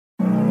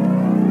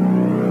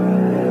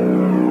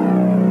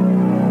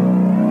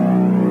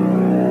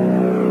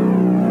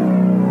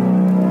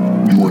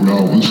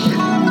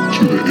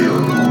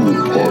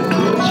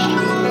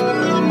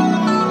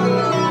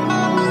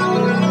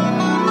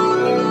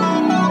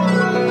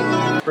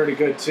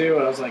good too.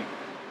 And I was like,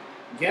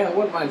 yeah, I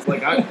wouldn't mind.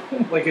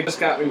 Like it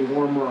just got me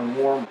warmer and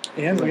warmer.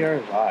 And we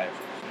are live.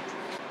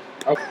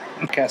 Oh,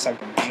 podcast I've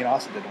been me and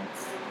Austin did one.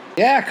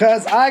 Yeah,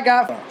 because I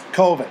got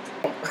COVID.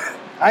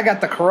 I got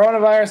the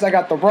coronavirus, I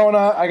got the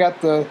Rona, I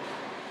got the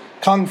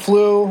Kung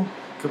Flu.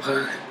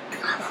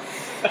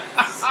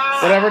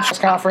 Whatever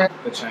conference.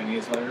 The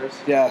Chinese virus?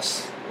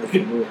 Yes. Or the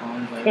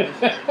Wuhan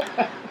virus?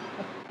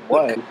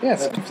 What? Yeah,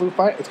 it's Kung Flu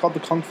fight. It's called the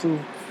Kung Flu.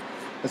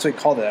 That's what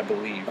they called it, I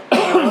believe.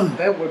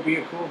 That would be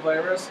a cool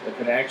virus if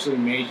it actually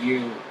made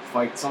you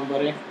fight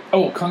somebody.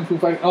 Oh, Kung Fu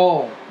Fighting.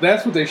 Oh,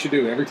 that's what they should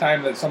do. Every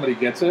time that somebody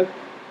gets it,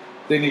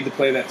 they need to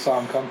play that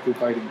song, Kung Fu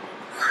Fighting.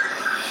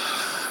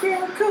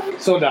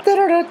 So, Doc,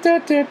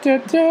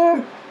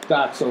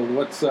 so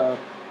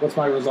what's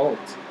my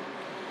results?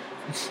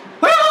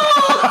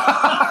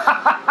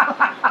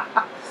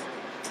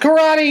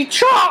 Karate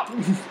chop!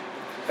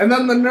 And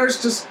then the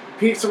nurse just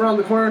peeks around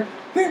the corner.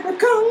 They were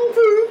Kung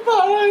Fu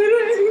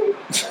fighting.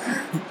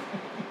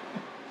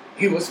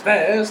 He was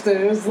fast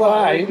as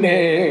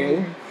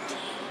lightning.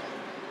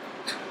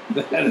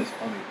 That is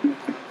funny.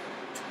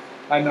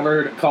 I never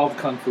heard it called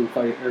Kung Fu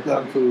Fight or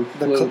Kung Fu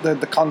Flu.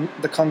 The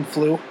Kung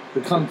Flu.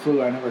 The Kung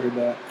Flu, I never heard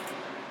that.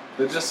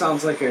 It just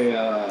sounds like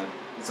a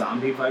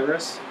zombie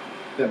virus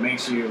that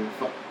makes you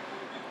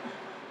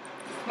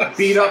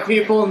beat up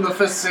people in the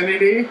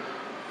vicinity.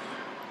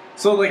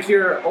 So, like,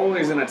 you're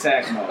always in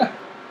attack mode.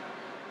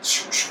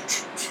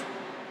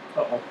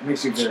 Uh-oh.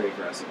 Makes you very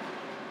aggressive.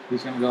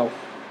 He's going to go.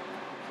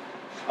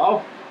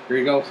 Oh, Here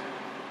he goes.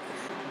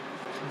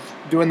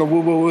 Doing the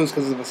woo-woo-woos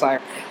because of the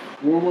siren.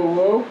 whoa, whoa,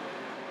 whoa.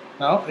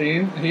 No, he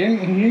ain't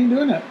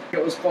doing it.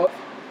 It was close.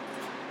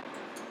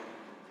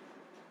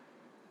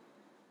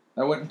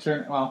 I wouldn't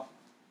turn. Well,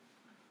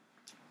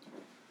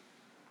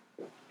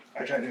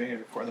 I tried doing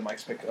it before the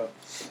mics pick up.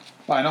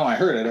 I know I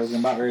heard it. I was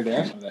about ready to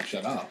ask him that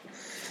shut up.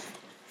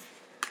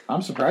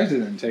 I'm surprised it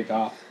didn't take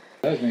off.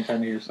 That was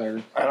anytime you hear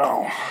siren. I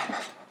know.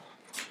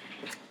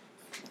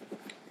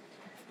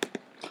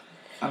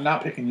 I'm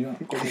not picking you up.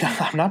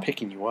 I'm not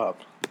picking you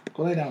up.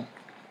 Go lay down.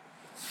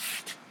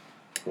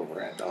 Go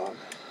rat dog.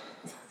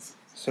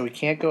 So we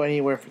can't go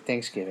anywhere for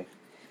Thanksgiving.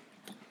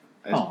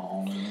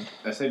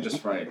 I say just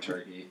fry a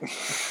turkey.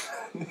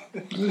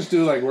 Just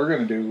do like we're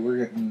gonna do.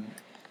 We're getting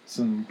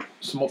some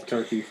smoked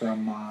turkey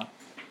from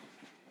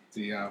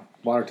the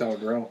Water Tower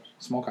Grill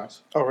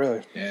Smokehouse. Oh,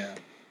 really? Yeah,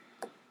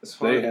 It's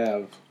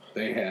fun.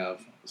 they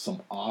have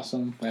some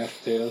awesome mashed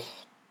potatoes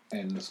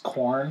and this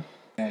corn.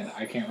 And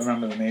I can't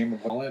remember the name of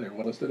it or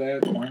what was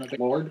it? Corn, I think.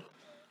 Lord.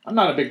 I'm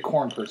not a big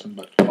corn person,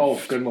 but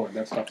oh, good Lord,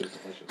 that stuff is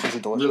delicious. Is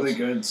it delicious? Really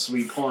good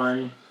sweet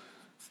corn.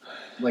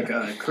 Like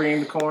a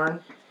creamed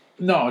corn.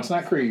 No, it's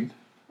not creamed.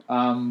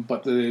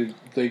 But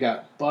they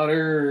got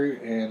butter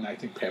and I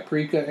think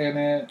paprika in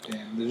it,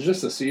 and there's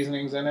just the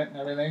seasonings in it and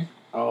everything.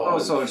 Oh,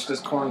 so it's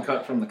just corn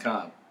cut from the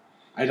cob.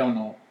 I don't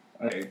know.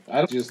 I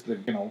don't just the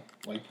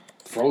like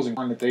frozen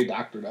corn that they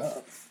doctored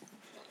up.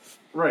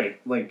 Right,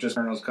 like just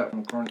kernels cut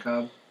from corn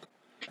cob.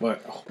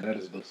 But that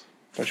is this.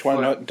 Don't you want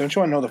to know? Don't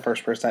you want to know the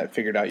first person that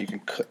figured out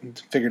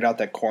figured out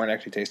that corn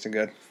actually tasted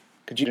good?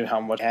 Could you know how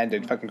much I had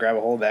to fucking grab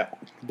a hold of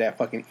that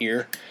fucking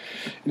ear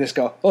and just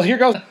go, well, here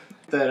goes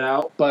That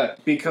out,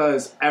 but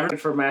because everything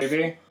for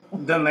maybe,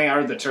 then they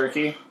are the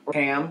turkey or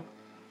ham.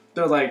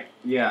 They're like,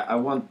 yeah, I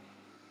want,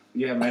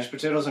 mashed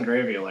potatoes and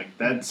gravy. Like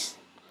that's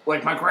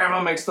like my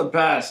grandma makes the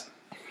best.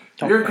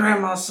 Your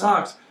grandma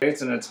sucks.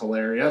 It's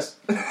hilarious.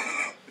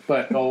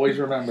 But always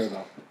remember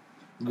though,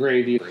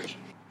 gravy.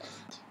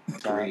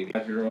 Gravy. I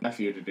have your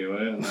nephew to do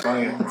it, and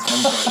funny,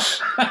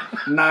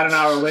 not an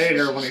hour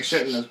later when he's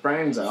shitting his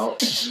brains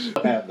out.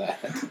 Have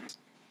that.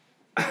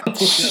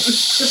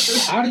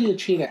 How do you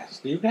cheat us?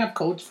 Do you have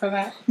codes for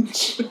that?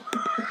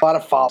 a lot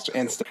of false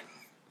instant.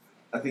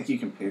 I think you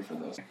can pay for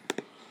those.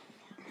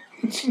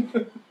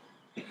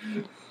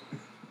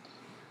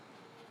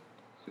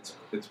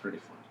 It's pretty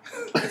fun.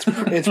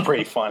 It's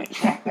pretty funny.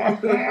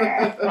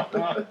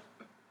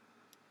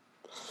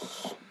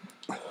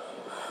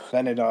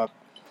 Invented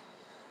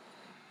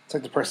it's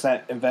like the person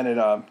that invented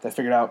that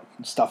figured out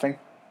stuffing.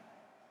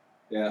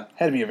 Yeah.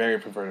 Had to be a very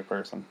perverted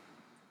person.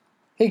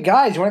 Hey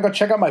guys, you want to go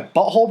check out my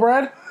butthole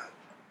bread?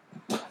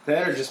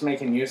 That or just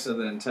making use of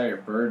the entire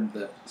bird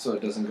so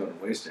it doesn't go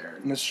to waste,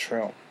 Aaron. That's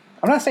true.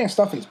 I'm not saying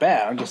stuffing's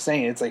bad. I'm just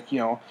saying it's like,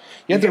 you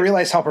have to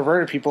realize how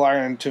perverted people are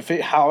and to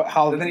fit how.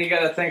 And then you got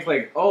to think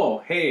like,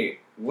 oh, hey,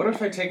 what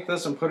if I take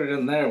this and put it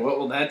in there? What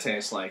will that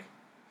taste like?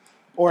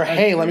 Or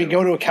hey, let me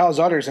go to a cow's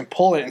udders and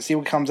pull it and see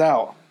what comes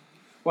out.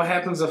 What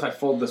happens if I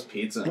fold this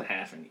pizza in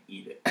half and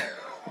eat it?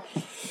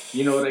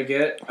 You know what I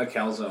get? A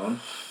calzone.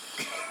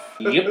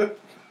 Yep.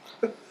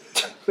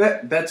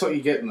 That's what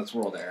you get in this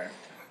world, Aaron.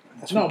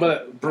 No,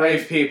 but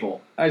Brave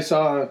people. I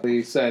saw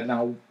they said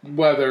now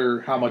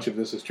how much of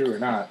this is true or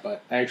not,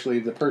 but actually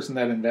the person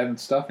that invented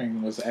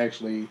stuffing was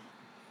actually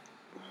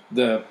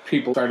the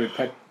people who started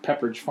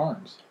Pepperidge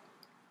Farms.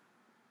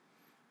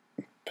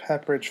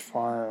 Pepperidge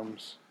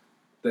Farms.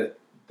 That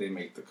they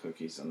make the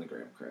cookies and the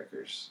graham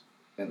crackers.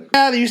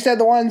 Yeah, they used to have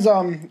the ones,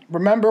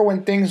 remember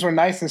when things were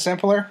nice and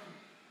simpler?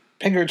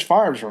 Piggeridge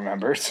Farms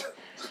remembers.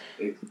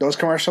 Those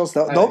commercials,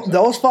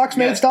 those fucks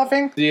made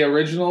stuffing? The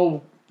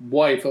original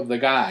wife of the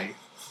guy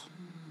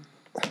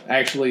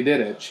actually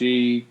did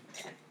it.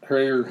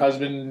 Her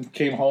husband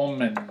came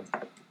home and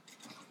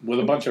with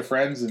a bunch of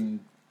friends, and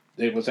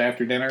it was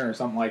after dinner or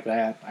something like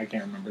that. I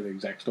can't remember the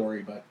exact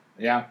story, but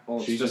yeah.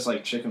 Well, it's just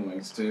like chicken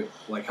wings too.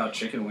 Like how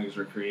chicken wings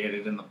were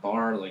created in the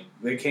bar. Like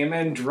they came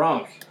in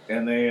drunk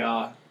and they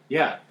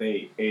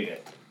ate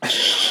it.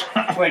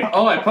 Like,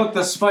 oh, I put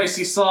the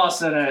spicy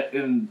sauce in it,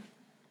 and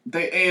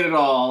they ate it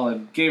all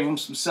and gave them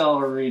some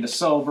celery to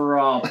sober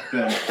up.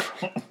 And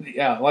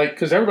yeah, like,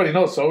 because everybody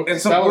knows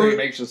celery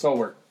makes you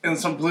sober. And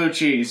some blue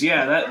cheese.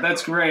 Yeah,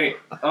 that's great.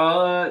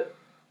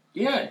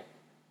 Yeah.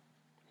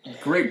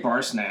 Great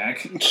bar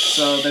snack.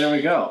 So there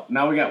we go.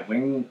 Now we got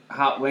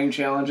hot wing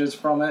challenges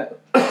from it.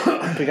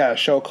 We got a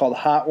show called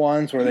Hot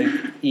Ones where they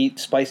eat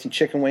spicy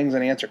chicken wings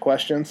and answer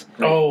questions.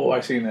 Oh,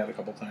 I've seen that a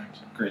couple times.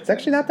 Great. It's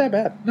actually not that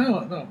bad. No,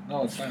 it's not.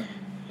 No,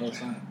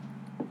 it's not.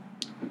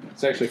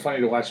 It's actually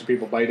funny to watch the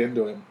people bite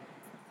into it.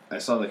 I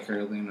saw the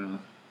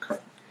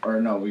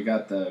we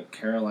got the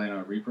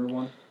Carolina Reaper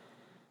one.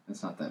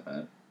 It's not that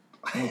bad.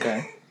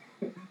 Okay.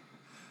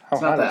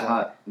 It's not that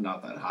hot.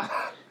 Not that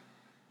hot.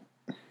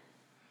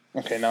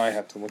 Okay, now I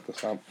have to look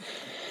this up.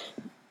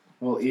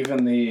 Well,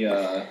 even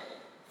the...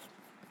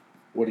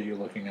 what are you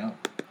looking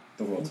up?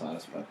 The world's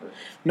hottest pepper.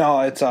 No,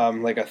 it's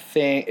like a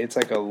thing. It's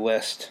like a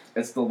list.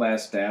 It's the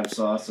Last Dab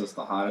sauce is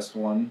the hottest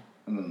one,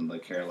 and then the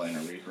Carolina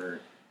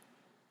Reaper,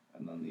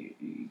 and then the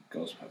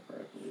Ghost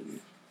Pepper, I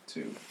believe,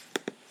 too.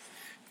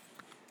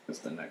 Is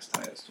the next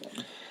highest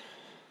one.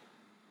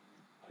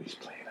 He's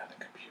playing on the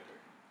computer.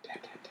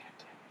 Tap, tap, tap,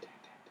 tap,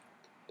 tap,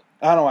 tap.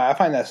 I don't know why. I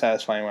find that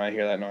satisfying when I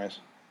hear that noise.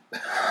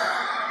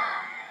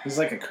 He's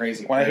like a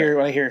crazy When I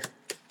hear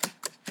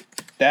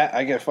that,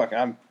 I get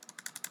fucking...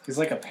 He's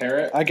like a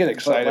parrot. I get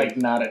excited. But like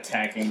not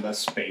attacking the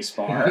space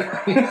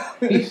bar.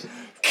 He's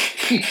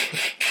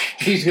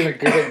gonna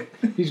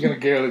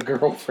get a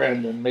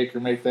girlfriend and make her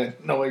make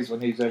that noise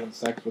when he's having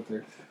sex with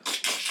her.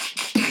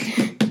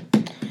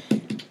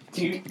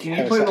 Can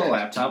you play the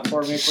laptop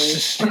for me, please?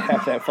 Just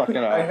have that fucking...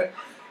 I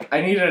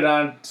need it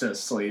on to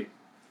sleep.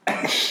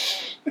 Are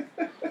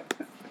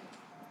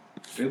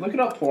you looking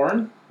up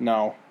porn?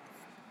 No.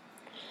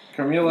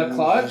 Camila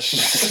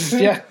Clutch?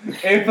 Yeah.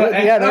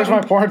 Yeah, there's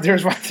my porn.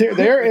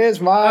 There is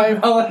my...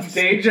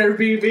 Danger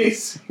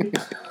BB's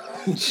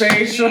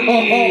facial.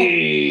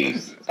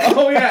 Jeez.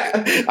 Oh,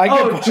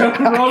 yeah. Joe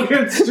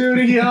Rogan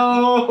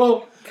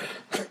Studio.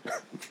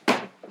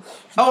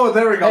 Oh,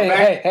 there we go.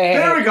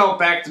 There we go.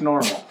 Back to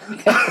normal.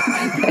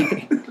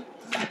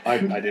 I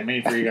didn't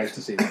mean for you guys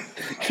to see that.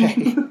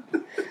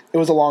 It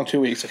was a long 2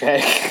 weeks,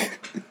 okay?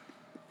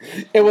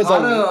 It was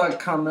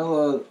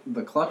Carmilla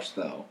the Clutch,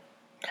 though.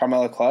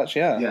 Carmela Clutch,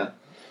 yeah. Yeah.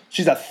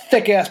 She's a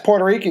thick-ass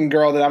Puerto Rican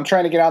girl that I'm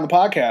trying to get on the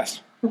podcast.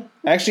 I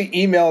actually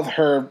emailed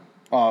her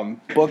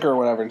book or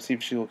whatever and see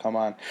if she will come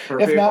on.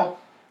 Not,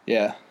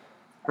 yeah.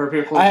 Her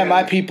people? I have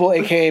my people,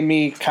 a.k.a.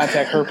 me,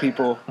 contact her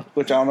people,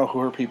 which I don't know who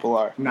her people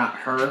are. Not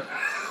her.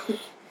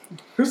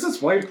 Who's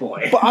this white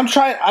boy? But I'm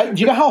trying...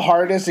 do you know how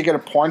hard it is to get a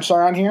porn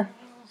star on here?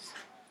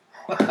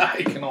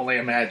 I can only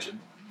imagine.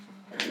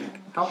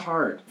 How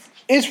hard?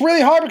 It's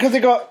really hard because they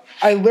go...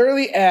 I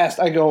literally asked...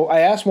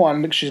 I asked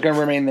one, because she's going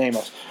to remain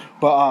nameless.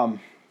 But,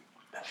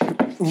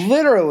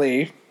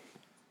 literally,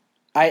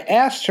 I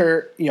asked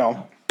her,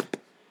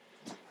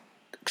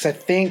 because I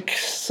think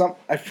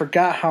I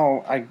forgot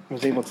how I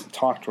was able to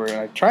talk to her. And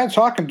I tried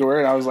talking to her,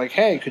 and I was like,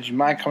 hey, could you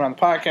mind coming on the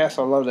podcast?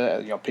 I'd love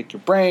to, pick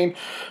your brain,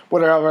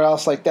 whatever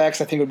else like that,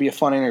 because I think it would be a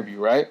fun interview,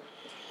 right?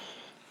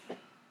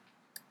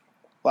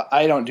 Well,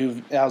 I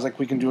was like,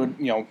 we can do it,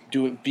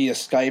 do it via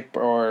Skype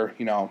or,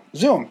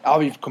 Zoom. I'll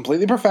be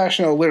completely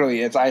professional.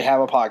 Literally, I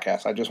have a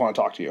podcast. I just want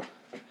to talk to you.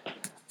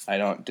 I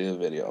don't do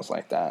videos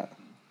like that.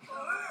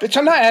 Bitch,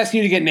 I'm not asking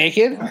you to get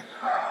naked.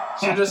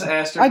 Should just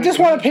asked her. I just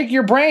want to pick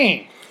your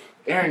brain.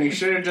 Aaron, you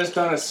should have just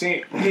done a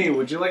scene. Hey,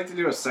 would you like to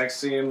do a sex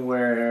scene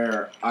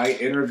where I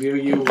interview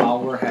you while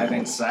we're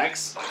having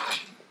sex?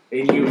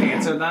 And you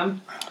answer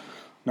them?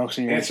 No, because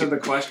answer the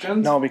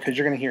questions? No, because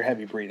you're going to hear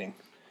heavy breathing.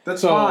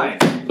 That's fine.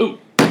 Ooh.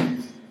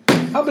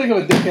 How big of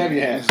a dick have you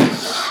had?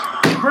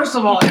 First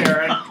of all,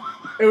 Aaron,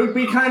 it would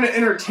be kind of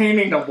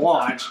entertaining to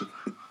watch.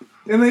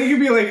 And then you could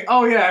be like,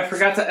 oh yeah, I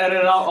forgot to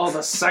edit out all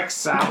the sex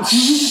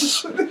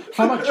sounds.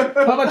 How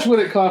much would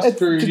it cost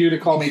for you to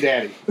call me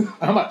daddy?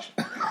 How much?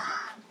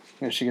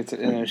 If she gets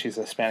it, and then she's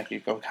Hispanic, you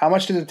go, how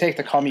much did it take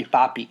to call me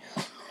papi?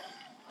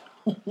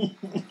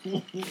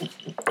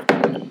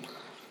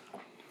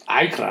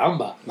 Ay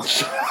caramba.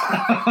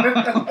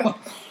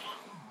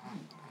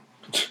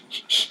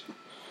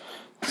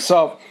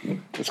 So,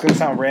 it's going to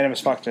sound random as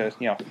fuck to,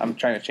 I'm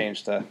trying to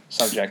change the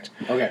subject.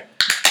 Okay.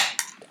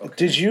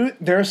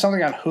 There's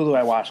something on Hulu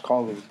I watched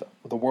called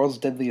The World's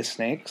Deadliest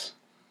Snakes.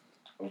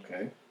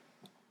 Okay.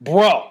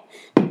 Bro,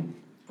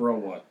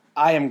 what?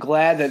 I am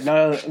glad that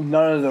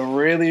none of the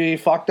really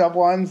fucked up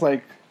ones,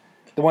 like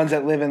the ones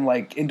that live in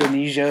like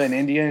Indonesia and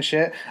India and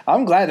shit,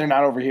 I'm glad they're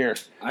not over here.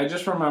 I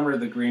just remember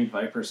the green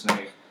viper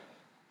snake.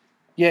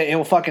 Yeah, it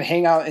will fucking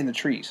hang out in the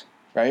trees,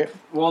 right?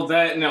 Well,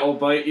 that and it will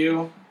bite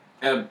you,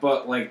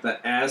 but like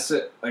the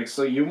acid, like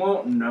so you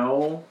won't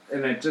know,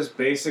 and it just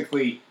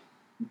basically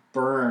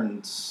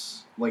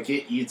burns. Like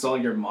it eats all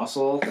your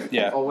muscle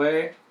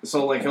away.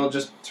 So like it'll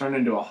just turn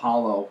into a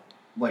hollow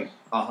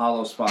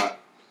spot.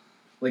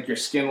 Like your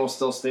skin will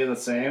still stay the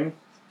same,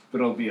 but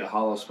it'll be a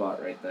hollow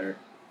spot right there.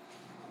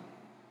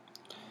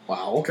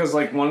 Wow. Because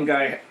like one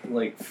guy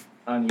like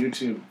on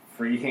YouTube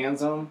freehands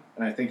him,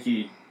 and I think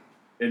he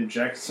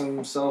injects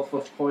himself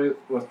with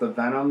the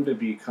venom to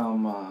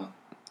become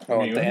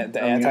immune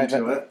the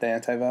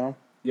anti venom.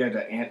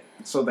 Yeah,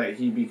 so that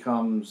he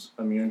becomes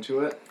immune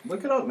to it.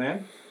 Look it up,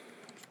 man.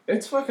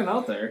 It's fucking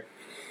out there.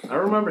 I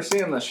remember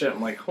seeing that shit.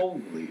 I'm like,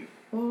 holy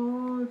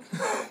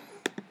fuck.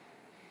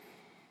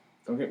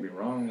 Don't get me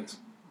wrong.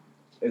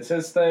 It's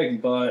his thing,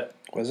 but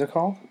What is it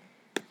called?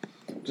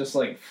 just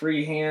like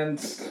freehand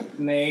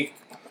snake,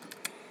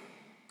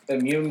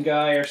 immune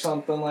guy or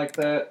something like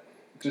that.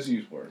 Just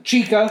use words.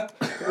 Chica.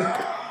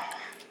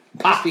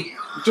 Poppy.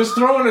 Just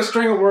throw in a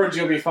string of words,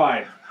 you'll be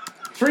fine.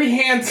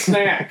 Freehand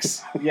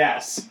snacks.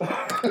 Yes.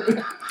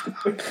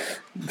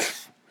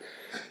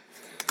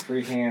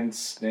 Freehand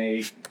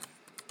snake.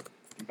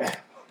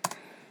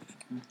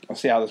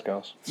 Let's see how this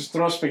goes. Just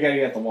throw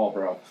spaghetti at the wall,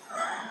 bro.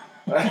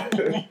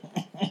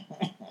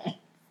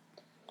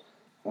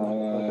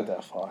 Look at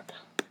that fuck.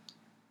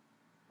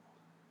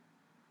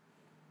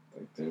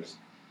 Like there's.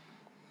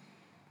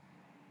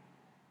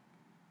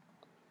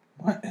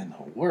 What in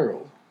the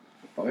world?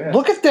 Oh yeah.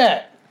 Look at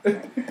that!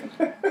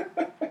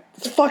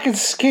 It's fucking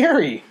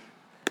scary.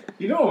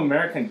 You know,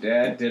 American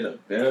Dad did a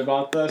bit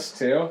about this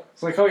too.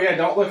 It's like, oh yeah,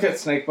 don't look at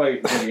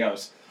snakebite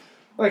videos.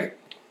 Like,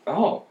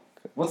 oh,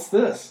 what's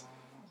this?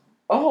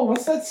 Oh,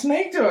 what's that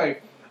snake doing?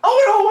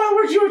 Oh no, why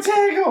would you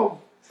attack him?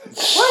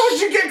 Why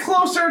would you get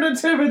closer and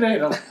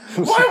intimidate him?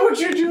 Why would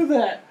you do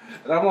that?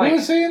 And I'm like,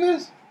 Who's saying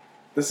this?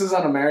 this is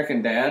on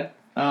American Dad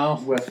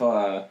Oh. with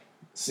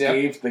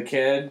Steve, the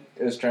kid,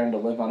 is trying to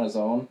live on his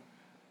own,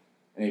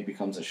 and he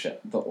becomes a chef,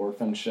 the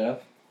orphan chef.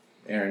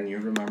 Aaron, you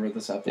remember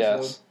this episode?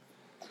 Yes.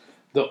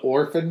 The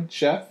orphan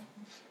chef?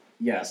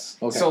 Yes.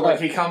 Okay. So, like,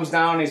 he comes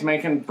down, he's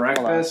making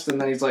breakfast, and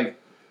then he's like,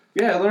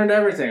 yeah, I learned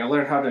everything. I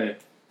learned how to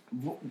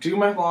do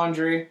my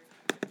laundry,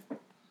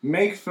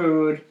 make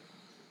food,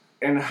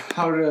 and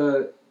how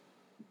to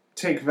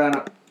take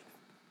venom,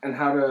 and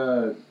how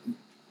to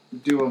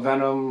do a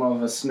venom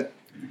of a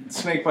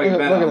snake bite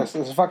venom. Look at this.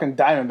 This is a fucking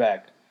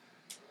diamondback.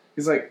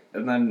 He's like,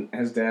 and then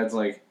his dad's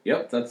like,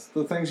 yep, that's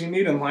the things you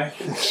need in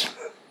life.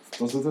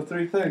 Those are the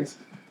three things.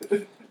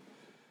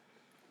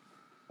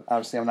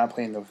 Obviously, I'm not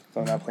playing the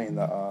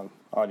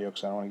audio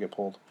because I don't want to get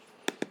pulled.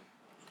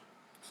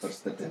 What's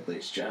the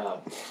deadliest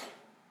job?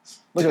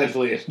 Look at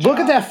Deadliest Look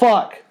at job. that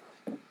fuck.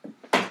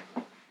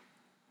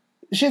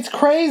 Shit's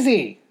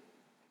crazy.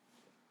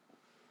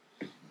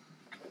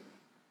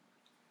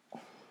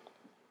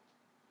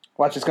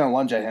 Watch, it's gonna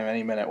lunge at him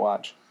any minute.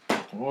 Watch,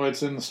 Well,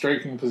 it's in the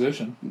striking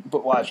position.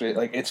 but watch it.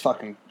 Like it's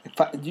fucking.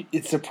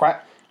 It's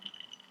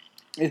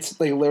It's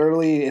like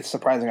literally. It's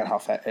surprising on how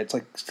fast. It's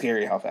like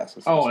scary how fast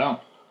this is. Oh, yeah.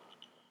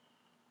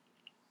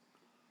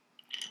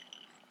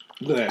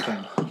 Look at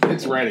that thing.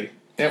 It's ready.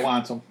 It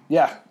wants them.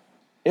 Yeah,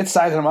 it's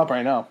sizing him up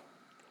right now.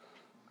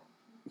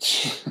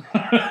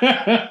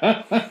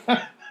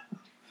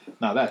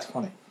 Now that's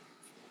funny.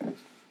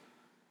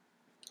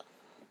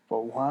 But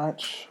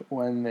watch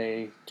when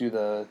they do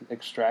the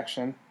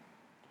extraction.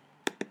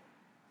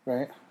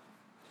 Right?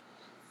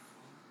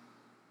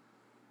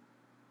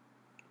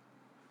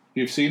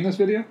 You've seen this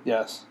video?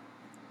 Yes.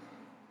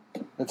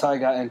 That's how I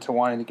got into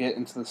wanting to get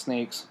into the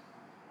snakes.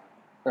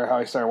 Or how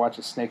I started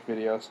watching snake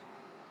videos.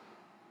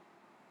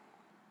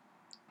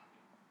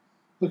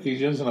 Look,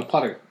 he's using a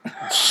putter.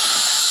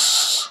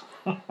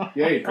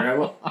 Yeah, you grab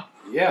them.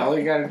 Yeah, all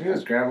you gotta do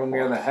is grab them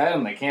near the head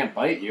and they can't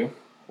bite you.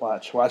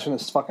 Watch when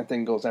this fucking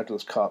thing goes after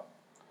this cup.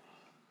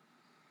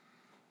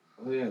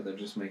 Oh yeah, they're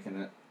just making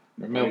it.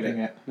 They're milking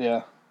it.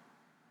 Yeah.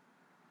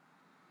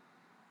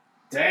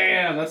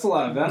 Damn, that's a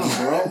lot of venom,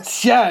 bro.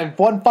 Yeah, in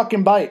one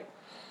fucking bite.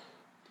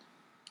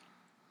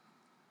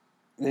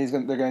 They're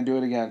gonna do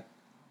it again.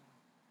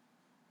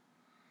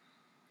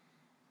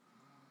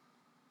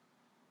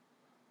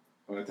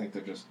 But I think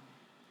they're just.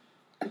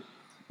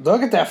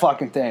 Look at that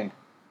fucking thing.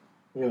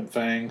 Look at them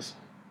fangs.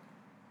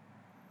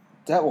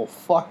 That will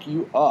fuck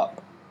you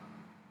up.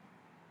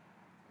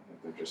 I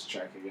think they're just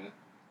checking it.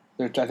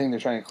 I think they're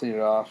trying to clean it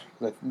off.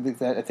 I think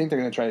they're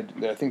gonna try.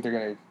 I think they're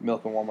gonna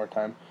milk him one more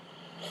time.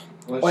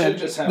 Well, it Oh, yeah, should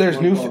just have there's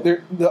one new. more.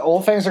 The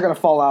old fangs are gonna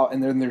fall out,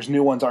 and then there's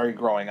new ones already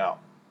growing out.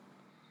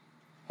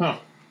 Huh.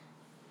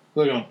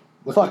 Look at him.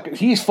 Look Fuck,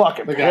 he's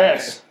fucking the guy,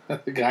 pissed.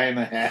 the guy in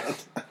the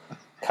hat.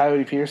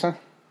 Coyote Peterson.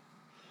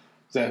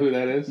 Is that who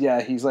that is?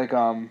 Yeah, he's like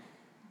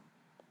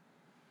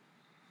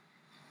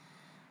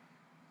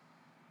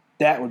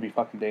That would be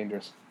fucking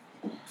dangerous.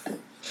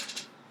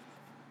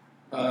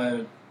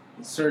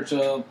 Search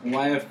up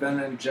why I've been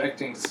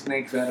injecting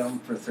snake venom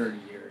for 30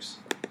 years.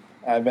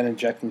 I've been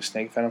injecting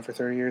snake venom for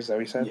 30 years. Is that what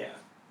you said? Yeah.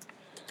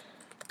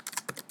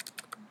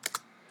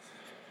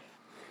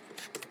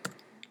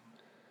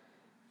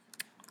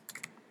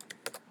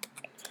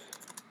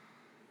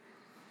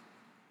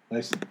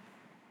 Nice.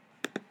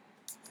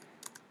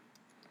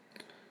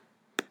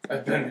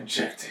 I've been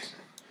injected.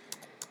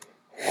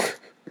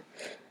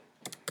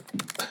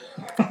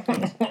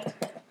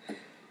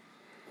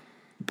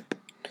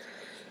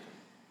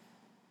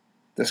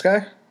 This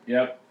guy?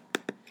 Yep.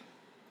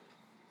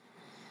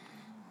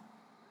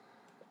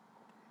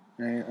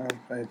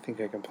 I think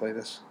I can play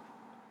this.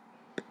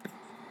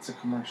 It's a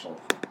commercial.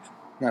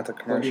 Not the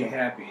They'll commercial. be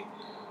happy.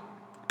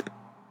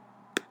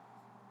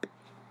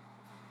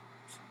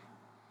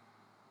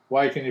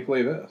 Why can you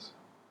play this?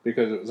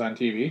 Because it was on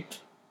TV?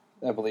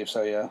 I believe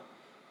so, yeah.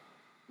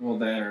 Well,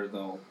 that or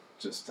they'll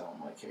just tell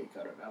him, like, hey,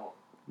 cut it out.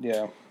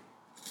 Yeah.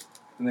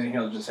 And then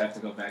he'll just have to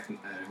go back and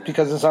edit it.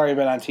 Because it's already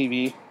been on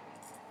TV.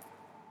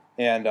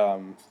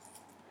 And,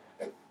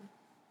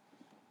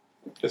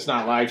 It's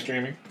not live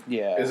streaming?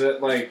 yeah. Is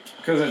it, like,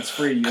 because it's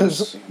free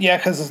use?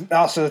 Because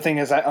also the thing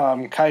is that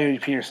Coyote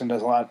Peterson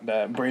does a lot,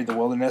 Brave the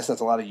Wilderness,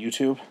 that's a lot of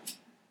YouTube.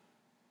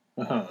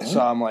 Uh-huh. So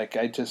I'm like,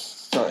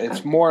 so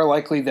it's more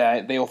likely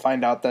that they will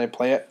find out that I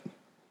play it.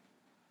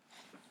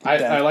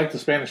 I like the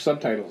Spanish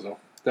subtitles, though.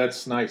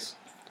 That's nice.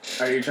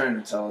 Are you trying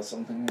to tell us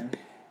something here?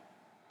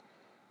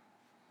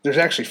 There's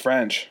actually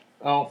French.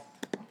 Oh.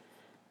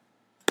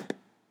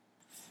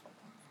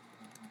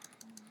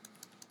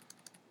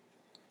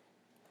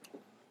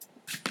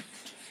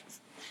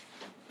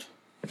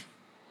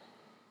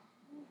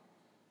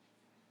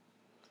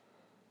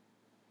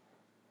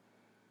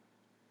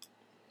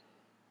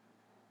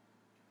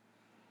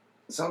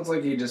 It sounds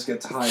like he just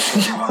gets high.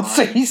 from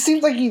So he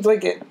seems like he's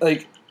like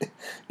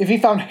if he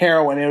found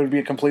heroin, it would be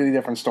a completely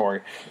different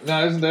story.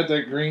 Now, isn't that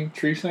green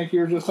tree snake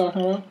you were just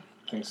talking about?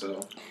 I think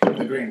so.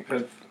 The green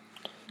pit.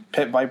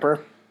 Pit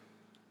Viper.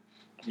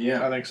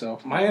 Yeah. I think so.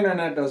 My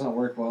internet doesn't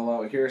work well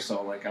out here,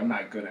 so, like, I'm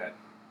not good at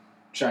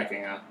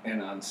checking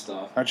in on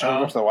stuff. Aren't you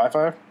hooked up to the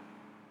Wi-Fi?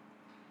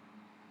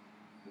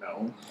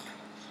 No.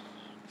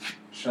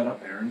 Shut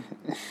up, Aaron.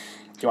 Do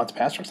you want the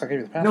password? I'll give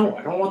you the password. No,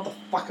 I don't want the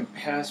fucking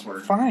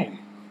password. Fine.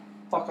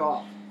 Fuck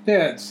off.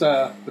 Yeah, it's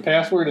the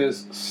password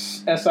is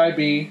SIB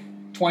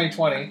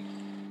 2020.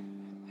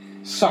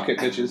 Suck it,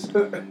 bitches.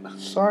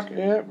 Suck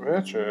it,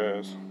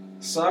 bitches.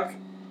 Suck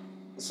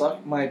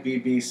my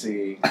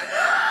BBC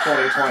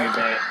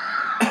 2020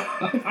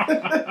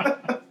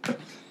 bit.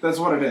 That's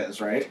what it is,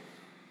 right?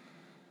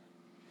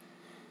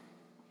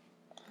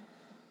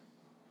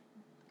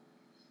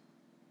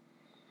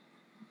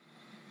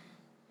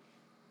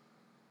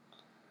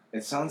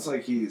 It sounds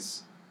like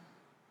this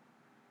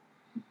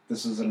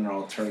is an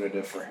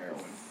alternative for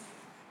heroin.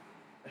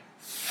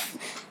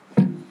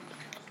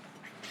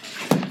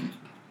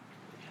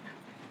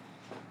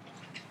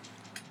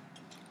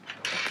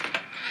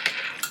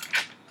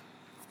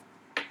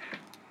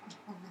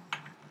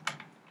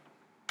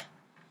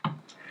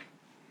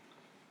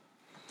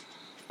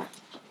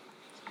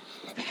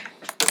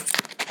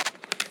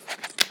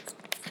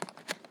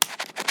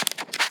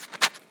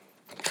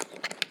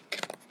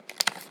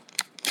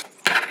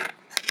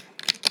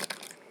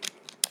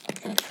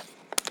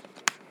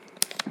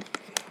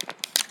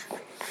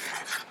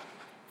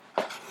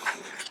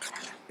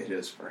 It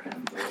is for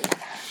him, though.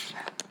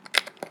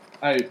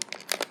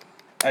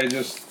 I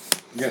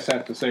just guess I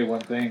have to say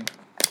one thing.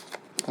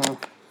 Huh.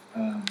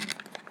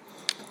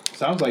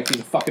 Sounds like he's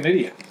a fucking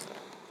idiot.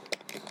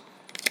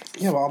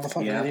 Yeah, well, all the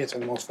fucking Yeah. idiots are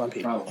the most fun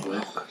people. Probably.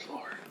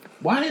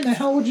 Why in the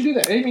hell would you do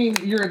that? I mean,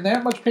 you're in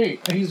that much pain,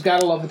 and he's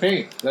got to love the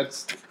pain.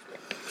 That's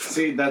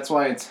See, that's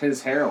why it's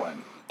his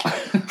heroin.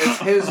 It's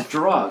his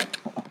drug.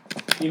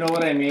 You know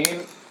what I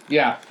mean?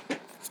 yeah.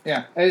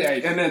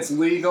 And it's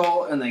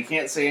legal, and they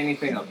can't say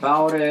anything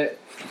about it.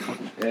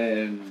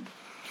 And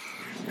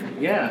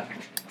yeah,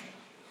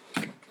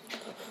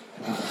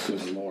 Oh,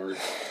 good lord.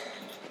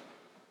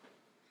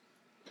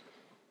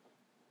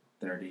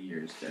 30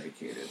 years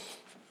dedicated.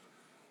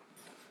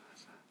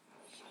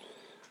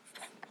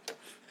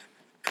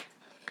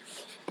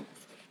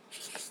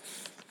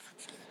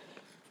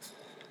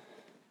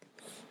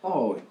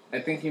 Oh, I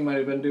think he might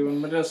have been doing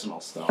medicinal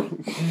stuff.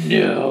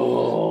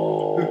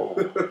 No.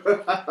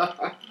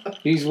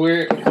 He's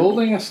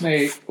holding a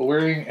snake,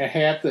 wearing a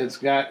hat that's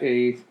got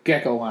a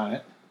gecko on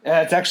it.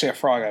 It's actually a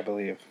frog, I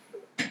believe.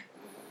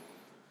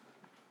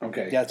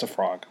 Okay. Yeah, it's a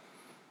frog.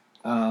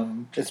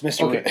 It's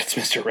Mr. Okay. It's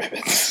Mr.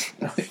 Ribbons.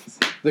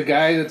 The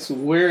guy that's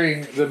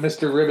wearing the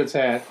Mr. Ribbits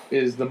hat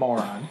is the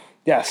moron.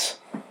 Yes.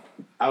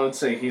 I would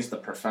say he's the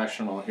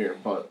professional here,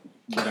 but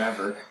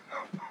whatever.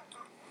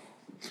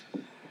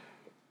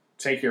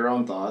 Take your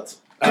own thoughts.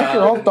 Take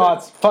your own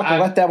thoughts. Fucking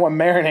let that one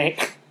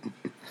marinate.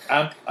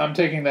 I'm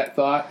taking that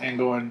thought and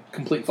going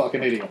complete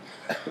fucking idiot.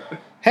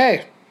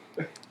 Hey,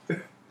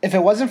 if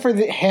it wasn't for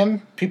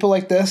him, people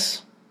like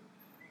this,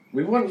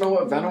 We wouldn't know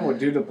what venom would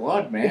do to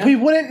blood, man. we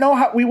wouldn't know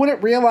how. We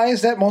wouldn't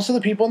realize that most of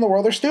the people in the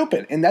world are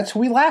stupid, and that's who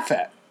we laugh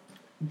at.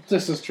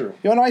 This is true.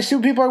 You know why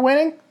stupid people are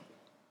winning?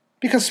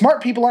 Because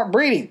smart people aren't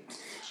breeding.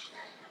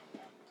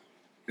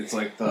 It's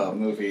like the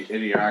movie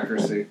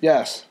Idiocracy.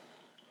 Yes.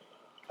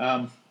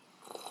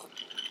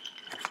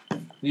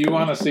 You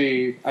want to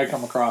see? I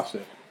come across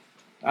it.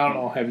 I don't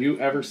know. Have you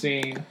ever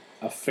seen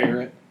a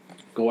ferret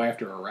go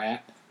after a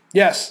rat?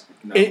 Yes,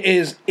 No.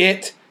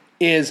 it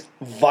is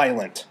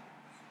violent.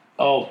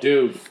 Oh,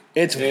 dude.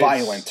 It's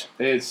violent.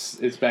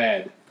 It's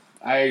bad.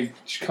 I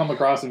come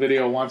across a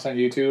video once on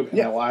YouTube, and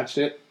Yeah. I watched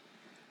it,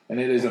 and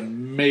it is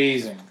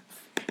amazing.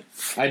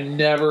 I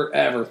never,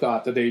 ever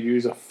thought that they'd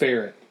use a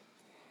ferret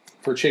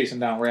for chasing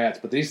down rats,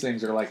 but these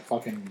things are like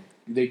fucking...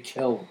 They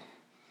kill them.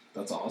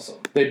 That's awesome.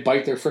 They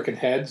bite their freaking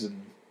heads,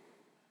 and...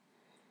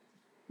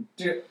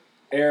 Dude,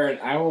 Aaron,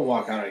 I will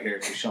walk out of here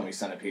if you show me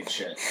centipede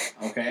shit,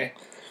 okay?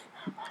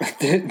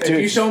 Dude, If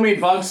you show me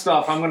bug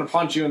stuff, I'm going to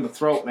punch you in the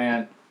throat,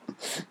 man.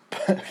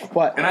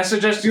 what? And I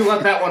suggest you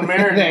let that one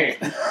marinate.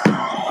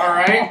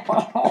 Alright?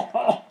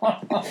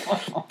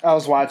 I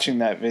was watching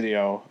that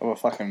video of a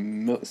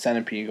fucking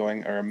centipede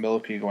going, or a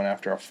millipede going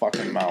after a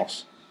fucking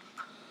mouse.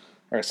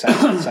 Or a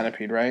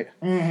centipede, right?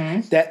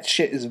 Mm-hmm. That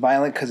shit is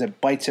violent because it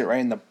bites it right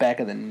in the back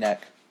of the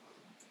neck.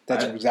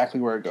 That's exactly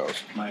where it goes.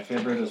 My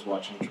favorite is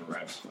watching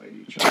giraffes fight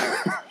each other.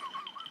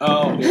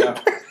 Oh, yeah.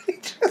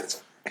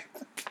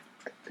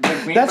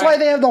 That's why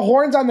they have the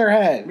horns on their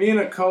head. Me and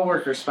a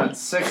coworker spent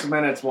 6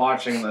 minutes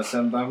watching this,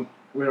 and then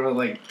we were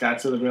like, got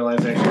to the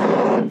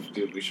realization,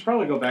 dude, we should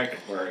probably go back to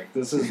work.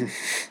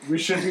 We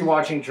should be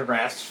watching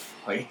giraffes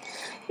fight.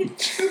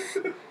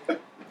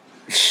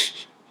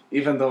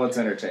 Even though it's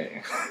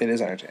entertaining. It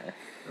is entertaining.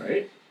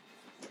 Right?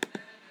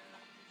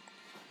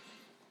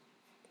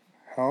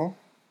 How?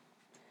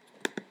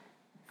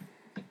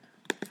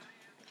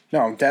 No,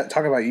 I'm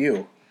talking about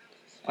you.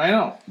 I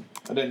know.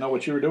 I didn't know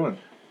what you were doing.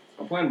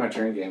 I'm playing my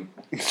train game.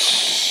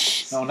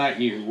 No, not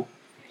you.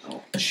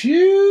 Oh.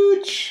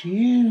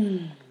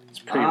 Choo-choo. It's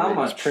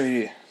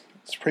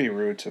pretty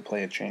rude to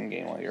play a chain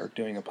game while you're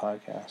doing a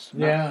podcast.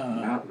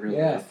 Not really.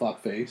 Yeah,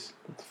 fuckface.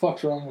 What the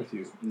fuck's wrong with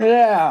you?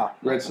 Yeah.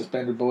 Red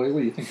suspended boy, what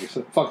do you think?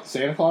 You're fucking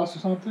Santa Claus or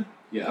something?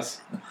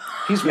 Yes.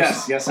 He's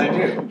Yes, I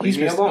do. Leave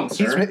me alone,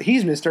 sir.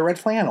 He's Mr. Red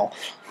Flannel.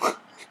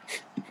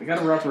 I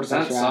gotta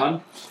represent, That's right.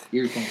 son.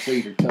 You're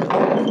considered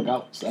tough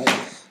outside.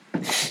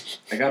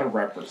 I gotta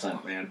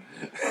represent, man.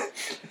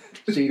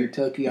 Cedar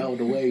Tucky all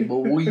the way,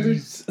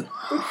 boys.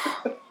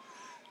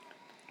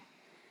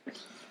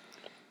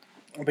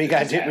 But you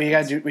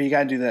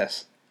gotta do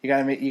this. You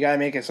gotta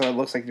make it so it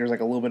looks like there's like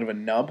a little bit of a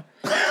nub.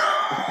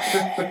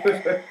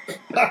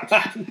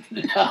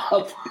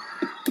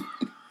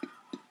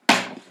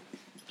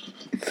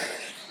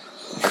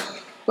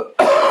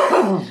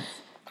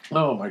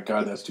 Oh my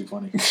god, that's too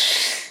funny.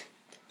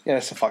 Yeah,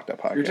 it's a fucked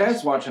up podcast. Your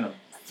dad's watching a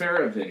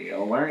ferret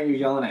video. Why aren't you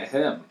yelling at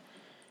him?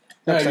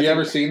 Have you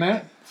ever seen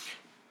that?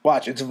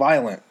 Watch, it's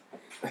violent.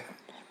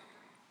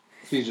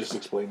 He's just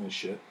explaining his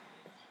shit.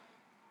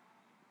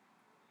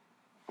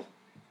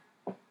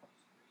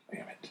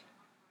 Damn it.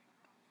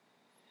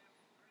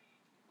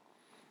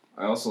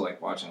 I also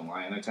like watching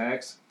lion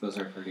attacks. Those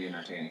are pretty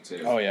entertaining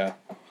too. Oh yeah.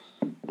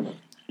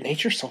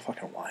 Nature's so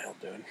fucking wild,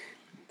 dude.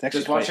 It's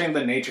Just watching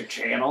the Nature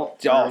Channel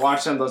Oh. or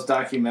watching those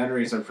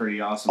documentaries are pretty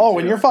awesome. Oh, too.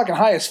 when you're fucking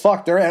high as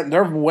fuck,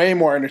 they're way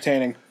more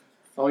entertaining.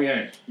 Oh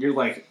yeah, you're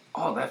like,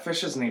 oh, that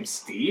fish is named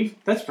Steve.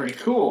 That's pretty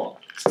cool.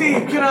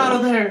 Steve, get out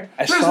of there!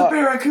 There's a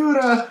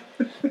barracuda.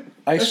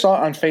 I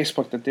saw on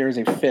Facebook that there is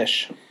a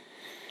fish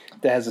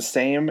that has the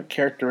same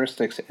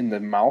characteristics in the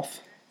mouth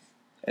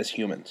as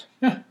humans.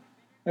 Yeah,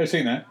 I've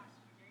seen that.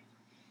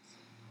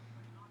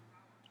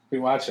 We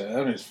watched it.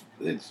 I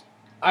mean,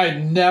 I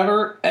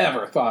never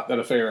ever thought that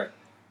a ferret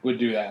would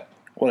do that.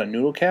 What, a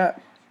noodle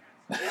cat?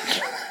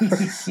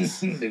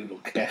 Noodle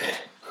cat.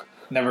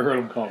 Never heard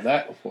him called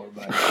that before,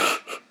 but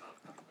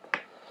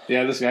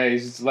yeah, this guy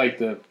is like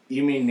the.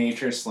 You mean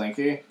Nature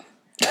Slinky?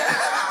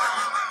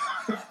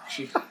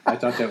 I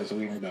thought that was a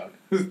wiener dog.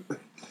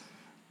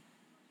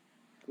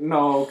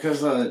 No,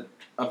 because a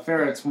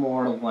ferret's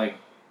more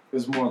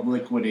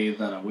liquidy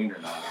than a wiener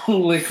dog.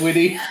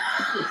 Liquidy.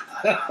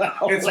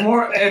 It's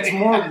more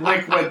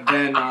liquid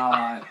than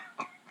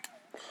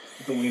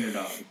the wiener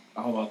dog.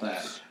 How about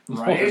that?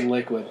 Right?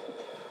 Liquid.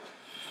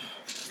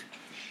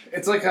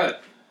 It's like a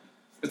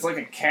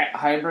cat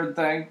hybrid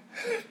thing.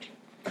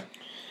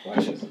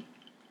 Watch this.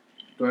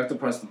 Do I have to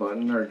press the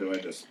button or do I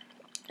just?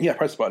 Yeah,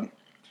 press the button.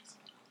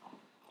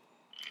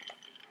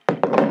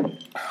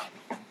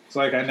 It's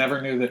like I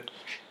never knew that.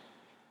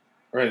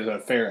 Or is it a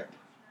ferret?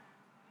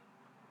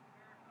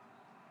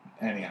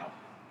 Anyhow.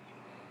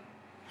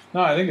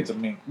 No, I think it's a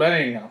mink. But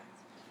anyhow.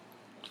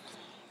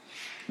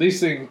 These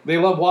things, they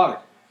love water.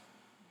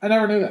 I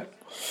never knew that.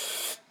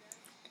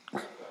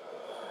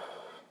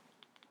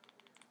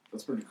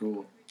 That's pretty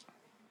cool.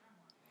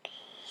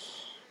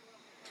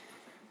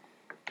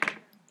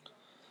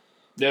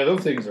 Yeah,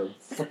 those things are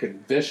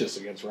fucking vicious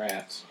against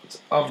rats.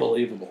 It's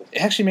unbelievable.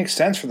 It actually makes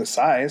sense for the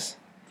size.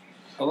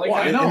 I like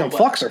Well, how I know, And the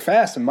fucks are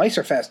fast, and mice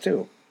are fast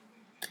too.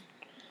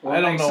 Well, I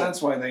it don't makes know.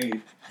 sense why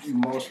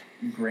most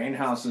grain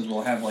houses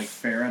will have like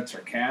ferrets or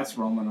cats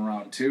roaming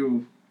around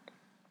too,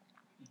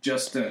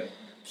 just to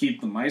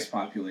keep the mice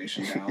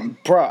population down.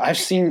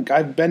 Bruh,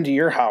 I've been to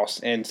your house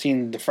and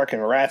seen the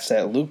fucking rats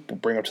that Luke will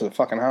bring up to the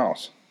fucking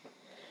house.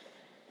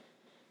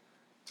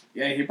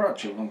 Yeah, he brought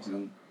chitlins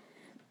in.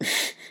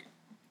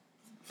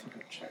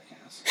 Fucking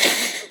jackass.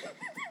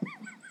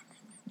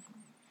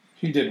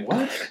 He did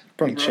what?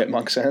 Bring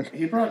chipmunks in.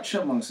 He brought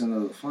chipmunks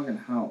into the fucking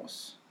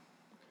house.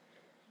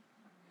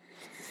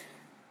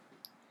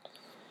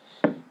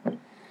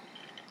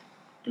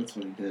 That's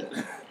what he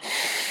did.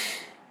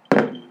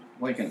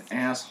 Like an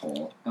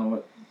asshole. And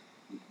what?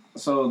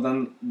 So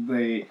then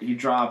he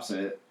drops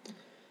it,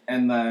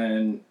 and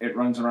then it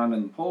runs around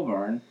in the pole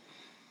barn.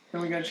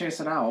 Then we gotta chase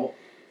it out.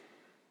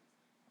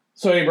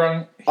 So he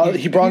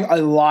brought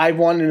a live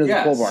one into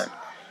Yes. the pole barn.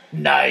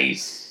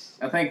 nice.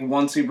 I think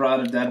once he brought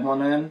a dead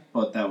one in,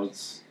 but that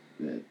was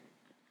it.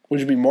 Would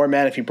you be more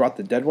mad if he brought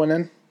the dead one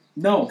in?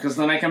 No, because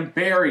then I can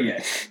bury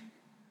it.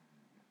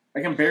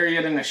 I can bury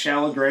it in a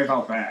shallow grave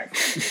out back.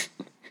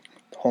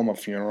 Home a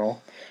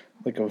funeral.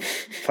 Like a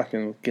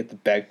fucking get the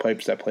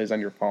bagpipes that plays on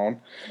your phone.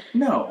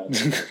 No.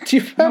 Do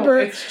you remember?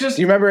 No, it's just,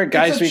 do you remember at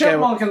Guys it's a Weekend?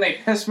 chipmunk and they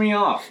piss me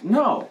off.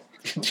 No.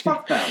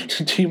 Fuck them.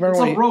 Do you remember It's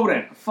when a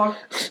rodent. Fuck.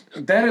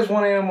 That is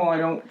one animal I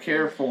don't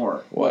care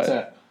for. What's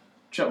that?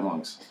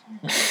 Chipmunks.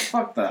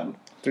 Fuck them.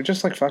 They're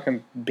just like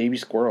fucking baby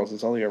squirrels.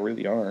 That's all they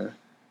really are.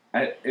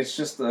 It's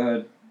just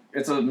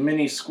it's a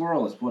mini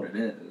squirrel is what it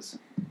is.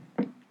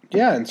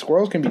 Yeah, and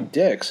squirrels can be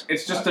dicks.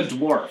 It's just a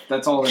dwarf.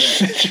 That's all it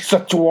is. It's just a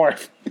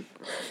dwarf.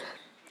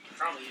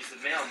 Probably use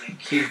the mail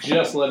link. He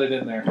just let it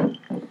in there.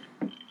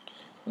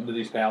 Into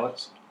these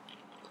pallets.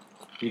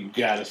 You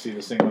gotta see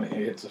this thing when it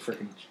hits a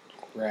freaking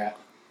rat.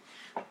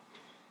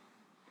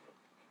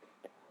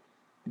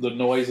 The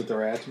noise that the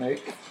rats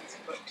make. Let's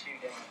put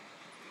 2 down.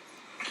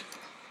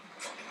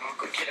 I'll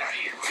go get out of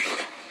here.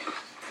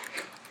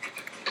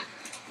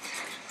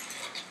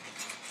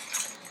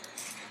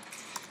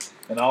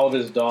 And all of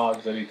his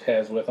dogs that he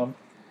has with him.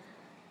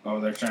 Oh,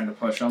 they're trying to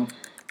push him?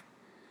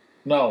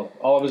 No,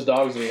 all of his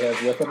dogs that he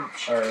has with him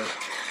are.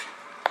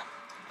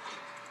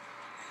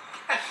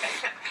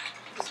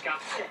 Just got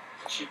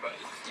she buddy.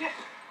 Yeah.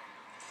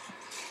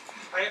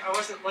 I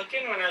wasn't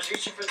looking when I was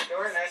reaching for the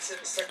door and I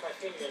accidentally stuck my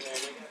finger in there.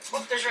 And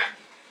oh, there's a rat.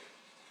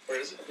 Where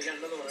is it? We got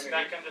another one. It's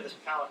back under this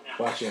pallet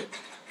now. Watch it.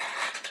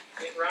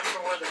 Get around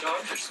for where the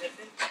dogs are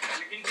sniffing.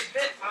 You're gonna get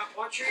bit.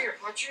 Watch your ear.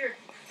 Watch your ear.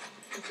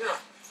 Good girl.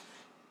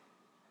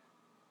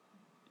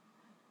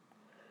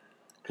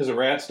 Because the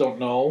rats don't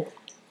know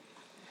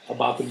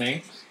about the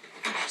minks.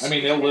 I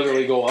mean, they'll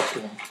literally go up to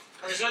them.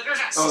 There's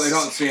rats. Oh, they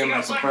don't see him They got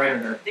as a black rat.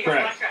 predator. They got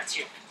Correct. black rats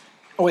here.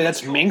 Oh wait,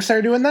 that's minks that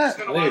are doing that? It's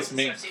been a I think while it's since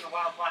mink. I've seen a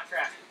wild black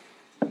rat.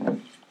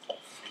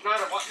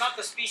 Not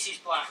the species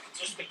black,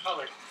 just the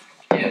color.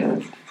 Yeah.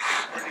 Where'd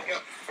it go?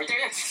 Right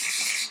there.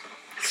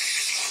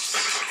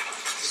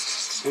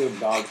 Good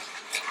dogs.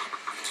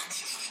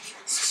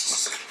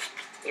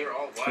 They're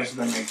all white. Because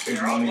they make good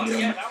They're all money white.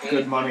 doing Yeah, that. that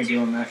Good one. money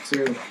doing that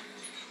too.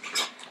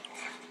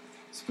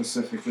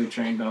 Specifically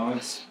trained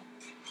dogs.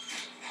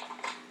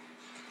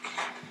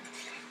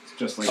 It's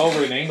just like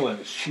Over in England,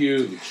 it's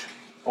huge.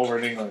 Over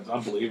in England, it's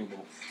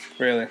unbelievable.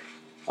 Really?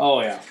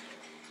 Oh, yeah.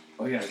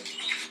 oh yeah, You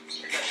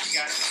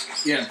got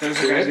it. yeah. If there's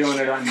a guy doing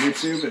it on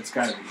YouTube, it's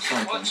got to be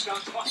something. Watch,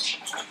 dogs,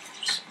 watch.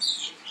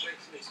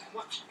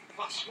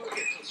 Watch. Look at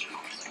those.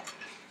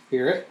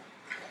 Hear it?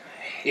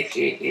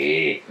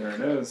 There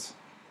it is.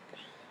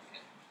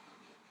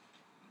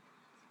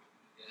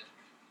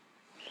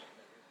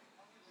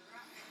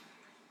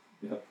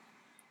 Yep.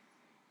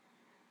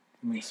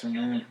 Makes her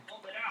man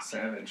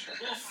savage.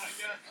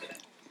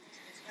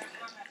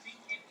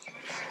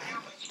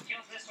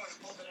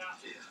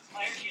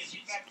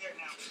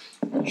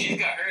 She's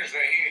got hers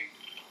right here.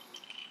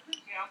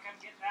 Yeah, I'll come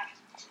get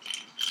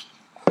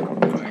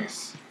that.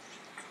 Nice.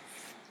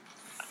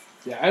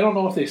 Yeah, I don't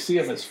know if they see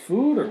them as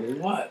food or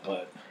what,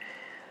 but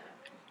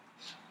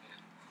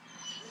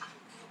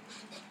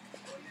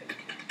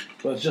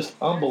it's just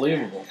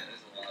unbelievable.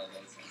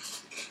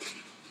 That's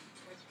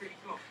pretty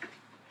cool.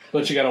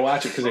 But you gotta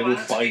watch it because they will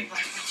bite.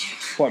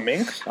 What,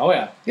 minks? Oh,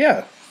 yeah.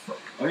 Yeah.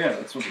 Oh yeah,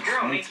 that's what.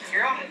 Girl, Nick,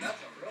 girl. Look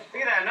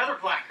at that, another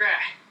black rat.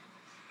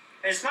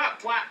 It's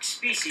not black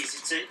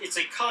species. It's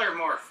a color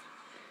morph.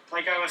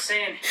 Like I was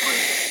saying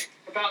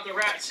about the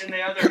rats in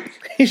the other.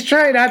 He's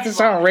trying not to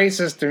sound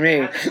racist to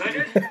me.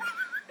 Hooded.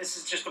 This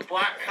is just a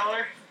black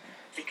color.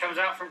 It comes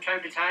out from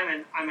time to time,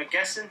 and I'm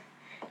guessing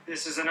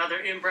this is another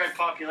inbred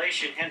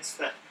population. Hence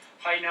the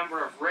high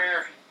number of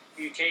rare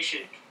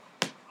mutation.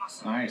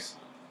 Awesome. Nice.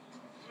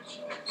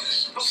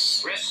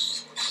 Oh, red.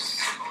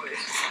 Oh,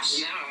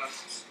 yeah. Now,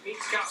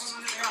 Meat's got one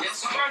on there.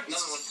 Yes, another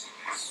one.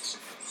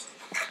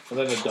 And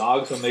then the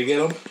dogs, when they get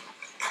them,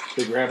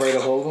 they grab right a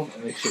hold of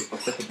them and they shake their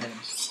freaking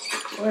hands.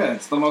 Oh yeah,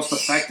 it's the most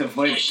effective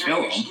way to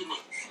kill them.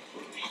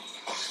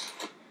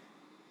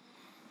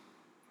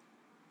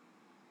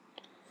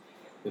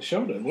 They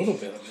showed a little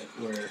bit of it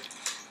where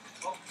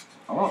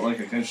I want like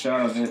a good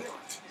shot of it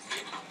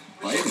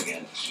biting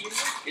again.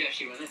 Yeah,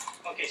 she went in.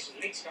 Okay, so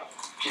Nick's got one.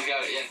 She's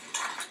got it,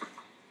 yeah.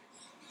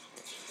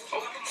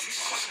 Oh.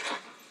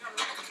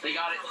 They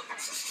got it.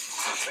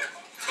 This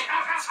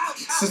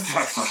is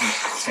not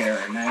fucking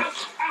tearing that.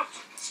 Out.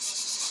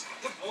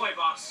 Good boy,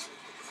 boss.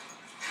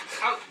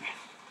 Out.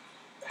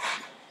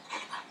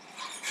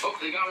 Oh,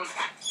 they got one.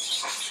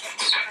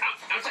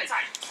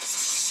 Outside.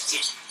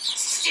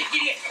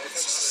 Idiot.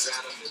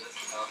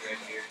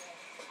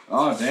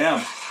 Oh, damn.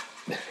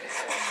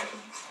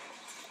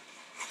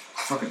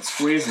 Fucking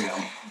squeezing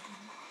them.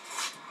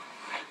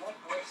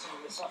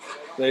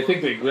 They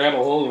think they grab a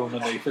hold of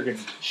them and they freaking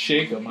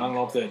shake them. I don't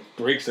know if that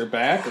breaks their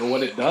back or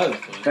what it does.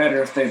 But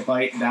Better if they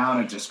bite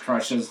down, it just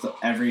crushes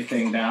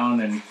everything down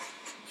and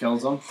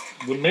kills them.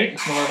 the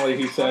minks normally,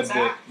 he said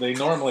that they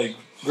normally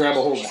grab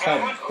a hold of the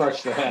head and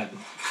crush the head.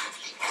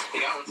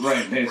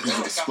 Right,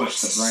 basically squish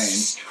the brain.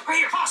 Right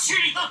here, boss,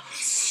 shooting. Look.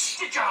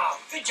 Good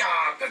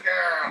job, good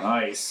girl.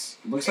 Nice.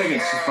 Looks like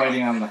it's just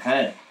biting on the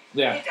head.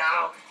 Yeah. Hey,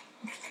 dog.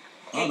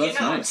 Oh, that's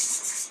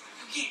nice.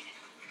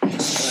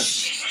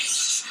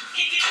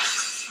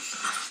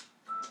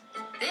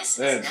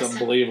 That's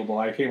unbelievable.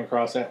 I came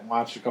across that and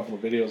watched a couple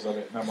of videos of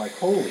it, and I'm like,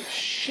 holy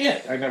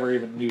shit! I never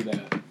even knew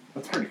that.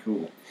 That's pretty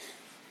cool.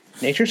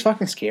 Nature's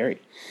fucking scary.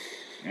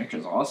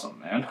 Nature's awesome,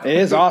 man. It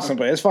is awesome,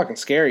 but it's fucking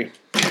scary.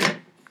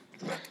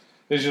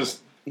 It's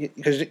just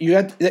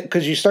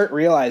Because you start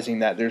realizing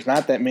that there's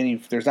not that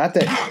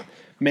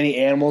many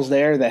animals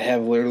there that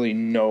have literally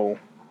no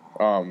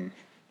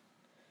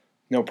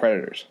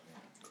predators.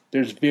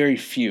 There's very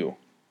few.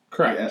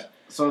 correct. Yeah.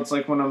 So it's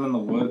like when I'm in the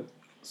woods.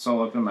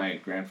 So up in my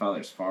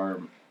grandfather's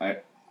farm,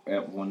 at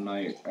one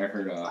night I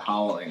heard a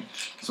howling.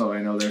 So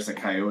I know there's a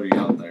coyote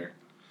out there.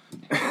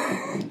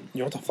 You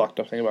know what the fucked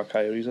up thing about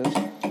coyotes is?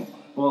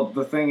 Well,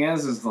 the thing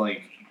is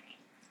like,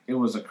 it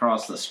was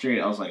across the street.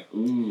 I was like,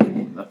 ooh,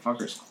 that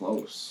fucker's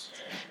close.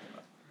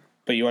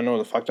 But you want to know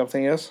what the fucked up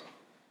thing is?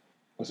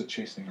 Was it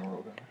chasing a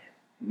rodent?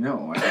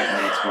 No, I don't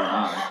know what's going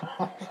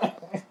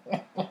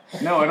on.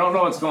 No, I don't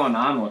know what's going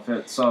on with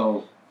it.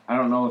 So I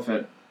don't know if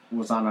it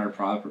was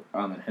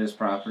on his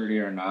property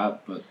or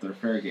not. But they're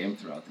fair game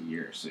throughout the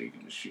year, so you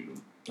can just shoot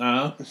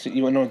them. So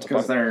you want to know what the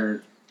Because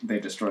fuck? they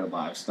destroy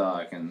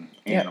livestock and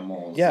Yeah.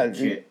 animals. Yeah.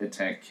 And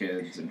attack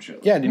kids and shit.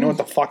 Yeah, do you know what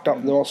the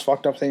most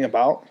fucked up thing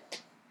about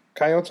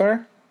coyotes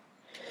are?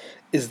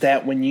 Is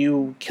that when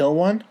you kill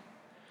one,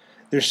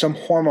 there's some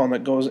hormone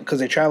that goes, because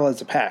they travel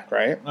as a pack,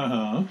 right?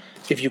 Uh-huh.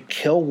 If you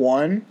kill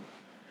one,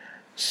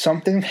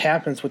 something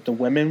happens with the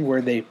women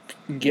where they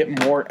get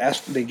more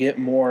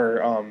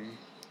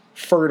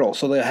fertile,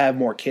 so they'll have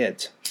more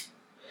kids.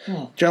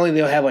 Generally,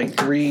 they'll have like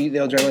 3.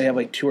 They'll generally have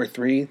like 2 or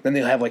 3. Then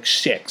they'll have like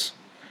 6.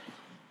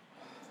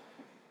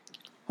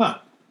 Huh.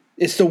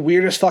 It's the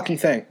weirdest fucking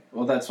thing.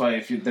 Well, that's why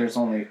if you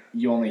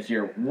only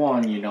hear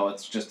one, you know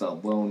it's just a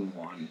lone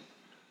one,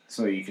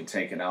 so you can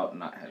take it out and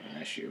not have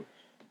an issue.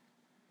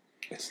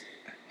 It's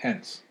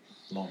hence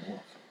lone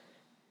wolf.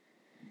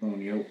 Lone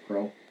yoke,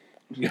 bro.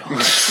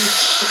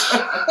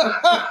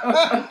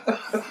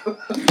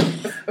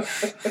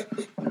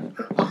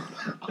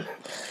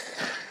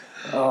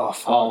 Oh,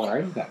 fuck. All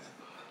right, then.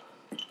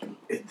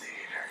 In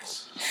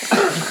theaters.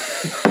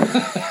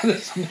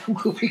 There's a new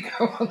movie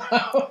coming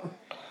out.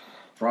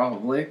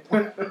 Probably.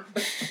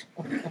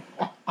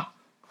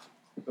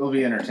 It'll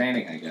be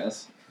entertaining, I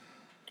guess.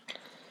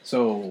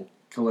 So,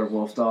 Killer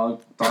Wolf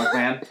Dog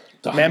Man.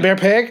 Man, bear,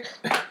 pig?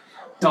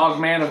 Dog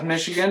Man of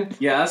Michigan,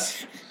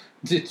 yes.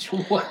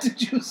 what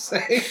did you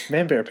say?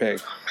 Man, bear, pig.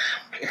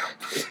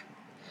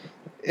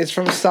 It's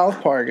from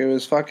South Park. It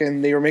was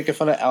fucking. They were making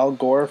fun of Al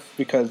Gore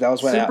because that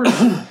was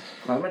when.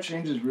 Climate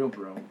change is real,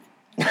 bro.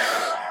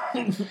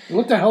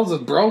 What the hell's this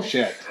bro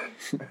shit?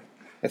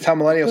 That's how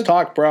millennials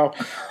talk, bro.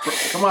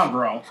 Come on,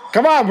 bro.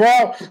 Come on,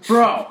 bro.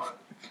 Bro.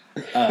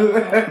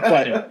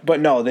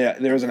 But no,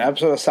 there was an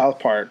episode of South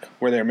Park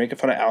where they were making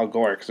fun of Al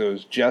Gore because it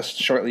was just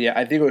shortly.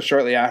 I think it was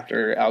shortly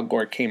after Al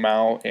Gore came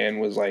out and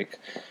was like,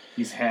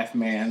 He's half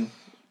man.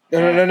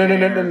 No.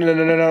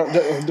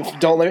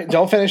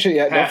 Don't finish it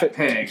yet. Half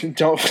pig.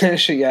 Don't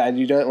finish it yet.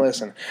 You don't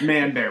listen.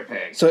 Man, bear,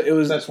 pig. So it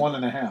was. That's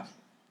 1.5.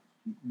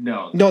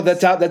 No. No,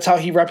 that's how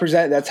he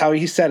represented. That's how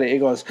he said it. He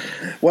goes,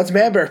 "What's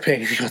man, bear,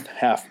 pig?" He goes,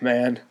 "Half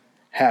man,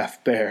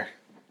 half bear,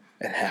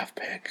 and half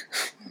pig."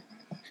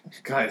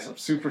 Guys, I'm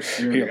super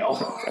serial.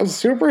 I'm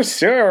super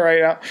sure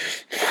right now.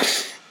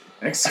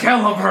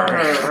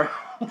 Excalibur!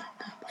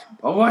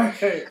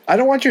 Away! I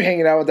don't want you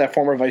hanging out with that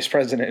former vice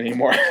president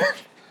anymore.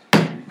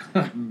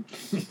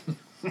 Because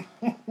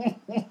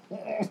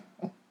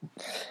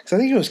I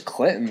think it was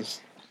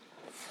Clinton's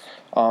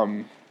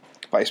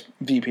vice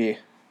VP,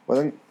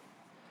 wasn't?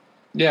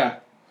 Yeah.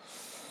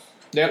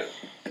 Yep.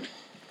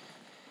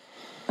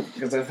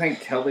 Because I think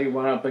Kelly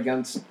went up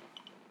against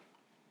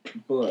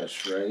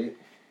Bush, right?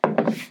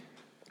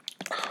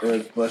 It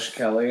was Bush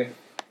Kelly.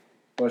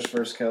 Bush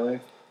versus Kelly.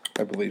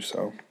 I believe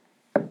so.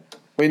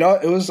 Wait, no,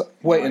 it was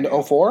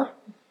in 04?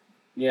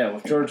 Yeah,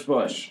 with George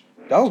Bush.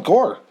 That was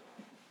Gore.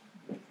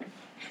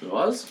 It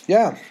was?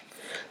 Yeah,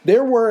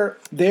 there were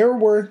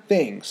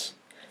things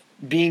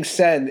being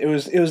said. It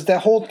was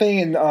that whole thing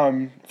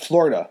in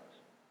Florida.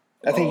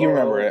 I think you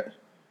remember it,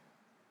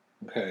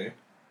 Okay.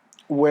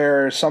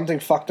 where something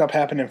fucked up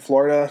happened in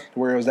Florida,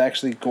 where it was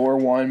actually Gore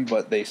won,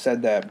 but they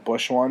said that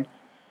Bush won.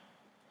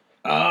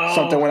 Oh,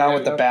 Something went on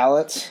with the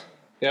ballots.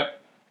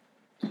 Yep.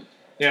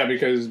 Yeah,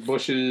 because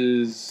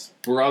Bush's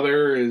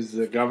brother is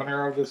the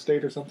governor of the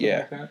state or something Yeah.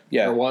 like that.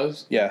 Yeah. Or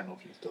was. Yeah. I don't know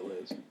if he still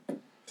is.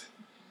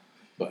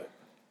 But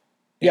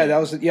Yeah,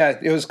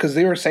 it was because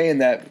they were saying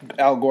that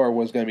Al Gore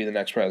was going to be the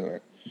next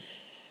president.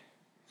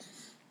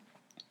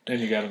 Then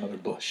you got another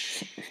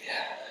Bush.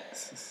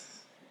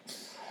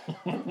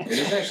 It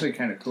is actually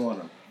kind of cool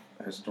on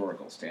a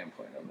historical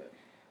standpoint of it.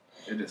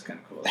 It is kind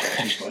of cool.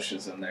 There's 2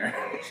 Bushes in there.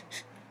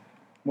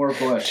 More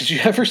Bush. Did you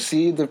ever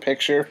see the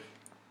picture?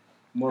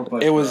 More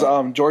Bush. It was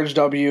bro. George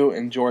W.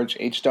 and George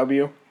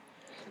H.W.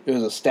 It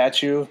was a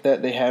statue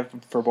that they had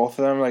for both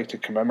of them, like to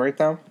commemorate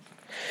them.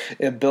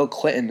 And Bill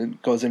Clinton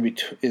goes in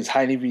between, is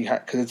hiding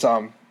behind, because it's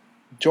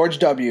George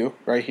W.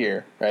 right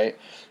here, right,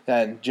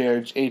 and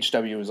George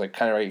H.W. is like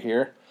kind of right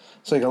here,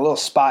 so like a little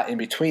spot in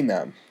between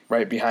them,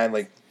 right behind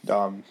like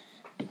the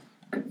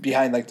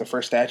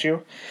first statue.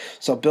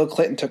 So Bill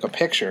Clinton took a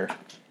picture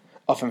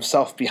of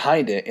himself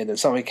behind it, and then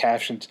somebody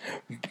captioned,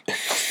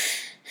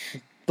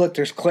 "Look,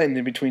 there's Clinton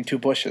in between 2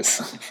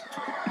 bushes."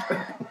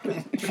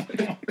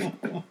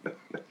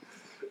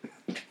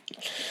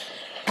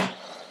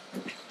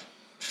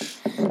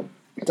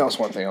 That was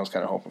one thing I was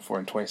kind of hoping for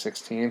in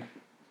 2016.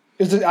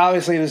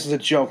 Obviously, this is a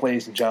joke,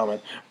 ladies and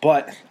gentlemen,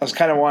 but I was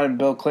kind of wanting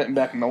Bill Clinton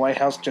back in the White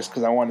House just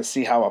because I wanted to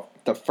see how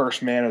the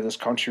first man of this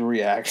country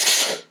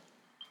reacts.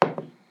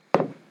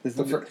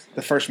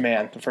 The first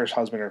man, the first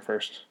husband or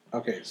first.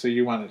 Okay, so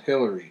you wanted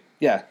Hillary.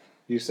 Yeah.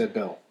 You said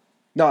Bill.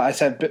 No, I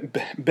said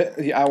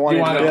I wanted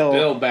You wanted Bill.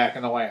 Bill back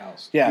in the White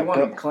House. Yeah, You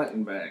wanted Bill,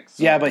 Clinton back.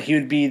 So. yeah, but he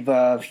would be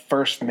the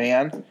first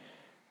man.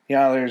 You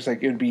know, there's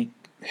like, it would be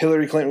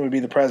Hillary Clinton would be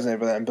the president,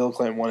 but then Bill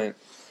Clinton wouldn't.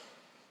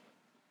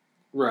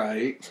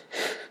 Right.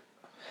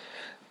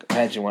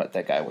 Imagine what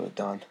that guy would have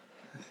done.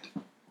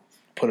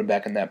 Put him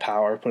back in that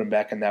power. Put him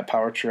back in that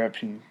power trip.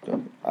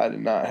 I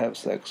did not have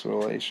sex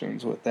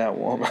relations with that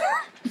woman.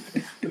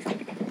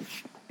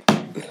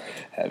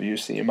 Have you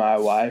seen my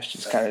wife?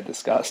 She's kind of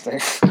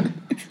disgusting.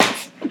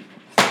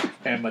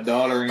 And my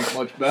daughter ain't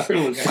much better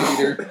looking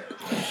either.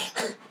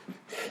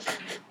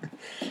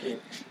 You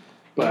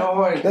know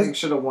who I think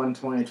should have won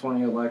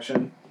 2020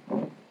 election?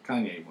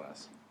 Kanye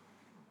West.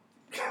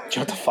 Do you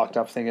know what the fucked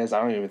up thing is?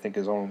 I don't even think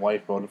his own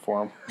wife voted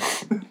for him.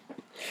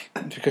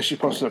 Because she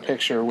posted a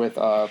picture with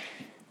Kamala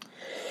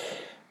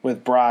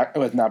and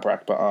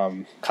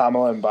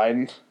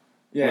Biden.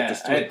 Yeah,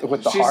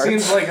 with the she hearts.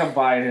 seems like a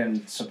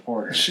Biden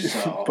supporter.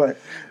 So. But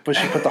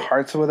she put the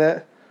hearts with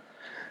it,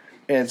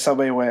 and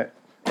somebody went,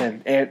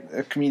 and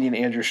a comedian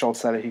Andrew Schultz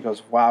said it. He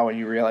goes, "Wow!" And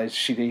you realize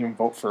she didn't even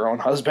vote for her own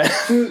husband.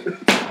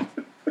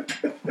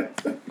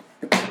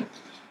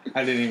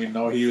 I didn't even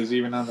know he was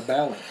even on the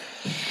ballot.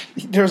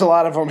 There's a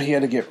lot of them. He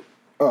had to get,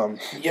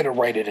 he had to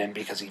write it in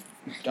because he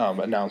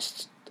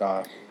announced.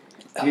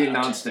 He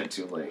announced it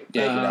too late.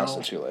 Yeah, he announced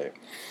it too late.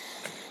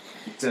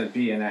 To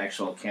be an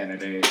actual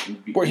candidate.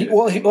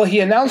 He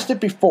announced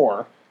it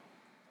before.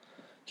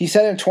 He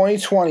said in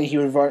 2020 he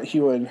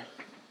would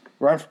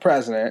run for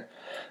president,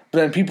 but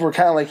then people were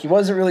kind of like he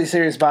wasn't really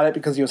serious about it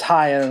because he was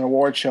high at an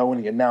award show when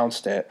he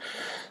announced it.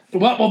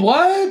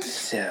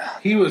 What? Yeah.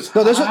 He was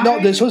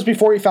this was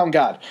before he found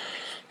God.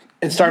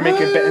 And started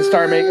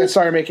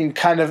making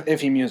kind of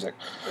iffy music.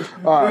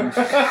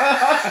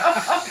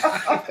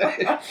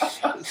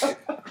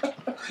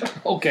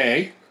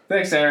 Okay.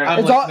 Thanks,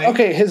 Aaron.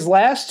 Okay, his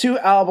last 2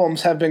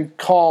 albums have been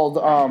called.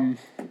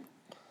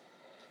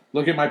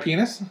 Look at my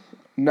penis.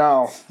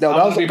 No, that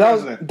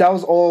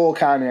was old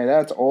Kanye.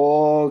 That's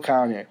old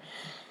Kanye.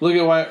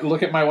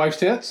 Look at my wife's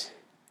tits.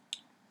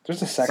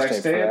 There's a sex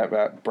tape for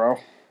that, bro.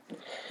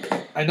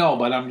 I know,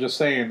 but I'm just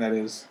saying that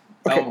his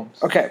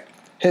albums. Okay,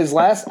 his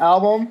last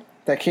album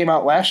that came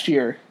out last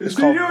year is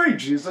called. He doing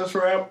Jesus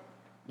rap?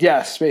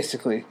 Yes,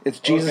 basically, it's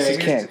Jesus is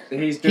King.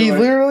 He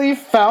literally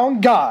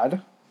found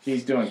God.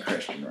 He's doing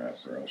Christian rap,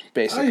 bro.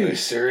 Basically. Are you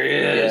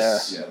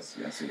serious? Yeah.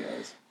 Yes, he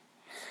is.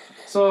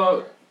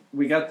 So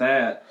we got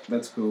that.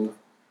 That's cool.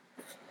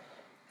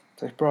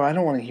 It's like, bro, I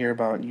don't want to hear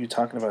about you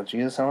talking about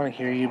Jesus. I want to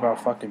hear you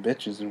about fucking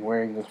bitches and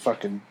wearing the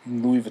fucking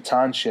Louis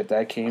Vuitton shit that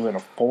I can't even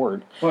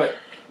afford. But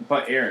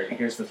Aaron,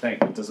 here's the thing: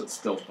 does it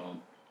still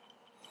bump?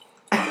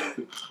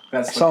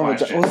 That's the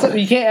question. Well,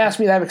 you can't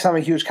ask me that because I'm a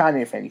huge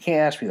Kanye fan. You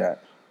can't ask me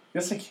that.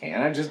 Yes, I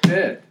can. I just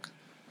did.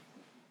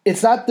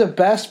 It's not the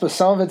best, but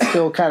some of it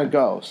still kind of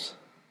goes.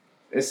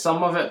 Is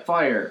some of it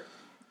fire?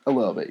 A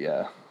little bit,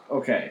 yeah.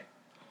 Okay.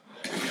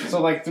 So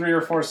like 3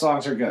 or 4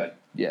 songs are good.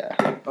 Yeah.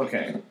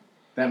 Okay.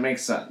 That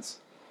makes sense.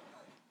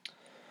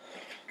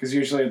 Because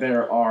usually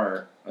there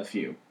are a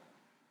few.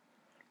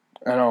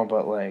 I know,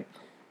 but like,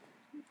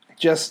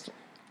 just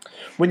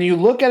when you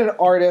look at an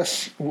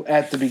artist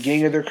at the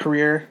beginning of their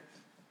career,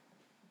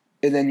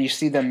 and then you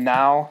see them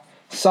now,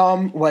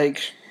 some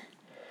like.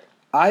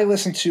 I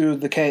listened to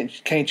the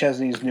Kenny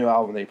Chesney's new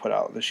album they put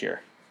out this year,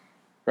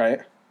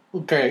 right?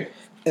 Okay.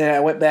 And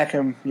I went back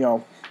and,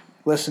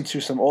 listened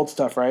to some old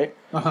stuff, right?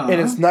 Uh-huh. And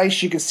it's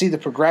nice. You can see the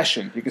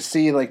progression. You can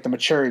see, like, the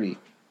maturity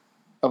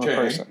of a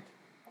person.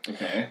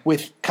 Okay.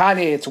 With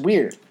Kanye, it's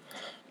weird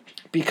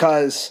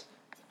because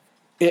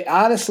he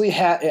honestly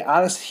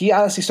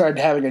started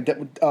having a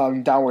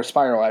downward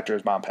spiral after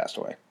his mom passed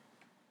away.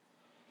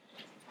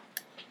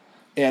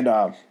 And,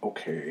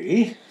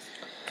 okay.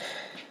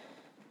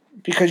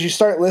 because you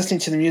start listening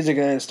to the music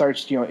and then it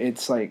starts,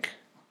 it's like,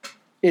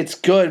 it's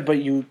good, but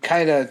you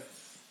kind of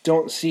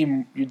don't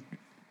see,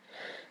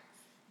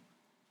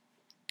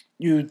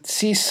 you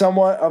see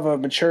somewhat of a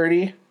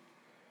maturity,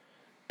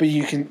 but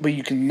you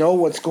can know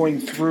what's going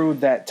through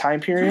that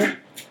time period,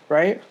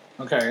 right?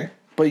 Okay.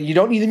 But you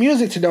don't need the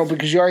music to know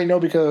because you already know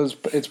because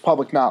it's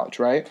public knowledge,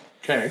 right?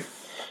 Okay.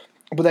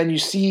 But then you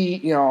see,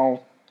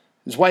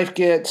 his wife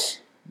gets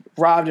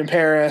robbed in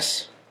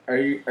Paris. Are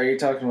you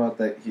talking about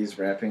that he's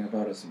rapping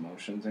about his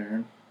emotions,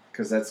 Aaron?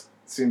 Because that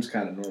seems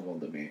kind of normal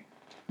to me.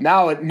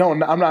 No,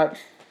 I'm not.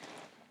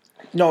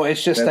 No,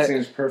 it's just that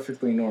seems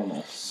perfectly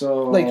normal.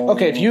 So, like,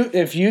 okay,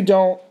 if you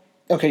don't,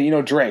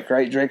 okay, Drake,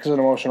 right? Drake is an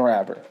emotional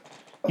rapper.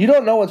 You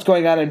don't know what's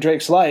going on in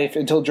Drake's life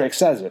until Drake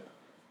says it.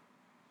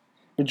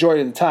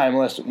 Majority of the time,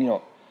 unless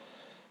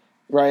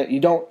right? You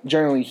don't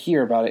generally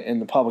hear about it in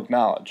the public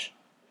knowledge.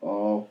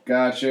 Oh,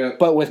 gotcha.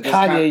 But with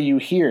Kanye, you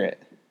hear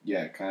it.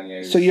 Yeah,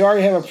 Kanye. So you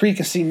already have a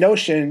preconceived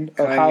notion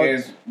of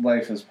Kanye's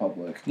life is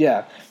public.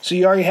 Yeah, so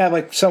you already have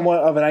like somewhat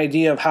of an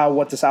idea of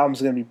what this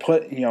album's going to be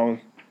put. It's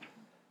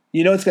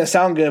going to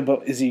sound good,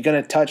 but is he going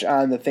to touch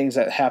on the things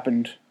that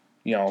happened,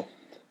 during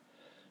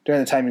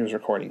the time he was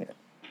recording it?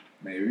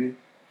 Maybe.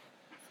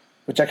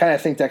 Which I kind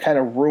of think that kind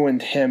of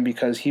ruined him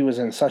because he was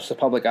in such the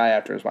public eye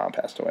after his mom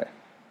passed away.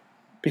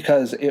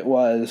 Because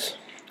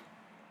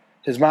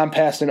his mom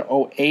passed in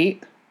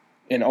 2008,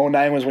 and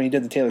 2009 was when he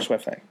did the Taylor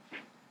Swift thing.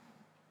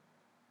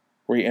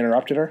 Where he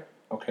interrupted her.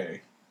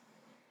 Okay.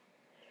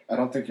 I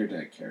don't think your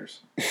dad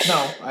cares.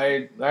 No,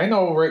 I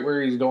know right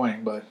where he's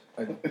going, but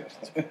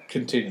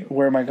continue.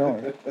 Where am I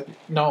going?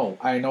 No,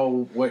 I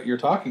know what you're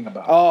talking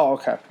about. Oh,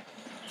 okay.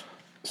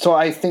 So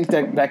I think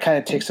that kind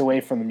of takes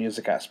away from the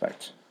music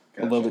aspect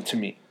a little bit to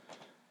me.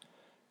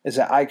 Is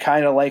that I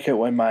kind of like it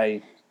when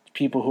my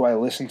people who I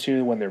listen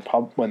to when they're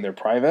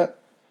private,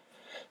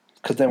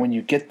 because then when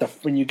you get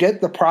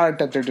the product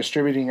that they're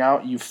distributing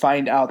out, you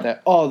find out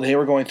that they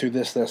were going through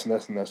this, and this,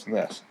 and this, and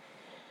this.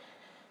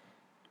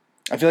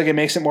 I feel like it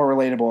makes it more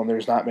relatable, and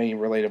there's not many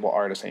relatable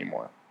artists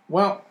anymore.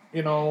 Well,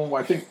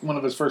 I think one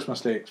of his first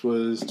mistakes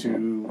was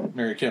to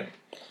marry Kim.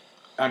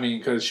 I mean,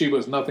 because she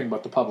was nothing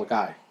but the public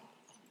eye.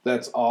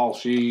 That's all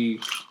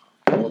she.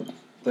 And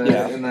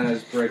then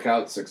his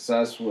breakout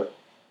success within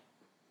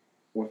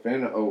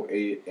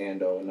 2008 and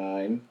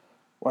 2009.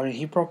 Well, I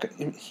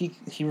mean,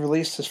 he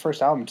released his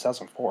first album in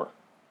 2004.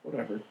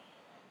 Whatever.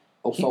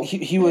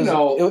 He was.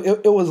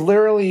 It was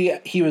literally.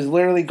 He was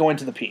literally going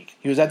to the peak.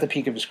 He was at the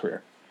peak of his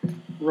career.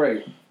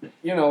 Right.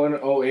 In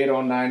 2008,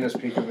 2009, his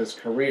peak of his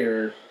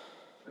career,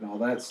 and all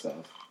that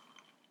stuff.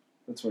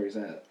 That's where he's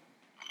at.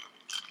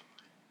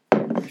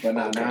 But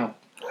not now.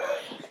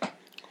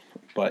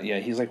 But yeah,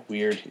 he's like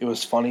weird. It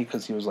was funny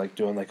because he was like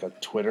doing like a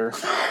Twitter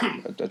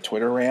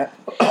rant,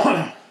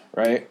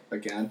 right?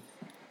 Again.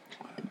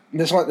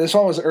 This one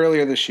was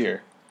earlier this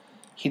year.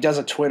 He does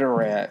a Twitter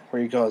rant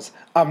where he goes,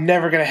 "I'm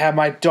never gonna have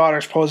my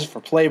daughters posing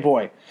for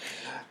Playboy.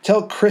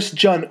 Tell Kris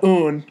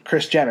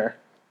Jenner."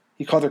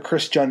 He called her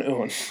Kris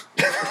Jong-un.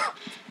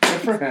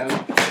 Good for him.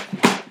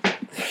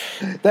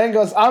 Then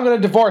goes, "I'm gonna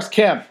divorce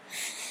Kim."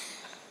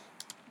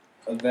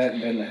 That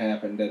didn't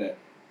happen, did it?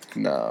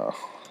 No.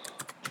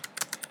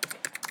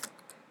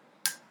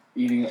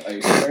 Eating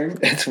ice cream?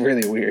 It's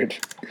really weird.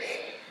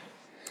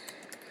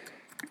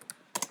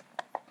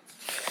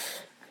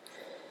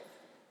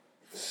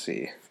 Let's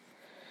see.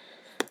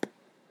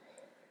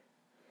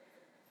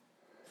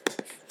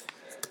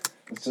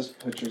 It's just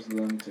pictures of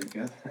them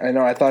together. I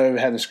know, I thought it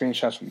had the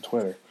screenshots from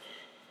Twitter.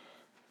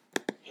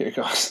 Here it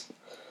goes.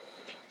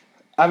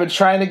 I've been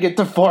trying to get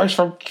divorced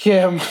from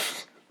Kim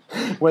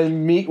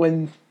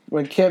when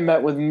Kim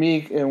met with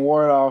Meek and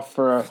Warnoff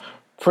for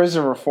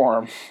prison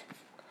reform.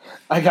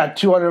 I got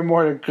 200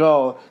 more to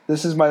go.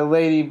 This is my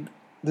lady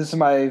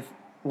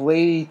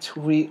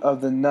tweet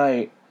of the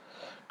night.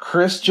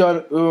 Kris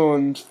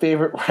Jong-un's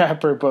favorite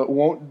rapper, but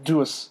won't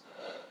do us.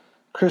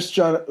 Kris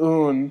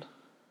Jong-un.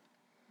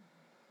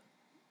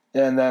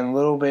 And then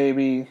Lil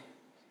Baby.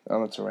 Oh,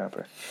 that's a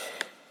rapper.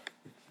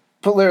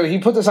 But literally, he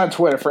put this on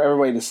Twitter for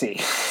everybody to see.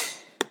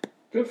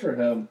 Good for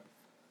him.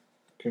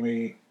 Can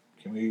we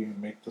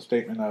make the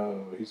statement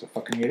of he's a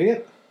fucking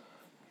idiot?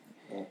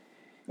 Well,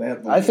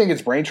 I think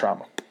it's brain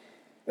trauma.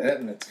 That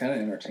and it's kind of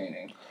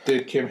entertaining.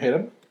 Did Kim hit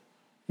him?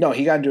 No,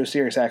 he got into a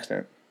serious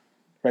accident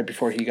right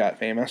before he got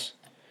famous.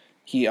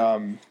 He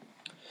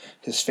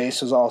his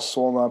face was all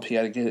swollen up. He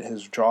had to get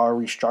his jaw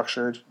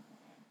restructured.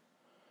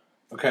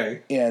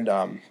 Okay. And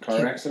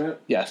car accident?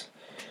 Yes.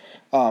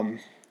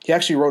 He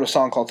actually wrote a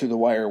song called "Through the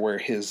Wire" where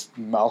his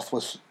mouth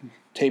was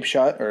taped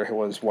shut or it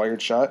was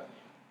wired shut,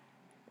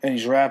 and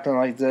he's rapping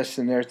like this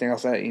and everything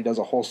else. That and he does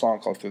a whole song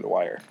called "Through the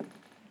Wire."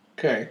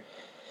 Okay.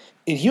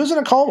 And he was in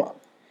a coma.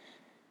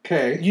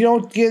 Okay.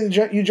 You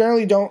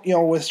generally don't,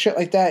 with shit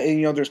like that,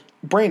 and, there's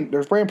brain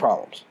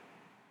problems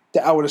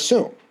that I would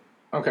assume.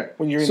 Okay.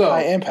 When you're in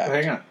high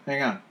impact.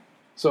 Hang on.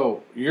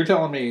 So you're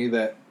telling me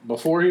that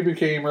before he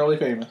became really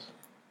famous,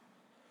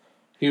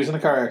 he was in a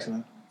car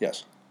accident.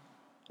 Yes.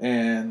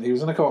 And he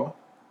was in a coma.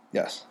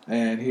 Yes.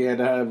 And he had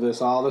to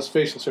have all this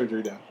facial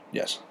surgery done.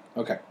 Yes.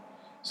 Okay.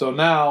 So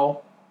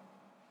now,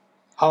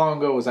 how long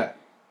ago was that?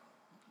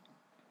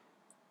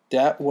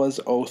 That was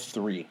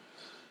 03.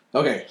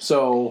 Okay,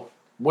 so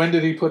when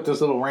did he put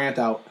this little rant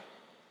out?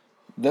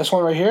 This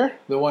one right here?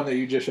 The one that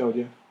you just showed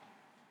you?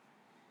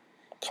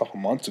 A couple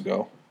months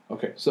ago.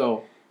 Okay,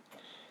 so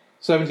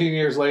 17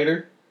 years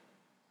later,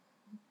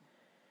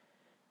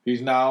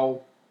 he's now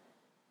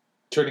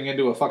turning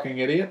into a fucking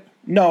idiot?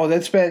 No,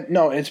 it's been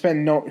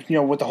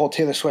with the whole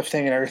Taylor Swift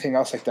thing and everything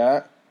else like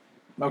that.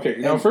 Okay,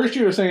 now first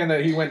you were saying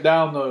that he went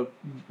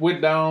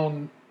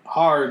down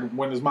hard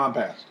when his mom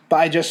passed. But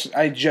I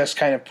just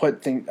kind of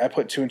put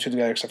two and two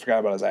together because I forgot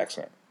about his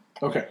accent.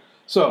 Okay,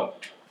 so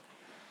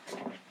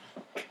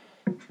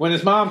when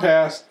his mom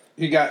passed,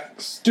 he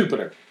got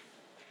stupider.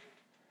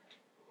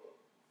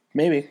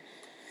 Maybe.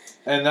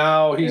 And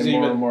now he's And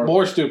even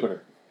more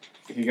stupider.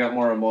 He got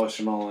more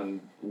emotional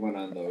and went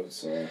on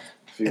those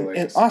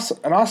feelings.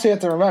 And also you have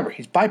to remember,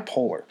 he's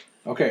bipolar.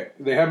 Okay,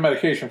 they have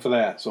medication for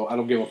that, so I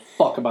don't give a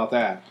fuck about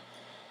that.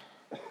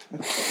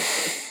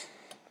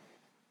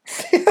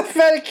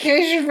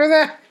 Medication for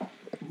that?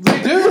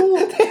 They do?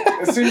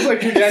 It seems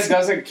like your dad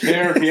doesn't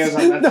care if he has a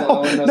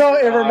mental illness. No, or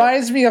it not.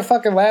 reminds me of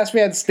fucking Last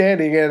Man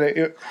Standing.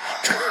 And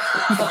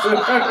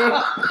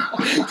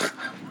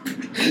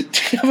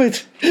damn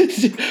it!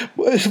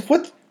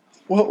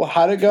 What?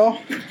 How'd it go?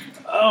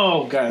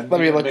 Oh, God. Let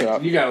me look it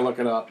up. You gotta look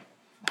it up.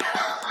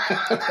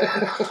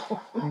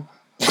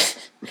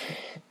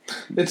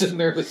 It's a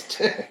nervous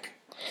tick.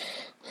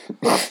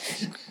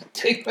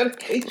 Take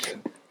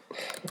medication.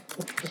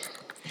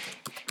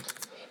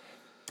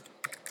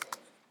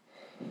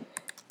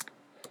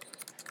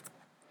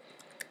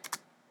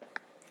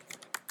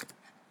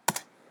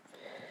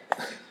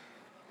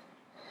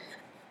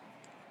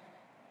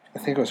 I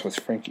think it was with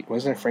Frankie.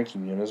 Wasn't it Frankie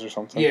Muniz or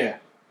something? Yeah.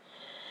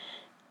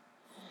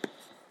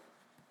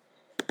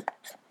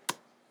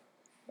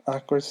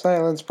 Awkward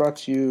silence brought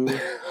to you.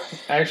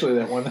 Actually,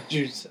 that one that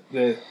you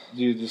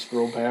just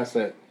scrolled past,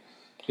 that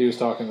he was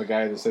talking to the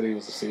guy that said he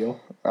was a SEAL.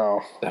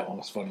 Oh. That one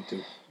was funny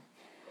too.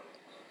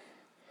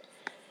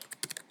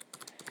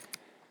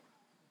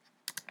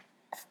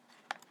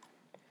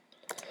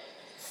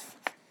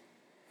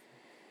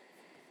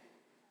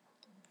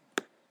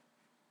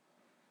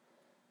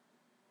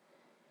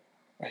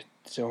 I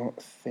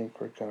don't think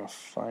we're gonna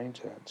find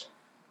it.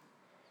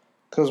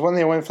 Because when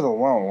they went for the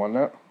loan, wasn't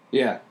it?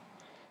 Yeah.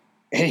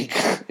 And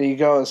he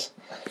goes.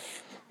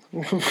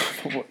 No,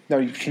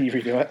 can you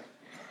redo it?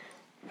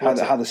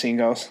 How the scene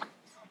goes?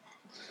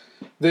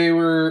 They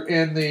were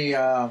in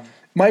the...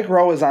 Mike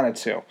Rowe was on it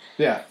too.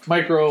 Yeah,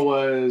 Mike Rowe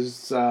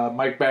was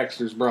Mike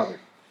Baxter's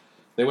brother.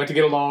 They went to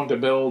get a loan to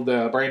build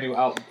a brand new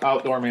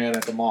outdoor man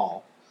at the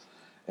mall.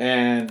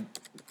 And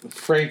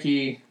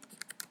Frankie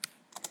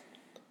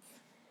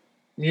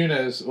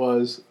Muniz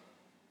was...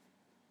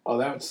 Oh,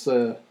 that's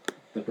The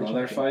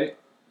brother fight?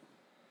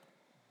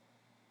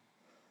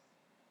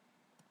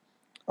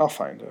 I'll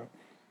find it.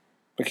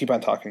 But keep on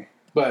talking.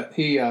 But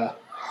he...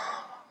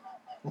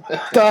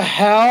 The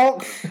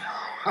hell?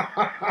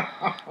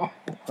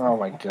 Oh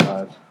my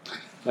god.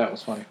 That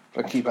was funny.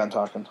 But keep on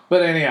talking.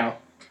 But anyhow,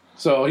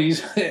 so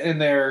he's in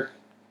there,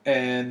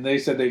 and they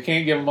said they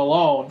can't give him a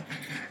loan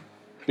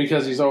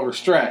because he's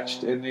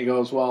overstretched. And he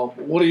goes, "Well,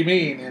 what do you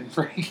mean?" And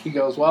Frankie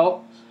goes,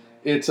 "Well,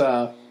 it's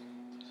like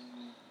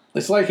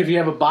if you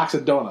have a box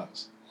of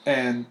donuts,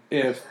 and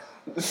if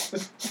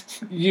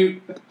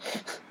you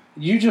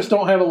just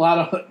don't have a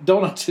lot of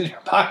donuts in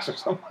your box or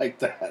something like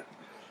that."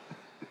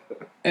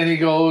 And he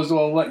goes,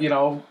 "Well,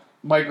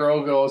 Mike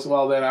Rowe goes,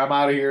 well, then I'm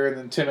out of here." And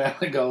then Tim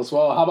Allen goes,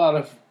 "Well, how about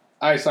if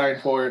I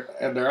sign for it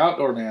and they're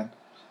outdoor man?"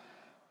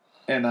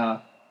 And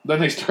then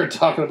they start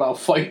talking about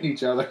fighting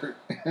each other.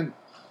 And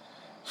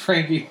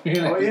Frankie,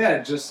 Oh, yeah,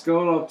 just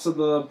go up to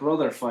the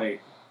brother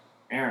fight.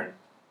 Aaron.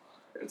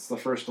 It's the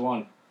first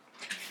one.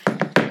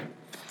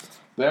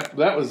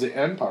 That was the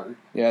end part.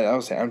 Yeah, that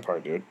was the end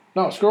part, dude.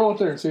 No, scroll up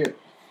there and see it.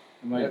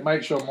 Like, It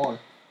might show more.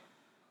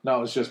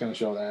 No, it's just going to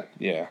show that.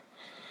 Yeah.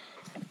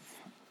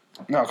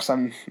 No, because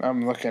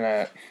I'm looking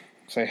at...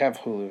 So I have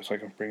Hulu, so I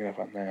can bring it up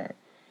on that.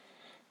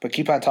 But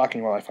keep on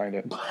talking while I find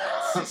it.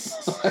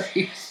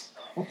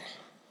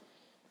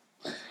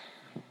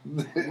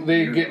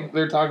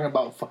 They're talking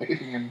about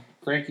fighting, and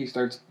Frankie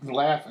starts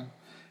laughing.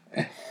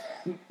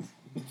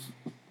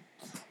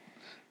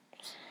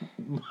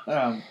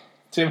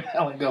 Tim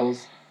Allen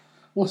goes,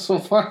 "What's so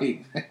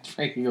funny?" And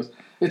Frankie goes,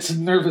 "It's a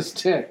nervous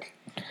tick.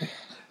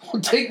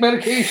 Well, take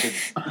medication."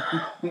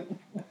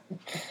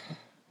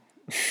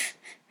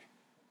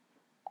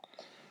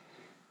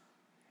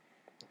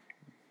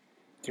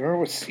 Do you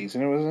remember what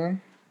season it was in?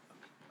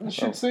 I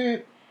should say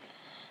it.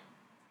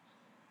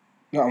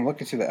 No, I'm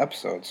looking through the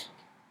episodes.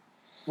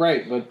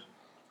 Right, but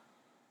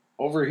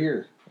over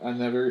here on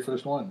that very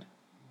first one,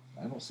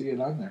 I don't see it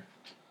on there.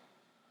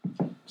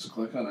 just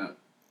click on it.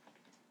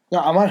 No,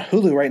 I'm on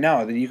Hulu right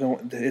now.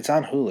 It's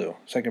on Hulu,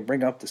 so I can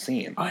bring up the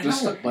scene. I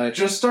Just, know, but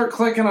just start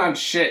clicking on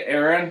shit,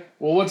 Aaron.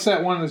 well, what's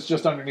that one that's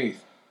just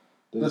underneath?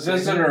 The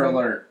visitor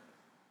alert.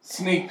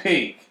 Sneak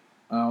peek.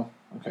 Oh,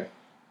 okay.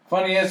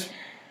 Funniest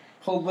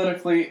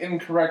politically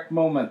incorrect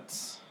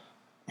moments.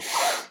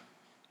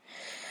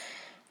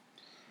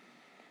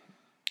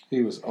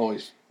 He was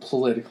always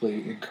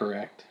politically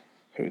incorrect.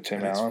 Who,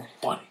 Tim That's Allen?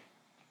 funny.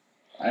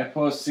 I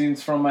post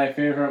scenes from my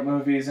favorite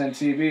movies and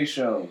TV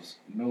shows.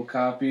 No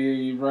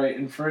copyright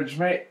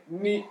infringement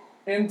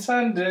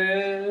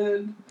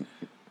intended.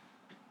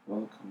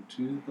 Welcome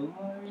to the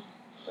live.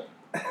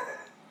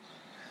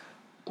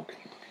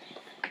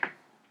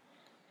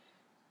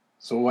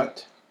 So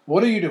what?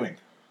 What are you doing?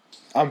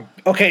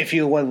 Okay, if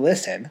you want to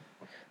listen,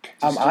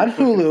 I'm on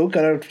Hulu,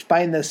 gonna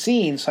find the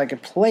scene so I can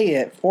play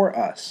it for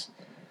us.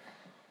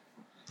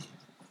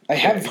 I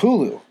have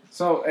Hulu.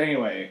 So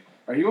anyway,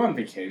 are you on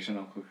vacation,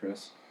 Uncle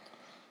Chris?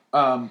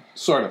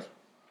 Sort of.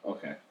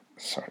 Okay.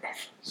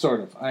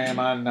 Sort of. I am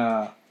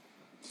on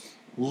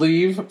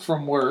leave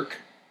from work,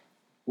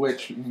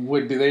 which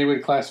they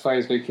would classify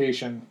as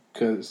vacation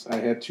because I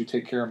had to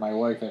take care of my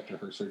wife after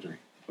her surgery.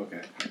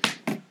 Okay.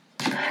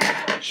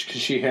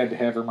 Because she had to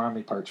have her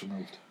mommy parts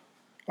removed.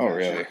 Oh,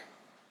 really?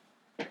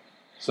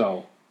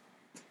 So.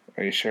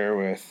 Are you sure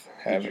with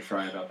Did having... you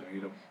fry it up and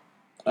eat them?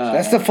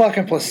 That's the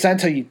fucking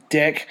placenta, you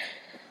dick.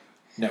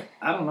 No.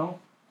 I don't know.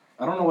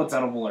 I don't know what's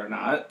edible or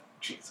not.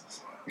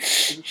 Jesus.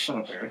 Shut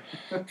up, Barry.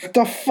 What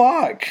the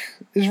fuck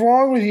is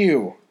wrong with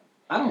you?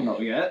 I don't know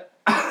yet.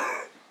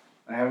 I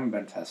haven't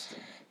been tested.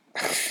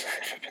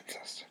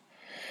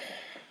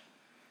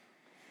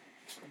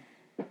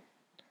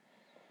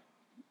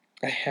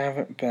 I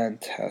haven't been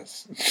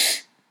tested.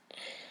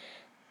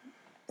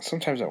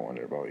 Sometimes I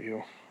wonder about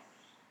you.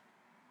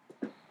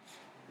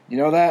 You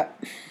know that?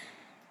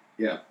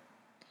 Yeah.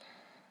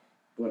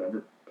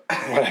 Whatever.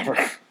 Whatever.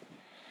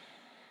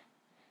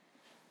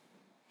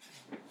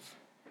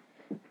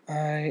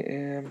 I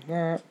am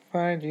not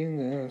finding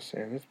this,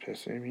 and it's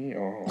pissing me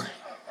off.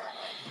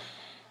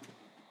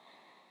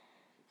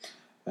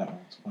 That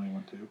one's a funny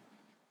one, too.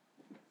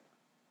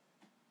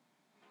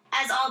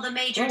 As all the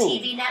major Oh.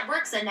 TV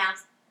networks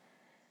announced.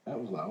 That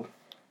was loud.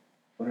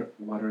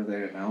 What are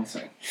they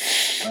announcing?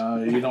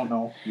 You don't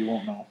know. You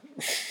won't know.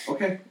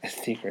 Okay. A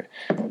secret.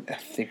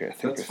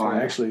 That's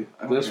fine. Actually,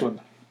 I don't this care.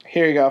 one.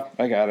 Here you go.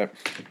 I got it.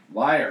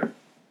 Liar.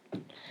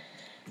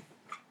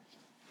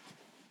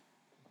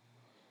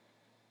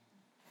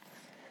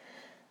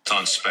 It's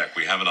on spec.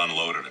 We haven't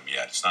unloaded him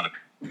yet. It's not a...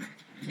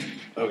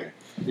 Okay.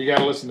 You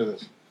gotta listen to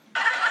this.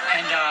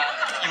 And,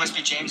 you must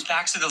be James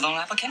Baxter, the loan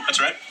applicant? That's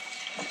right.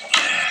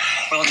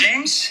 Well,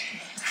 James,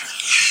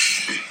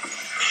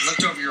 I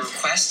looked over your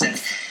request and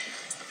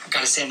I've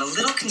got to say I'm a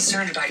little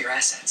concerned about your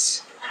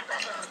assets.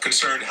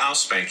 Concerned how,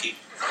 Spanky?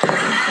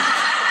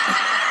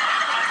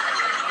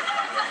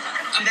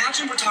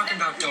 Imagine we're talking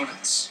about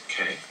donuts.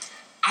 Okay.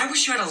 I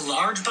wish you had a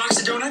large box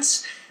of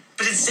donuts,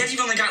 but instead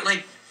you've only got,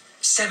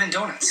 7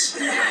 donuts.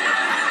 Yeah.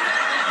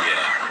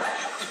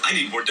 I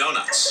need more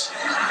donuts.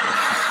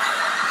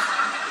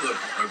 Look,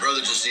 my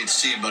brother just needs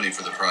seed money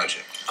for the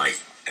project. I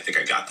think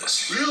I got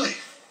this. Really?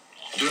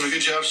 Doing a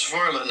good job so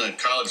far, letting a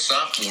college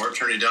sophomore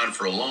turn you down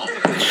for a loan.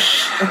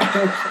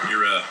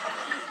 You're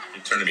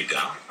turning me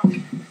down?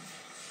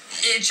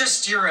 It's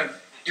just you're a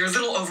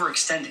little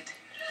overextended.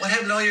 What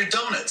happened to all your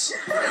donuts?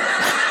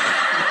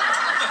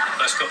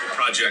 Last couple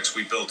projects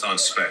we built on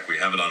spec. We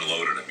haven't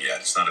unloaded them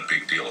yet. It's not a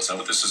big deal. Is that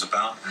what this is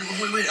about?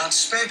 Wait, on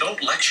spec?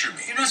 Don't lecture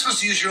me. You're not supposed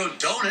to use your own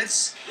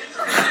donuts.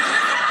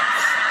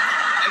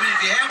 I mean,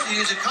 if you have to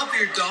use a couple of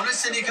your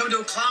donuts, then you come to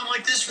a clown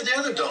like this for the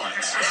other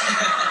donuts.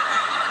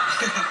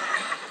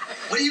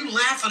 What are you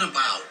laughing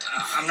about?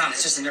 I'm not.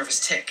 It's just a nervous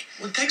tick.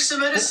 Well, take some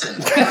medicine.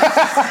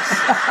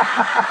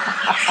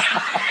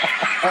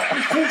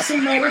 Take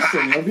some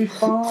medicine. You'll be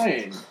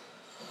fine.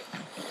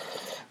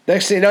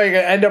 Next thing you know, you're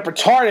going to end up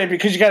retarded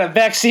because you got a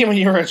vaccine when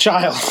you were a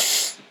child.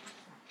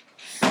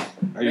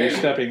 Are you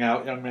stepping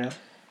out, young man?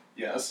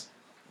 Yes.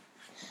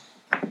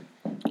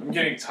 I'm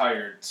getting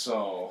tired,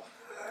 so...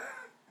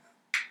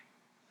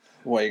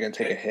 What, you going to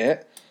take a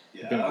hit?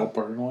 You gonna go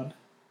burn one?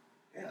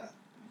 Yeah.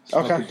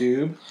 Smoke Okay. a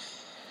doob?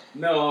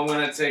 No, I'm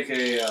going to take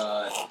a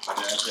dab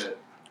hit.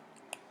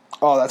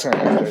 Oh, that's going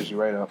to energize you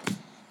right up.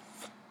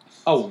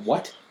 Oh,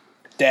 what?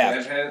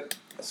 Dab. hit?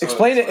 So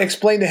Explain it's it.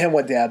 Explain to him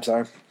what dabs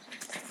are.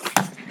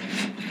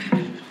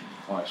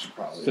 Oh, I should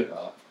probably...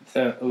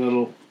 A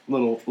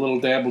little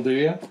dab will do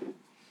you?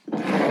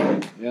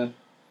 yeah.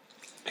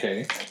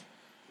 Okay.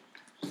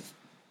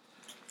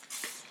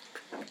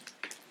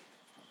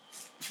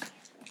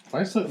 Why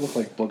does it look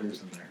like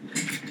boogers in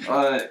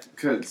there?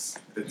 Because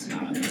it's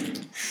not.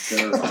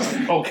 They're,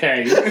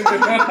 Okay.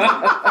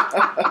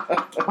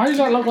 Why does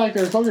that look like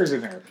there's boogers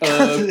in there?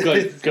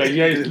 Good.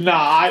 Yeah, it's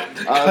not.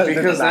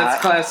 because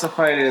that's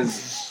classified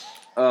as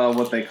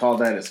what they call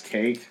that as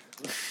cake.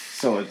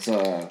 So it's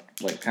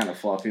kind of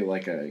fluffy,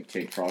 like a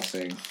cake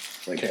frosting,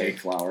 like Okay. cake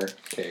flour,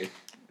 Okay.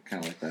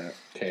 kind of like that.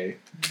 Okay.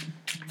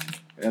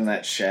 And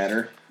that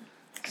shatter.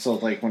 So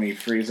like when you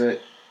freeze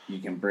it, you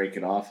can break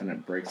it off, and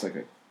it breaks like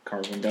a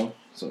car window,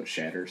 so it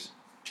shatters.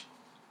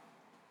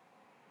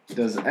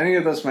 Does any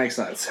of this make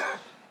sense?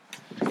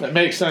 That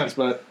makes sense,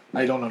 but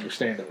I don't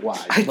understand it. Why?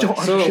 I don't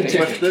So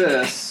understand. with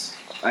this,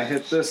 I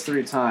hit this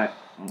 3 times.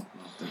 Oh,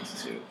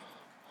 that's 2.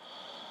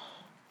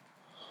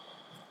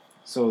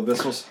 So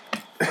this was...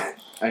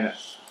 I know.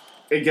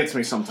 It gets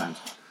me sometimes.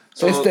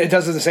 So It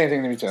does the same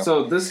thing to me, too.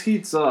 So this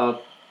heats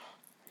up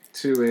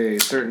to a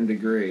certain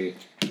degree,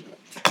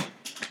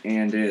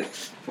 and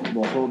it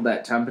will hold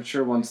that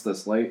temperature once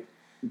this light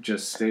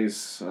just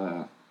stays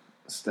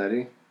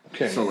steady.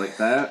 Okay. So like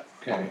that.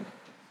 Okay.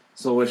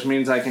 So which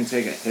means I can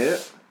take a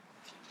hit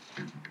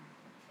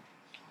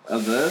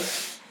of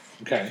this,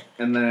 Okay.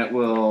 and then it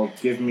will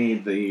give me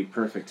the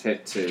perfect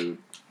hit to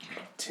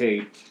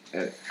take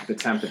the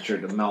temperature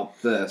to melt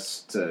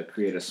this to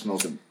create a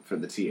smoke for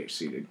the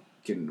THC to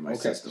get into my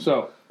system.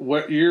 So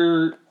what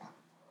are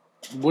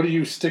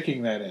you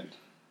sticking that in?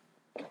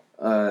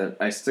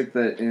 I stick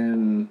that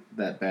in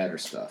that batter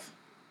stuff.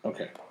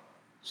 Okay.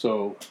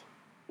 So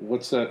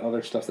what's that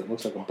other stuff that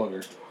looks like a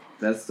booger?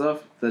 That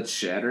stuff, that's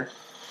shatter.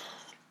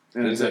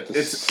 And Is it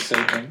the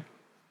same thing?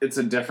 It's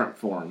a different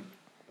form.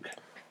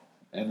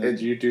 And then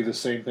do you do the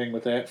same thing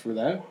with that for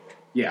that?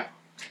 Yeah.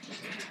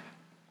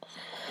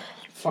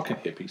 Fucking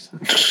hippies.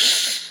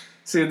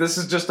 See, this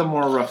is just a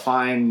more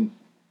refined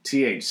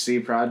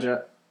THC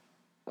product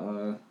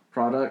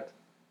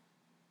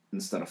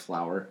instead of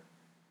flour,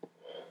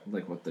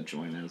 like what the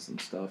joint is and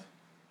stuff.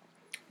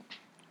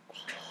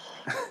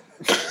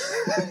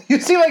 You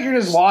seem like you're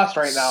just lost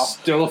right now.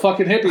 Still a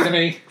fucking hippie to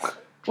me.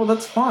 Well,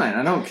 that's fine.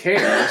 I don't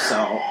care.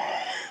 So,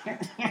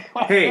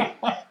 hey,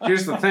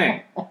 here's the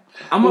thing.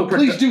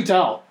 Please do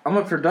tell. I'm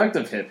a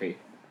productive hippie.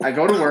 I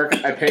go to work.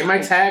 I pay my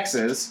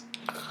taxes.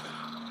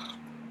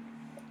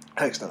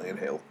 I accidentally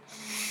inhaled.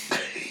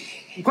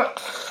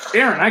 What?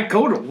 Aaron, I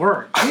go to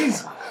work.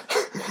 Jesus.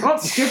 Don't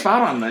skip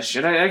out on this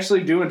shit. I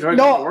actually do enjoy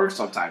going to work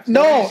sometimes.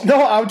 No,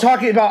 I'm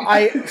talking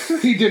about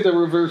He did the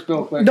reverse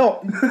Bill Clinton.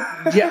 No,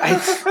 yeah,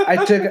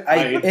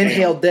 I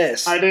inhaled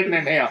this. I didn't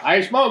inhale.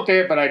 I smoked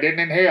it, but I didn't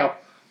inhale.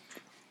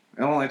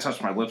 It only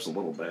touched my lips a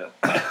little bit.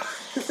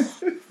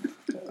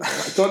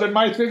 So did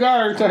my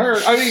cigar to her.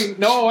 I mean,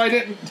 no, I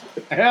didn't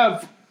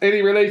have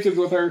any relations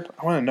with her.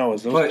 I want to know,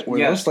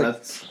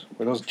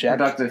 were those jacked?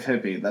 Productive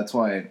hippie. That's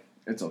why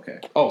it's okay.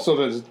 Oh, so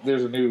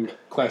there's a new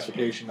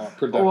classification now.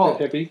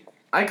 Productive hippie?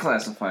 I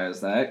classify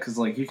as that because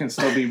like you can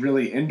still be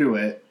really into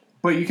it,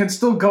 but you can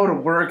still go to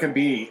work and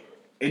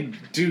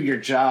do your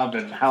job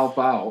and help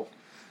out.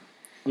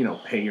 You know,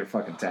 pay your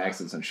fucking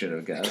taxes and shit, I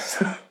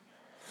guess.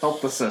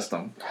 Help the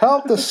system.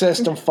 Help the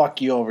system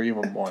fuck you over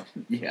even more.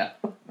 Yeah.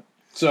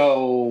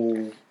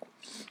 So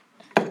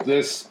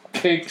this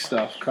cake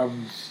stuff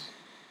comes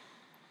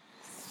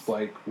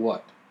like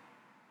what?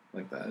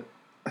 Like that.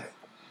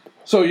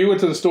 So you went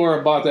to the store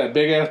and bought that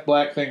big ass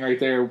black thing right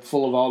there,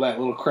 full of all that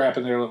little crap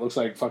in there that looks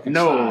like fucking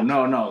sock.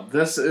 No.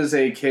 This is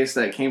a case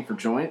that came for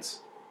joints,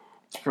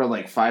 for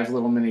like 5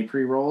 little mini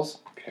pre-rolls.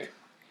 Okay.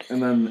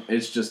 And then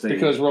it's just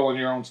because rolling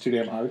your own's too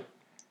damn hard.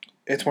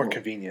 It's more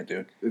convenient,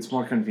 dude. It's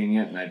more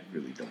convenient, and I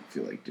really don't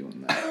feel like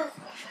doing that.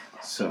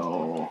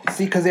 So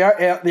see, because they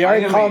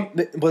already come.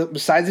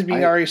 Besides it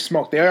being already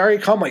smoked, they already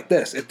come like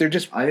this. If they're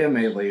just, I am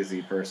a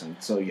lazy person,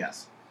 so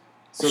yes.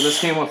 So this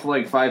came with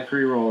like 5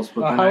 pre-rolls,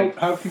 but then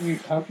how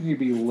can you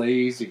be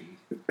lazy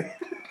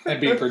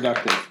and be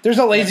productive? There's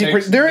a lazy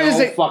person. There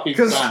is fucking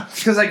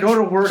because I go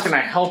to work and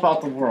I help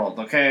out the world.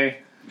 Okay,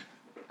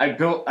 I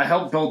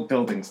help build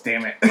buildings.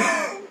 Damn it.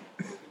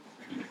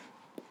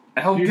 I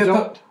help get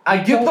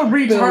the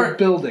retard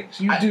buildings.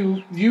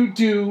 You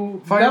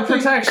do fire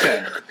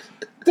protection.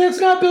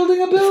 That's not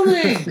building a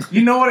building.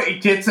 You know what?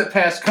 It gets it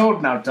past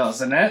code now,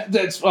 doesn't it?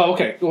 That's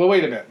okay. Well,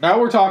 wait a minute. Now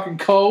we're talking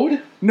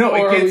code. No,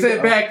 it gets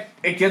it back.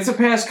 It gets it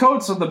past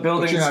code, so the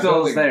building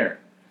still is there.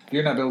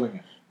 You're not building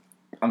it.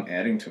 I'm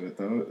adding to it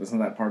though. Isn't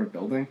that part of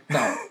building?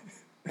 No,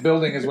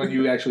 building is when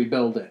you actually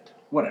build it.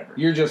 Whatever.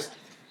 You're just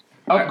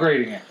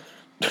upgrading it.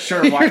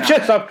 Sure, why not? You're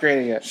just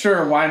upgrading it.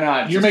 Sure, why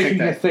not? You're making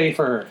it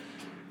safer.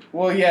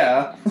 Well,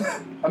 yeah.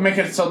 I'm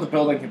making it so the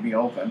building can be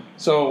open.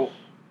 So,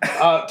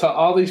 to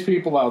all these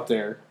people out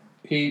there,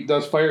 he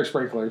does fire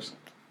sprinklers.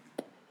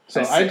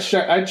 So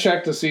I'd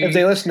check to see if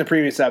they listen to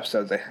previous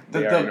episodes.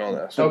 They already know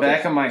this. The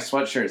back of my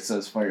sweatshirt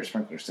says "Fire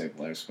sprinklers save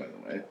lives." By the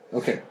way.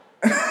 Okay.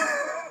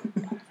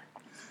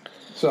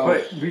 So,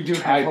 but we do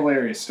have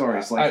hilarious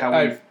stories like how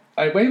we.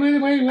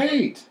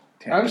 Wait.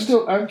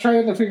 I'm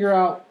trying to figure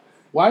out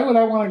why would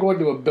I want to go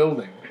into a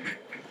building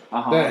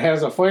that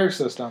has a fire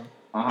system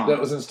that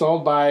was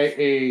installed by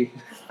a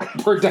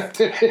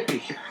productive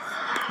hippie.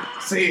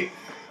 See,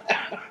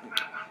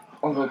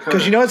 Uncle Kirk.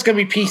 Because you know it's gonna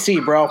be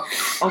PC, bro.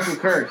 Uncle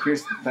Kirk,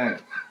 here's the thing.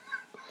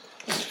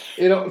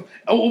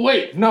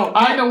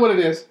 I know what it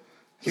is.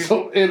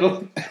 So it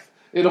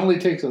only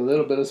takes a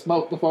little bit of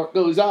smoke before it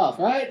goes off,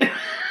 right?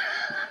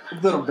 A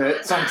little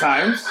bit,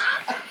 sometimes.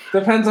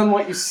 Depends on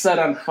what you set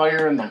on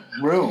fire in the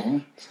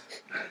room.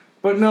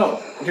 But no,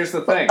 here's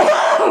the thing.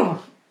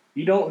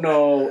 You don't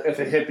know if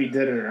a hippie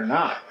did it or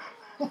not.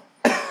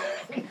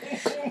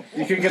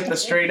 You could get the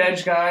straight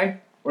edge guy,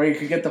 or you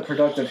could get the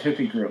productive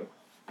hippie group.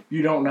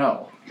 You don't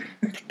know.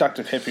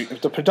 Productive hippie. If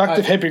the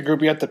productive hippie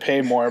group, you have to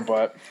pay more,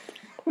 but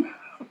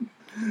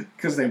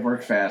Because they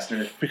work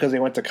faster. Because they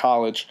went to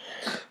college.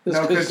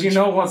 No, because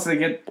once they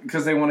get,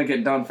 because they want to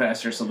get done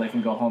faster so they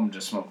can go home and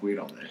just smoke weed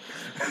all day.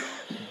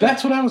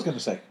 That's what I was going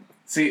to say.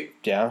 See,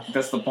 Yeah.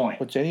 that's the point.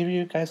 Would any of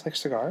you guys like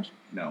cigars?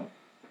 No.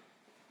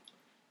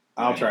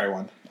 I'll try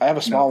one. I have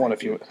a small No, one thank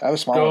if you. you. I have a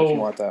small one if you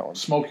want that one.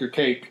 Smoke your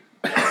cake.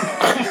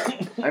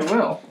 I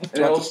will.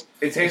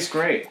 It tastes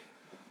great.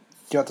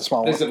 You want the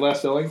small one? Is it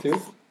less filling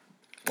too?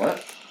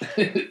 What?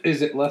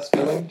 Is it less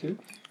filling too?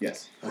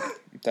 Yes.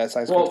 That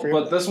size Well, good for you?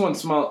 but this one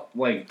smells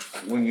like,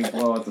 when you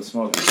blow out the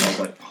smoke, it smells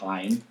like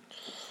pine.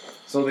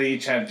 So they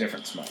each have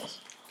different smells.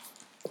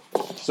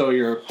 So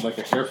you're like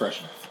a hair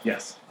freshener.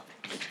 Yes.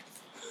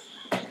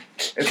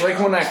 It's like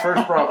when I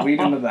first brought weed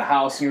into the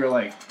house and you were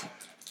like,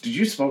 did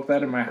you smoke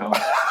that in my house?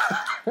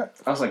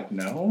 I was like,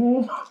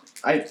 no.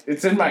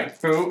 It's in my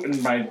food,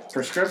 in my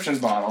prescription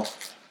bottle.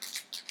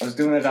 I was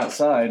doing it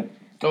outside.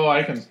 Oh,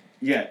 I can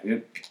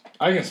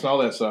smell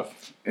that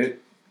stuff. It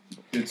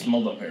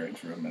smelled up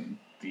Eric's room and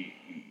the...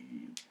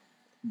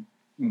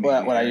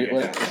 When I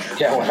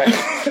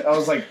I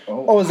was like,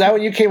 oh. Oh, is that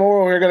when you came over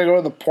when we were going to go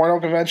to the porno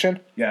convention?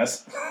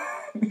 Yes.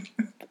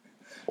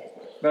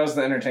 That was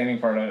the entertaining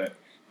part of it.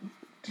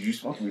 Did you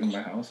smoke weed in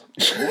my house?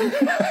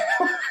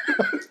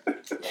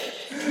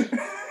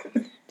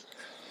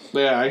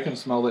 Yeah, I can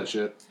smell that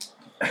shit.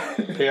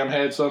 Pam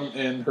had some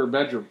in her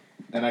bedroom,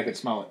 and I could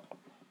smell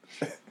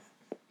it.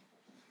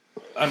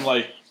 I'm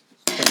like,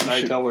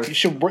 I tell her. You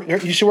should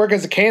work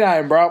as a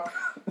canine, bro.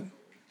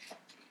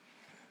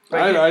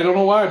 I don't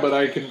know why, but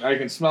I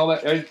can smell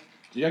that.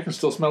 I can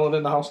still smell it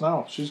in the house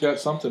now. She's got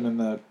something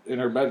in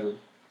her bedroom.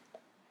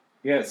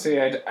 Yeah, see,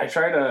 I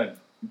try to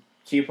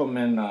keep them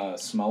in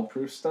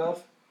smell-proof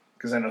stuff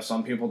because I know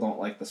some people don't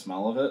like the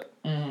smell of it.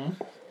 Mm-hmm.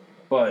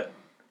 But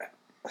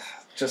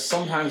just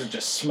sometimes it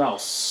just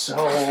smells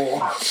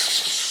so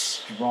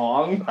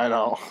strong I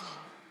know.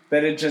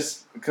 that it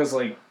just, because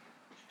like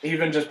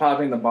even just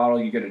popping the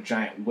bottle, you get a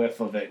giant whiff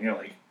of it, and you're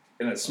like,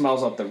 and it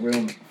smells up the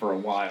room for a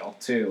while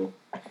too,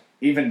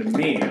 even to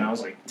me. And I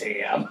was like,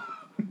 damn.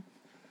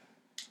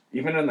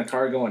 Even in the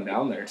car going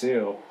down there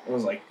too, it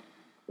was like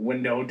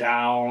window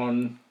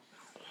down.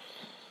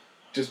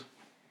 Just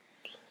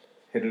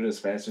hit it as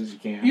fast as you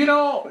can. You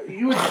know,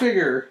 you would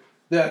figure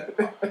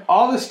that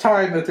all this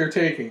time that they're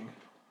taking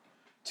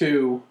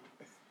to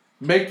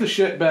make the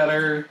shit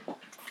better,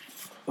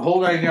 the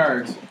whole 9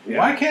 yards, Yeah.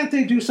 why can't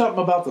they do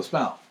something about the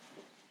smell?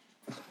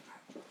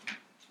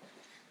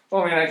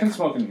 Well, I mean, I can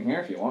smoke in here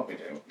if you want me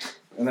to,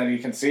 and then you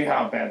can see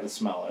how bad the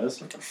smell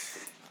is.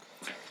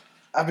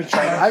 I've been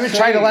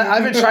trying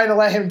to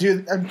let him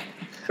do.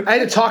 I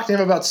had to talk to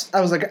him about.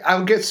 I was like,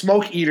 I'll get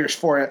smoke eaters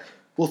for it.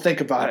 We'll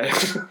think about it.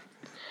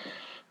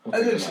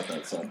 We'll think about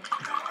that, son.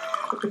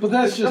 But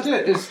that's just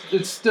it.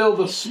 It's still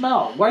the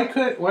smell. Why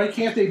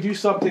can't they do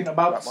something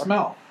about the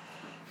smell?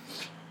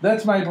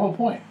 That's my whole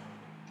point.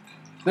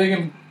 They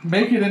can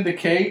make it into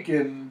cake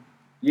and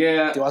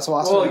Yeah. Do you want some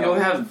awesome?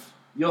 Well,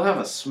 you'll have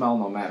a smell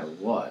no matter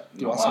what.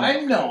 You want some?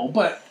 I know,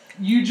 but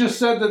you just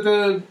said that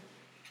the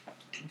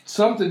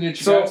something that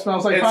you got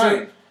smells like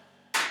pine.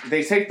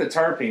 They take the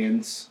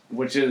terpenes,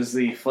 which is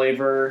the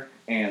flavor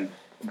and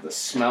the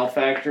smell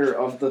factor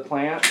of the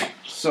plant.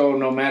 So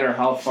no matter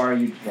how far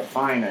you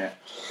refine it,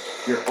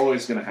 you're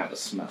always going to have a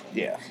smell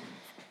Yeah.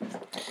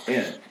 in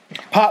it.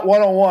 Pot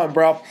 101,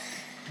 bro.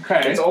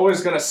 Okay, It's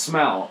always going to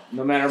smell,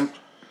 no matter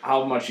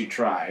how much you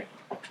try.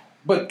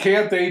 but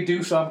can't they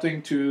do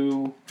something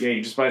to? Yeah,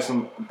 you just buy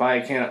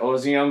a can of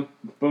Ozium,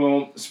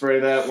 boom, spray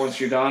that. Once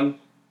you're done,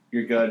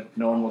 you're good.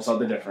 No one will tell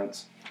the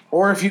difference.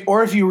 Or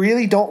if you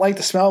really don't like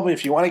the smell, but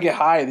if you want to get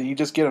high, then you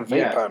just get a vape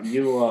Yeah, pen.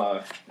 you.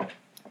 So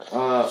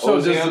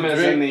does Ozium the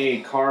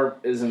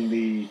is in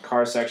the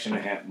car section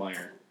at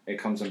Antmeyer. It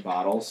comes in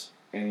bottles,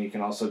 and you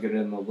can also get it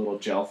in the little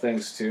gel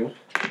things too.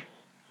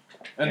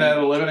 And that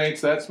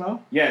eliminates that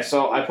smell? Yeah,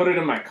 so I put it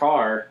in my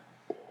car,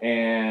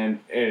 and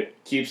it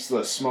keeps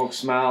the smoke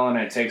smell, and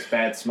it takes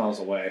bad smells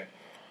away.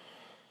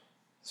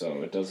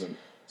 So it doesn't.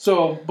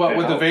 So, but It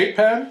with the helps. vape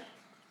pen?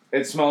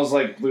 It smells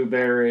like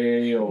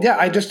blueberry. Or, Yeah,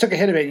 I just took a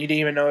hit of it, and you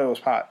didn't even know it was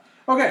pot.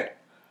 Okay.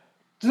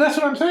 So that's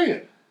what I'm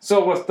saying.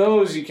 So with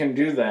those, you can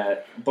do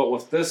that, but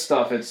with this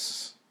stuff,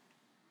 it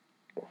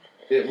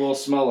will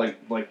smell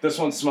like this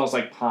one smells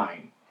like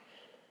pine.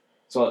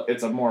 So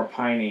it's a more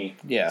piney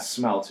Yeah.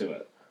 smell to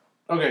it.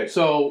 Okay,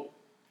 so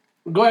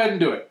go ahead and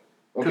do it.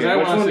 Okay, I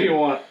which wanna one do see. you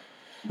want?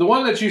 The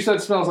one that you said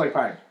smells like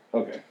pine.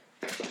 Okay.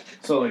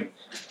 So like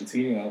it's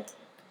heating up.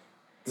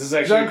 This is 'Cause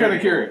actually I'm kind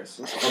of pretty curious.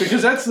 cool.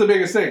 Because that's the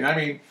biggest thing. I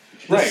mean,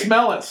 the Right.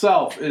 smell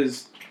itself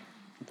is.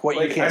 What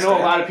Like, you can't I know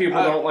stand. a lot of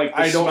people don't like the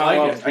I don't smell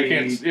like of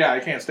it. the, I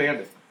can't stand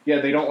it. Yeah,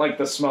 they don't like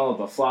the smell of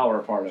the flower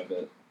part of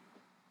it.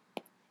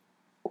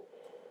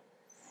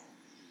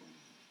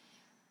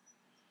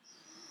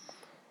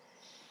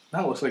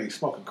 That looks like he's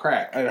smoking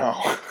crack. I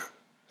know.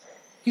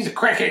 He's a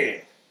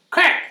crackhead.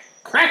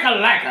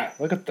 Crack-a-lacka.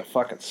 Look at the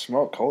fucking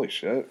smoke. Holy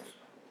shit.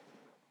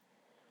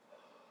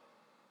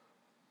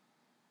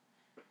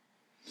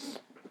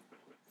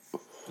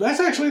 That's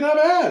actually not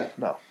bad.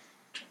 No.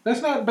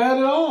 That's not bad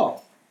at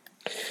all.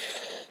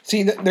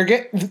 See,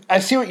 I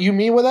see what you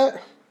mean with it,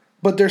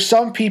 but there's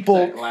some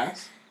people. That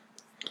lasts.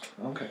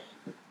 Okay.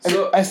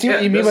 I see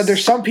what you mean, but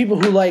there's some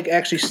people who like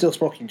actually still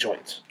smoking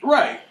joints.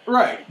 Right.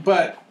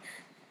 But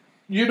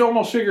you'd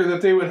almost figure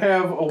that they would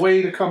have a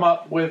way to come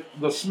up with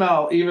the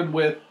smell, even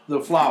with the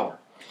flower.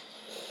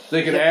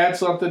 They could add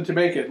something to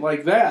make it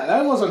like that.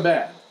 That wasn't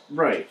bad.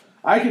 Right.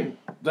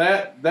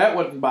 That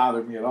wouldn't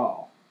bother me at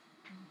all.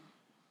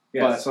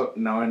 Yeah, But- so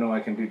now I know I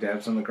can do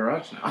dabs in the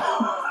garage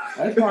now.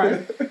 That's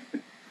fine.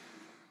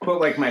 But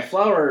like my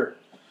flower,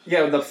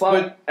 the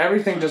flower,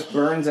 everything just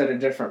burns at a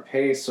different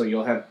pace, so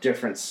you'll have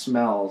different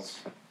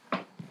smells.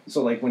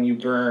 So like when you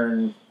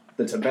burn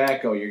the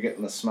tobacco, you're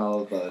getting the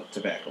smell of the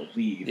tobacco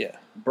leaf. Yeah.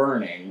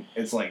 Burning,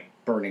 it's like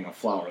burning a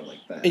flower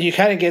like that. And you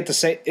kind of get the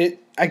same.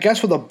 I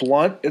guess with a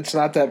blunt, it's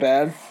not that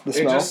bad. The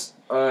smell. It just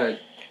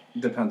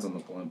depends on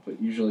the blunt,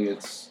 but usually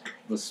it's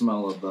the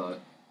smell of the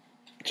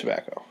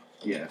tobacco.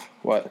 Yeah.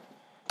 What?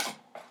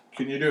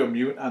 Can you do a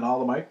mute on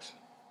all the mics?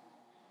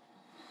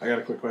 I got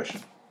a quick question.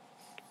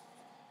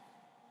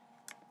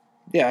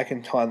 Yeah, I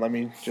can. Hold on, let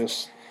me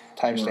just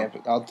timestamp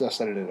it. I'll just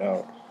edit it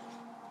out.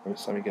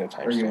 Let me get a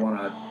timestamp. Or you want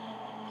to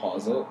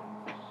pause it?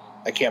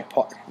 I can't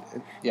pause.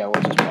 Yeah,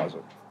 we'll just pause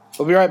it.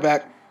 We'll be right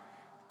back.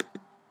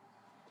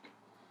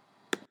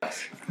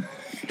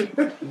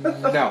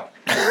 No.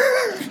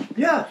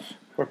 Yeah.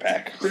 We're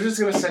back. They're just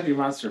going to send you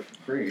Monster for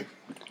free.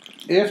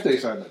 If they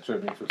send it to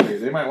me for free,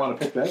 they might want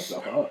to pick that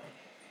stuff up.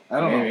 I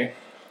don't know.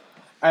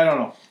 I don't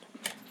know.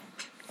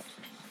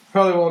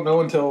 Probably won't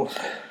know until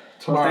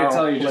tomorrow. Well, if they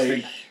tell you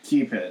late. just to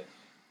keep it,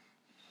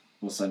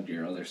 we'll send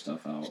your other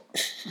stuff out.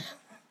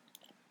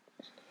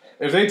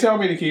 If they tell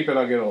me to keep it,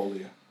 I'll get a hold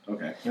of you.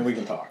 Okay. And we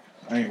can talk.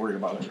 I ain't worried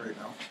about it right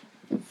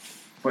now.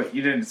 But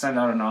you didn't send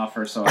out an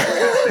offer, so I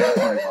just stay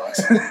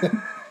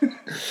at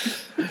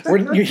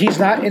 $20. He's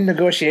not in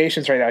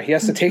negotiations right now. He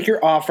has to take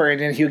your offer, and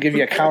then he'll give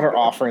you a counter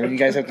offer, and then you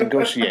guys have to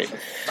negotiate.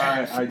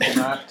 I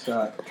cannot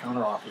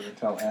counteroffer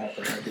until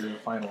after I hear the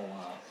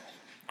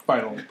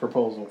final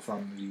proposal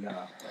from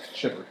the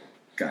shipper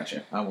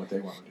Gotcha. on what they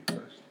want to do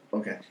first.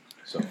 Okay.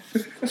 So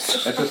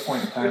at this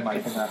point in time, I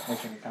cannot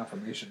make any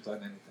confirmations on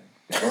anything.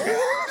 Okay.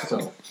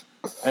 So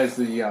as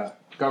the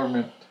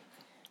government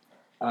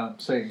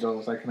saying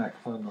goes, I cannot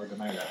confirm nor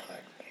deny that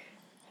fact.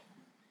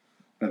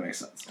 That makes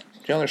sense. Do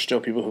you know there's still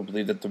people who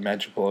believe that the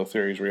magic bullet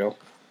theory is real?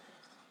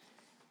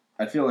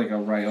 I feel like a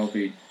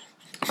Ryobi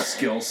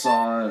skill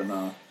saw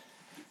and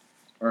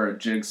or a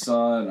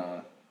jigsaw and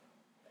a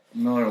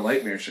Miller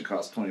Light Mirror should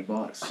cost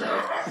 $20. So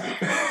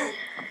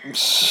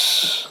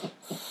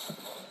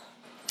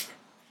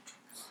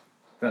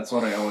that's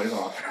what I always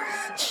offer.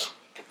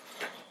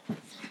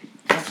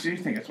 How much do you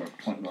think it's worth?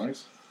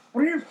 $20?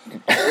 What are you?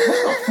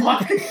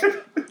 What the fuck?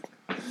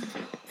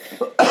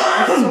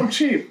 It's so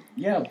cheap.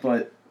 Yeah,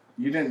 but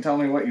you didn't tell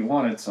me what you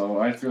wanted, so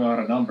I threw out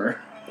a number.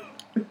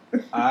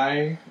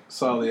 I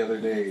saw the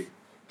other day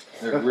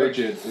that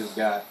Rigid has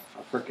got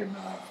a freaking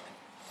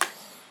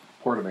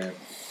Portaband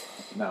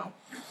now.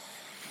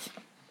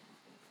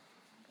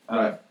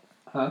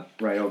 Huh?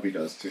 Ryobi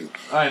does too.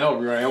 I know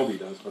Ryobi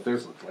does, but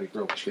theirs looks like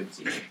real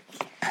chintzy.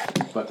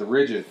 But the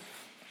Rigid,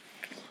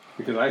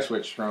 because I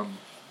switched from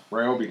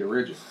Ryobi to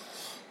Rigid,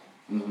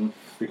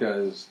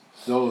 because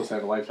those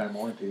have a lifetime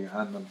warranty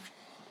on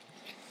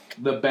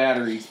the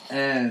batteries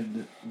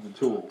and the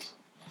tools.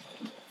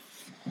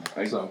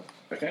 I got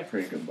a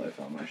pretty good life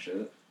on my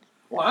shit.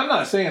 Well, I'm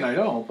not saying I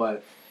don't,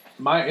 but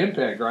my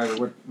impact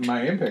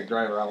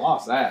driver, I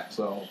lost that,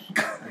 so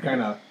I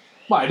kind of,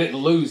 I didn't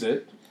lose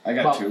it. I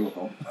got two of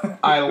them.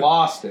 I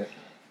lost it.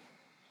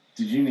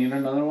 Did you need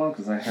another one?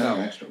 Because I have No.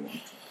 an extra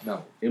one.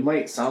 No. It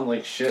might sound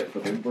like shit,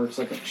 but it works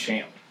like a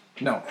champ.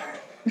 No.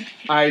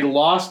 I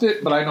lost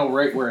it, but I know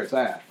right where it's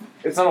at.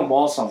 It's on a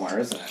wall somewhere,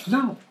 isn't it?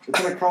 No. It's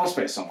in a crawl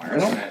space somewhere,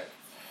 isn't it?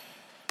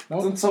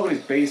 It's in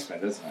somebody's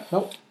basement, isn't it?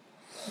 Nope.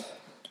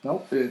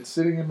 Nope. It's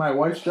sitting in my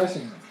wife's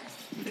dressing room.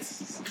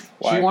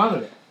 Why? She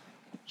wanted it.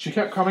 She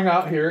kept coming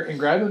out here and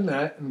grabbing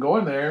that and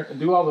going there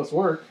and do all this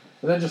work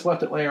and then just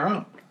left it lay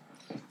around.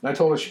 And I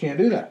told her she can't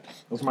do that.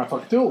 Those are my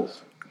fucking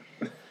tools.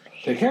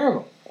 Take care of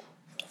them.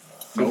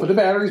 Go put the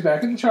batteries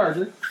back in the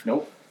charger.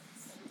 Nope.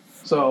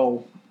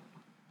 So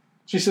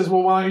she says,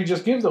 well, why don't you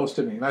just give those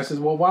to me? And I says,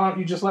 well, why don't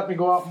you just let me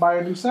go out and buy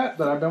a new set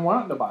that I've been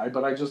wanting to buy,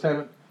 but I just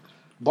haven't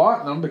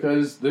bought them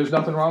because there's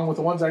nothing wrong with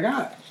the ones I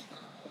got.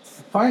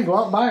 Fine, go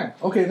out and buy them.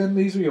 Okay, then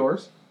these are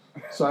yours.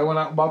 So I went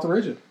out and bought the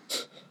Rigid.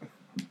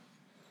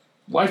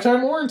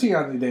 Lifetime warranty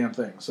on the damn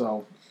thing,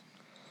 so.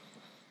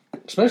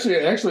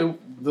 Actually,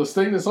 this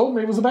thing that sold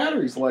me was the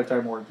batteries, the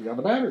lifetime warranty on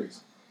the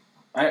batteries.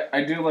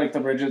 I do like the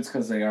Rigids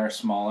because they are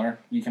smaller.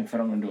 You can fit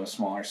them into a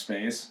smaller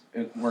space.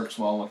 It works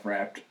well with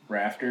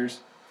rafters.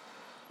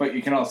 But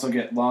you can also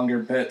get longer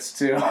bits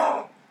too,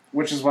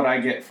 which is what I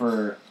get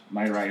for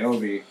my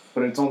Ryobi.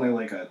 But it's only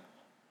like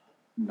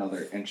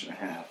another 1.5 inches,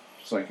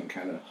 so I can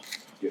kind of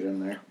get in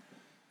there.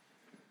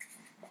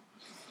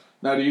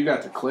 Now, do you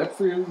got the clip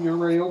for your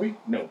Ryobi?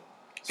 No.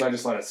 So I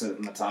just let it sit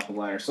in the top of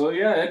the ladder. So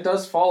yeah, it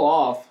does fall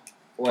off.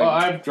 Like,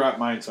 I've dropped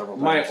mine several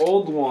times. my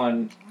old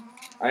one,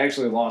 I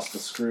actually lost the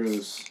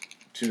screws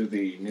to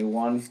the new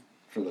one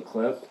for the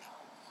clip.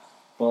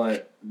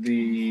 But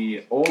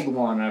the old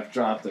one I've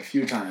dropped a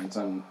few times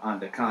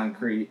onto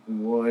concrete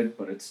and wood,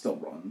 but it still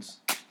runs.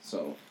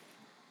 So,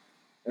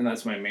 and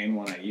that's my main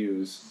one I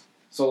use.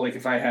 So like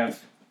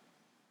if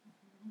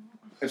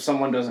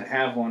someone doesn't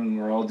have one and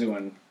we're all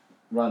doing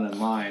running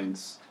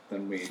lines,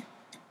 then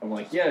I'm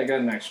like, yeah, I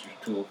got an extra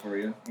tool for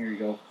you. Here you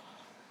go.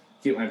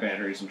 Keep my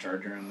batteries and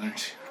charger in there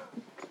too.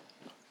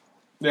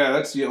 Yeah,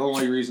 that's the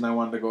only reason I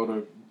wanted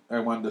to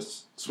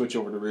switch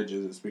over to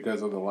Ridges is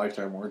because of the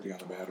lifetime warranty on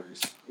the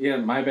batteries. Yeah,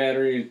 my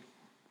batteries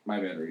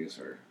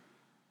are.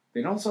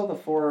 They don't sell the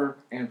 4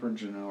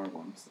 amperage an hour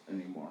ones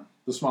anymore.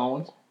 The small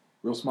ones,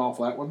 real small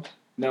flat ones.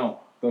 No,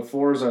 the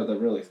 4s are the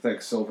really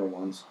thick silver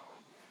ones.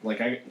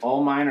 Like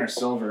all mine are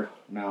silver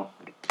now.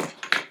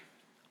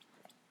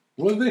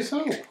 What do they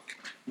sell?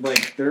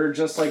 Like they're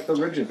just like the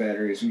rigid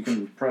batteries. You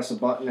can press a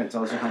button, it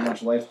tells you how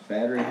much life the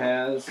battery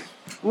has.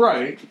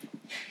 Right.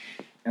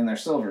 And they're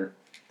silver.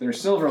 They're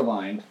silver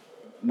lined,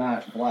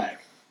 not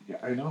black. Yeah,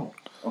 I know.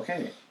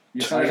 Okay.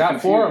 I got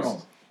confused. 4 of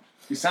them.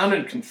 You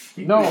sounded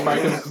confused. No,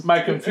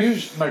 my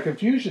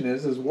confusion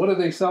is what are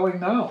they selling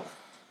now?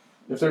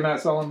 If they're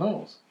not selling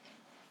those.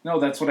 No,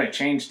 that's what I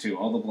changed to.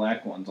 All the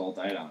black ones all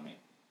died on me.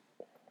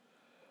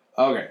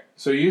 Okay,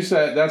 so you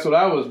said that's what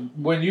I was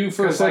when you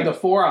first said the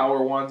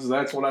 4-hour ones.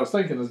 That's what I was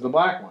thinking is the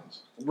black ones.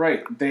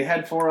 Right, they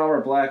had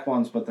 4-hour black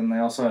ones, but then they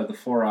also had the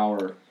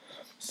 4-hour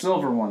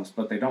silver ones.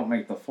 But they don't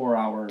make the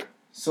 4-hour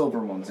silver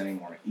ones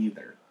anymore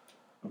either.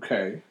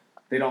 Okay,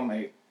 they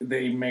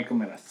make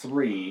them in a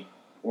 3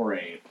 or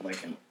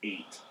an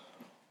 8.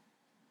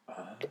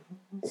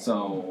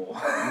 So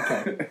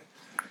okay,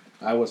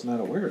 I was not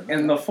aware of that.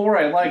 And the 4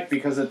 I like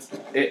because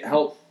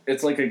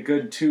it's like a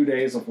good 2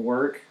 days of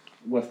work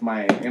with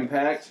my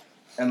impact,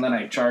 and then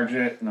I charge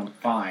it and I'm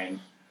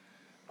fine.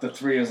 The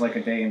 3 is like a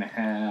day and a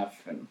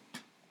half, and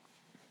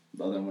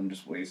the other one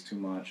just weighs too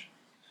much.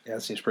 Yeah,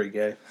 that seems pretty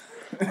gay.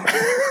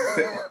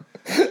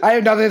 I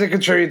have nothing to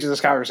contribute to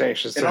this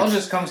conversation. So it all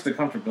just comes to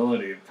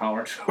comfortability and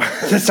power tools.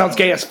 That sounds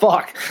gay as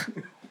fuck.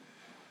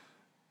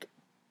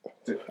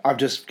 I'm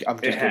just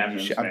giving you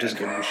shit. I'm just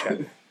giving you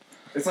shit.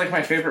 It's like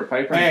my favorite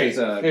pipe wrench.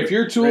 Hey, if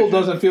your tool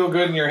doesn't feel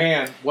good in your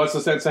hand, what's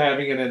the sense of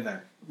having it in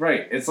there?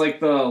 Right. It's like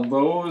the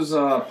Lowe's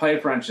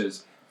pipe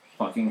wrenches.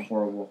 Fucking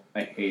horrible.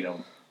 I hate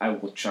them. I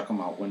will chuck them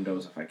out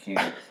windows if I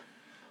can.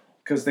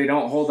 Because they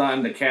don't hold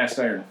on to cast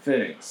iron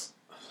fittings.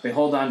 They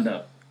hold on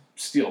to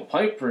steel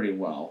pipe pretty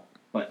well,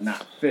 but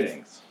not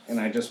fittings. And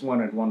I just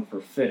wanted one for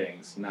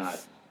fittings,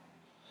 not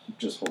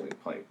just holding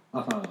pipe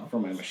for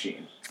my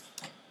machine.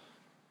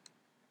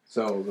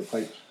 So the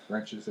pipe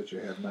wrenches that you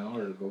have now,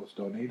 are those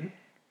donated?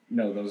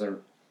 No, those are...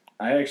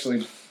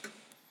 Actually,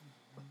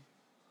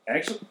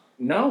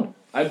 no.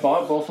 I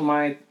bought both of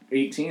my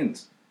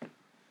 18s.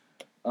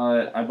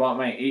 I bought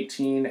my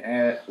 18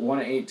 at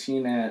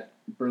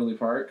Burley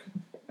Park,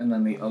 and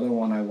then the other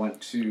one I went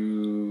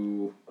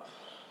to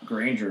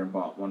Granger and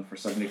bought one for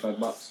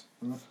 $75.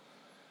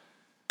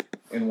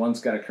 And one's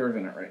got a curve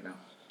in it right now.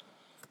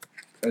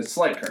 A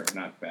slight curve,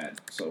 not bad.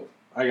 So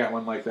I got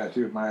one like that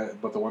too.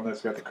 But the one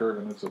that's got the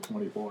curve in it's a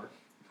 24.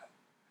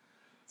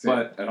 See,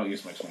 but I don't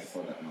use my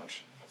 24 that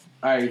much.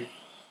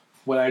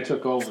 When I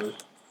took over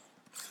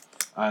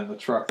on the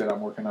truck that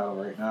I'm working out of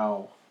right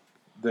now,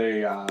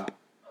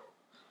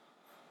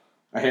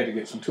 I had to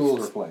get some tools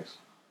replaced.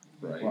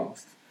 Right. Well,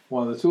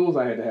 one of the tools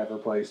I had to have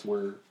replaced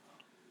were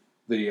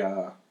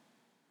the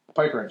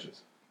pipe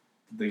wrenches.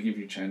 They give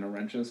you China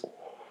wrenches?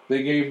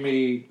 They gave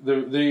me...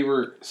 They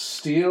were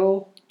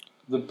steel.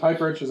 The pipe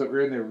wrenches that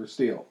were in there were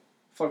steel.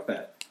 Fuck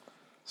that.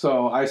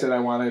 So I said I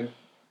wanted...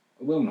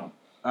 Aluminum.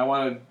 I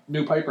wanted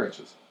new pipe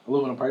wrenches.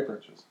 Aluminum pipe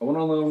wrenches. I want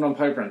aluminum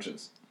pipe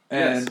wrenches.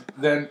 And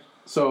then...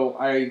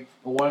 So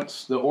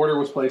once the order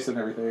was placed and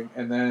everything,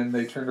 and then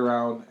they turned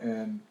around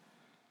and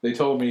they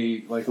told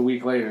me like a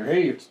week later,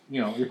 hey,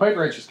 your pipe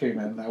wrenches came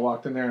in. And I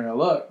walked in there and I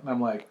looked, and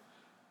I'm like,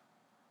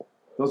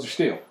 those are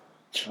steel.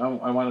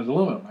 I wanted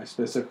aluminum. I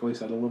specifically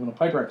said aluminum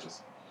pipe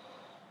wrenches.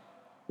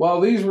 Well,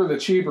 these were the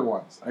cheaper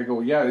ones. I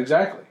go, yeah,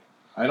 exactly.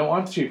 I don't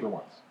want the cheaper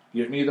ones.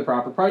 Get me the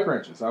proper pipe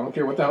wrenches. I don't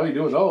care what the hell you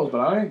do with those, but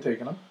I ain't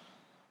taking them.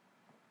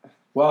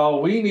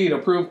 Well, we need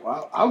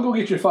approval. I'll go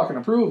get your fucking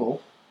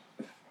approval.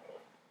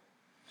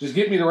 Just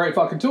get me the right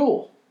fucking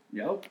tool.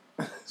 Yep.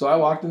 So I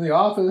walked in the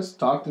office,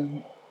 talked to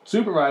the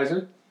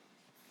supervisor.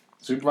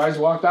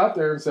 Supervisor walked out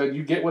there and said,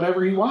 you get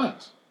whatever he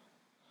wants.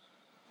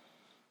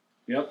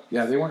 Yep.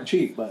 Yeah, they weren't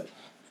cheap, but...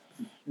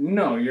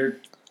 No, you're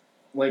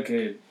like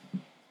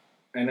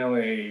I know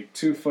a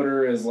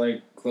 2-footer is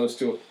like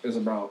is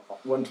about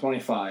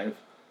 125.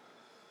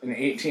 An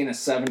 18 is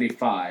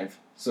 75.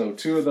 So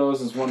 2 of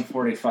those is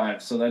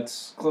 145. So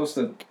that's close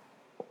to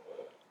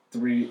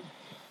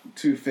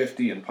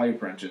 250 in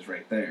pipe wrenches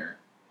right there.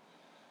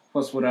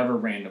 Plus whatever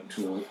random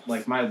tool.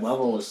 Like my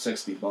level is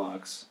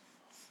 $60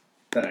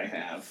 that I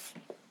have.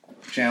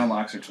 Channel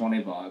locks are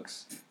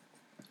 $20.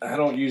 I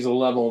don't use a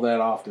level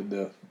that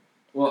often.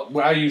 Well,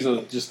 I use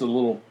just a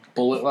little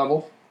bullet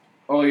level.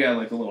 Oh yeah,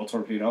 like a little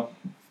torpedo.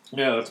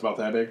 Yeah, that's about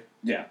that big.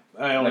 Yeah.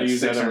 I only Like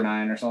use 6 that or every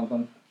 9 or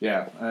something.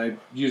 Yeah, I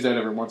use that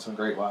every once in a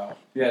great while.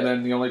 Yeah. And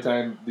then the only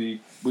time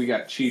we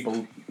got cheap,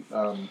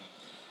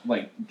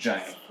 Like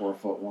giant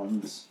 4-foot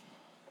ones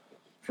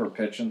for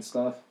pitch and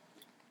stuff.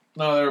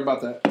 no, they're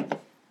about that.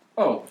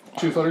 Oh.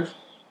 2-footers.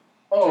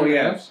 Oh, 2.5s.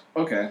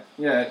 yeah. Okay.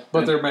 Yeah.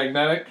 But they're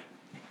magnetic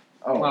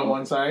oh, on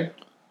one side.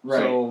 Right.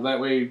 So that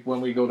way,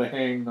 when we go to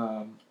hang,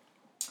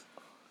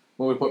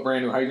 when we put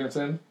brand new hydrants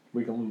in,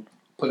 we can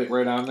put it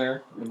right on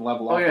there and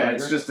level off Oh, the yeah.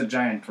 hydrant. It's just a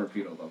giant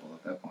torpedo level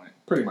at that point.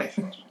 Pretty much.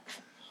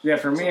 Yeah,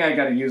 for me, I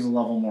got to use a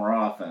level more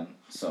often.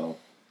 So,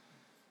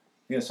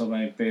 yeah, so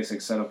my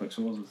basic setup of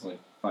tools is like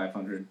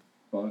 $500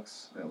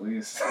 at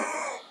least.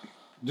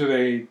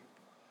 Did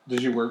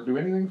your work do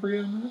anything for you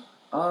in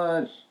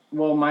that?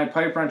 Well, my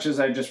pipe wrenches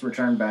I just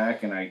returned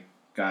back, and I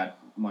got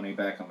money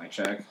back on my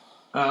check.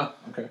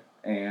 Okay.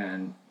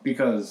 And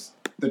because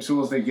the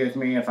tools they give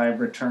me, if I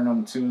return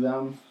them to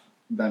them,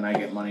 then I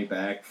get money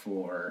back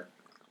for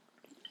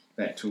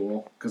that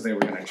tool, because they were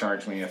going to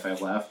charge me if I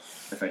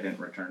left, if I didn't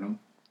return them.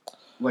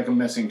 Like a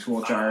missing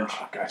tool charge,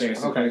 Gotcha.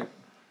 basically. Okay.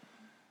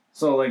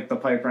 So, like, the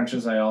pipe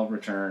wrenches I all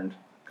returned,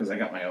 because I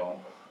got my own,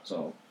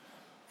 so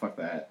fuck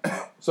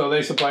that. So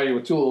they supply you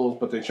with tools,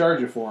 but they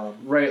charge you for them.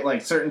 Right,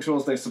 like, certain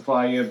tools they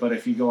supply you, but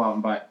if you go out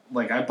and buy...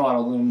 Like, I bought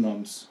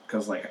aluminums,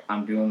 because, like,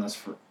 I'm doing this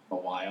for a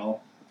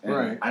while, and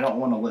Right. I don't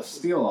want to lift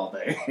steel all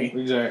day.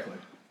 Exactly.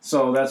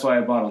 So that's why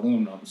I bought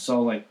aluminum.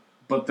 So, like,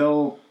 but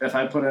they'll... If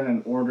I put in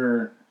an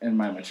order in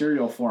my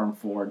material form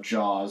for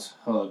jaws,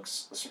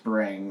 hooks,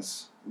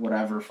 springs,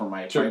 whatever for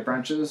my Sure. pipe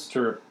wrenches...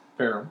 To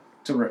repair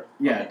them.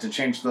 to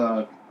change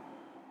the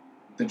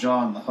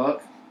jaw and the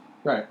hook,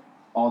 Right.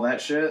 all that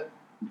shit,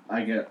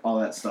 I get all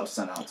that stuff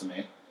sent out to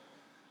me.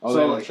 Oh, So, they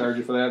don't like- charge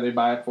you for that? They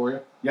buy it for you?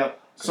 Yep.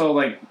 So,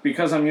 like,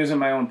 because I'm using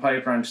my own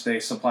pipe wrench, they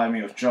supply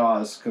me with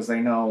jaws, because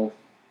they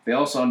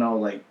also know,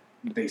 like,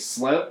 they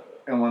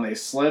slip, and when they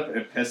slip,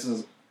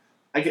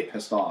 I get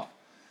pissed off.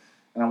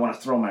 And I want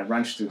to throw my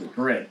wrench through the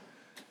grid.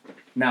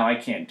 Now, I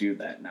can't do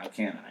that now,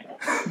 can I?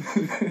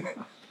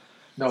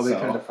 No, they So-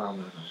 kind of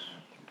found that.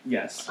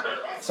 Yes.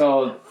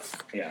 So,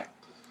 yeah.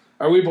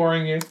 Are we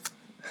boring you?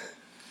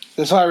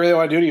 This is what I really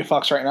want to do to you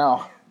fucks right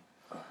now.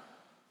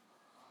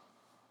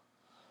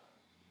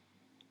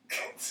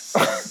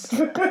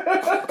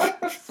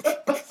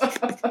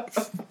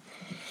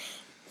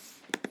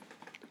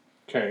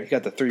 Okay. You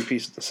got the 3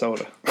 pieces of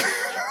soda.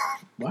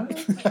 What?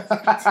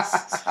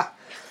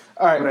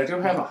 All right. But I do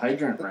have a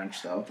hydrant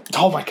wrench, though.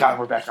 Oh my god,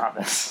 we're back on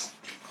this.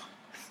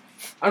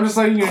 I'm just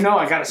letting you know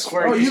I got a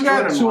square. Oh, you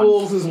got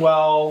tools as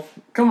well.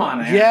 Come on,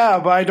 man. Yeah,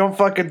 but I don't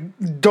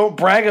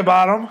brag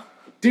about them.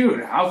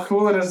 Dude, how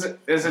cool is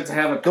it to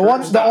have a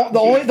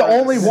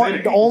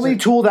The only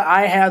tool that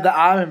I have that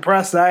I'm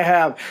impressed that I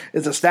have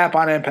is a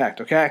snap-on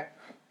impact. Okay.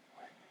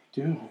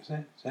 Dude, is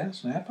that a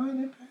snap-on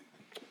impact?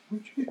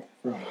 Where'd you get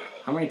that from?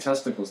 How many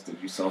testicles did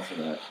you sell for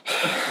that?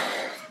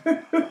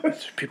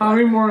 People, How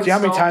many more? see how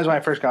many times when I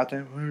first got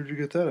them? Where did you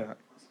get that at?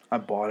 I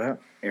bought it.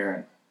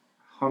 Aaron,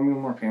 how many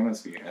more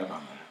payments do you have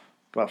on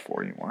About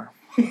 40 more.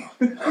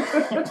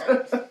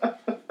 that?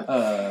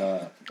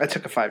 I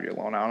took a 5-year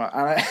loan out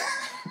on it.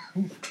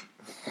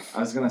 I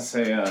was gonna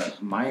say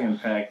my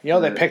impact. You know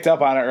they picked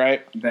up on it,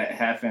 right? that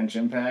 1/2-inch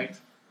impact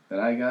that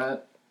I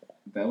got.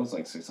 That was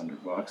like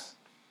 $600.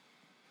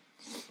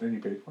 And you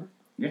paid for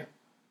it?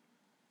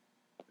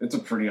 It's a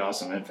pretty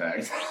awesome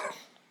impact.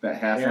 That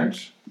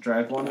 1/2-inch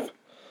drive one.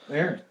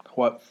 Aaron,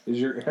 What? is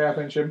your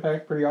 1/2-inch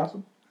impact pretty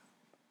awesome?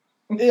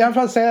 Yeah, I'm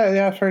about to say that.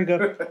 Yeah, it's pretty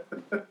good.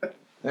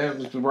 Yeah, it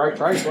was the right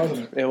price, wasn't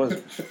it? It was a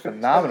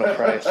phenomenal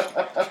price.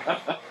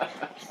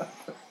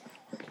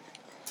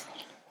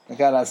 I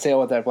got on sale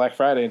with that Black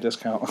Friday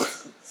discount.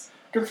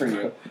 Good for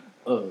you.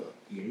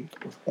 Yeah.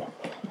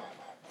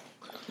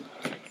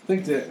 I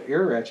think the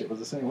air ratchet was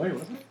the same way,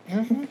 wasn't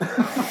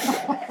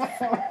it?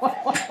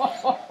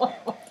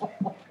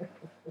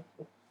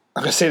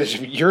 I'm gonna say this: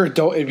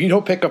 if you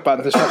don't pick up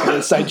on this fucking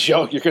inside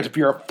joke, you're gonna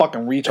be a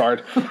fucking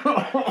retard.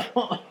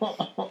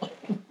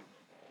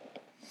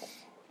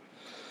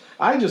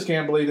 I just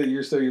can't believe that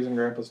you're still using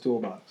Grandpa's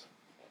toolbox.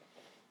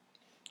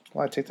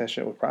 Well, I take that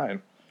shit with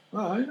pride,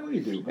 Oh, I know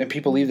you do. and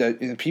people leave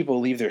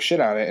their shit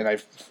on it,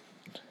 and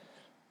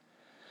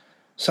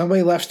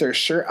somebody left their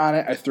shirt on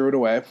it. I threw it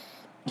away.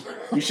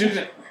 You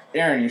should,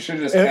 Aaron. You should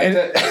have just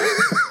kept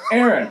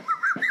it.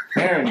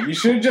 Aaron, you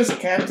should have just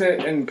kept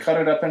it and cut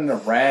it up into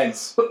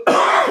rags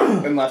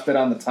and left it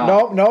on the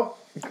top. Nope.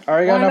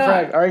 Already got Why enough not?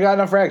 rags. Already got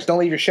enough rags. Don't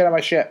leave your shit on my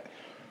shit.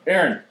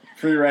 Aaron,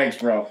 free rags,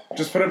 bro.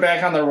 Just put it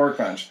back on their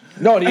workbench.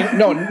 No. Do you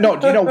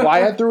know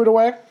why I threw it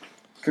away?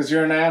 Because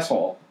you're an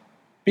asshole.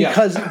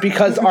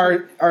 Because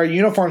our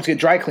uniforms get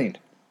dry cleaned,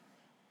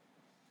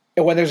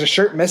 and when there's a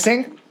shirt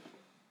missing,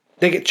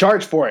 they get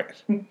charged for it.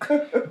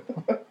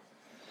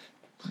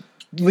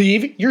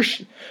 Leave your.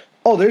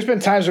 There's been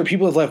times where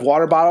people have left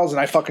water bottles, and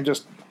I fucking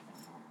just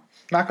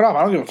knock it off.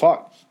 I don't give a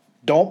fuck.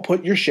 Don't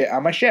put your shit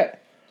on my shit.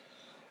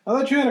 I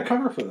thought you had a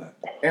cover for that.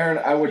 Aaron,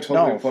 I would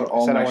totally No, put I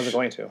all said my I wasn't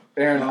going to.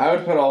 Aaron, I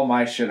would put all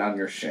my shit on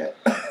your shit.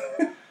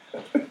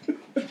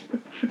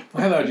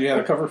 I thought you had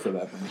a cover for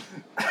that thing.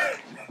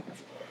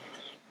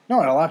 No,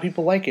 and a lot of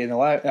people like it. And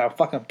I'll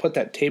fucking put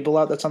that table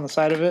out that's on the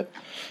side of it.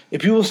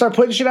 If people start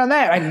putting shit on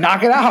that, I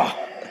knock it out.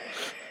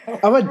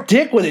 I'm a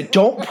dick with it.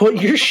 Don't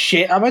put your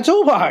shit on my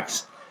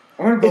toolbox.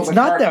 It's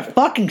not that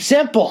fucking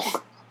simple.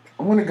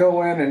 I'm gonna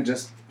go in and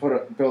just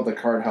build a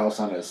card house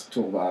on his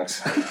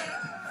toolbox.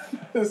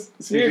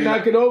 Here,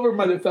 knock it over,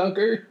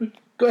 motherfucker.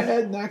 Go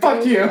ahead, knock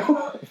Fuck it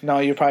over. you. No,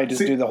 you probably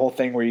just do the whole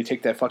thing where you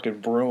take that fucking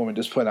broom and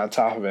just put it on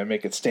top of it and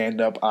make it stand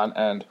up on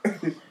end.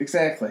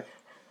 Exactly.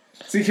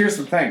 See, here's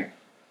the thing.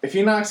 If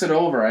he knocks it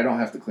over, I don't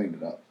have to clean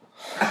it up.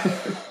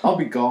 I'll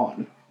be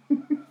gone.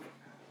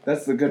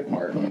 That's the good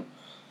part.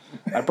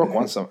 I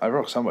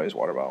broke somebody's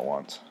water bottle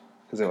once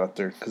because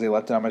they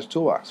left it on my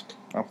toolbox.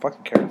 I don't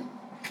fucking care.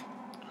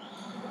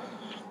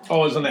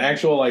 Oh, it was an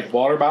actual like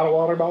water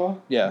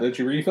bottle? Yeah. That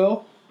you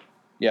refill?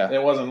 Yeah.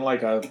 It wasn't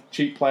like a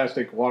cheap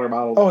plastic water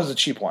bottle. Oh, it was a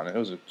cheap one.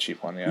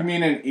 Yeah. You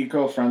mean an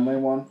eco-friendly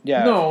one?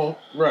 Yeah. No,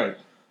 right.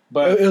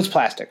 But It was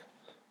plastic.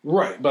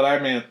 right, but I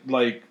meant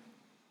like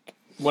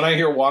when I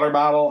hear water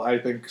bottle, I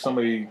think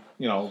somebody,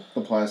 The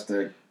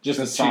plastic. just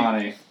a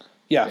Dasani.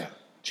 Yeah.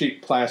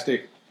 cheap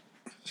plastic.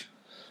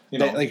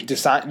 No, I'm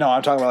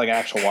talking about like an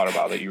actual water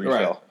bottle that you refill.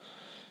 Right.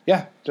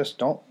 Yeah, just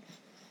don't.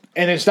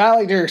 And it's not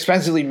like they're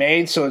expensively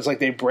made, so it's like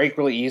they break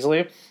really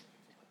easily.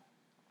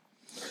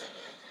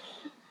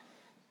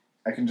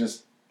 I can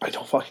just I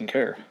don't fucking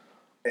care.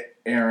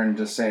 Aaron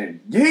just say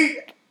yeet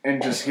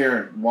and just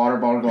hear water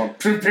bottle going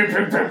ping, ping,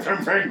 ping, ping,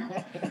 ping,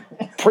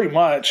 ping. Pretty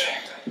much.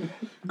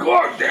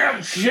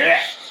 Goddamn shit!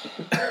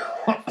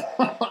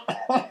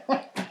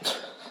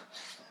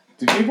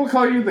 Do people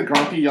call you the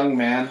grumpy young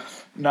man?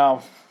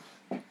 No.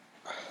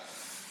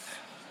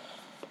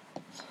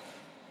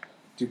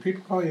 Do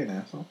people call you an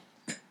asshole?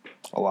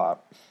 A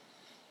lot.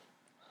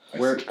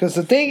 Where? Because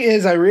the thing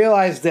is, I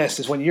realize this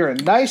is when you're a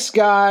nice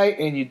guy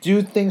and you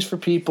do things for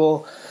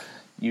people,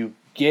 you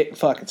get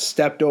fucking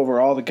stepped over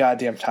all the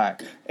goddamn time.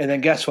 And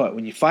then guess what?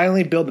 When you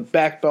finally build the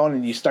backbone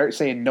and you start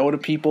saying no to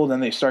people,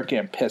 then they start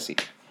getting pissy.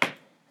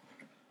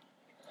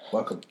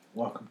 Welcome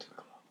to the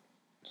club.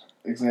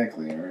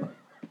 Exactly, Aaron.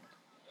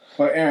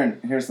 But Aaron,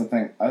 here's the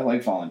thing. I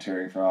like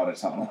volunteering for out of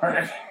town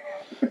work.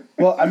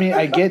 Well, I mean,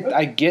 I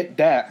get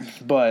that,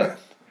 but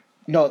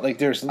no, like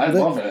there's. I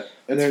love it.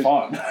 It's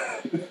fun.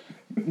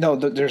 No,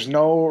 there's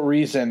no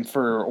reason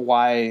for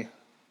why.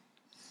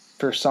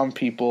 For some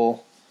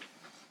people,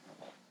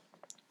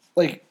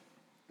 like,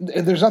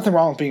 there's nothing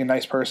wrong with being a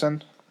nice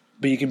person,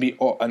 but you can be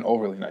an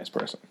overly nice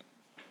person.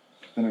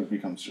 Then it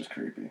becomes just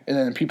creepy. And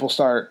then people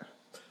start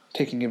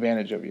taking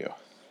advantage of you.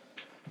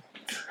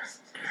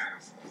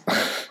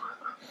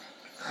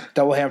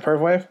 Double hand perv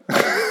wave?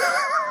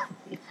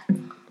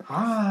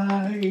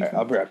 Hi. Alright,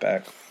 I'll be right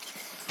back.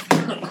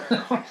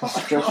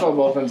 Strip club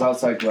opens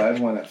outside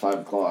Gladwin at 5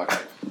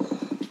 o'clock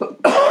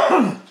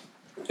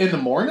In the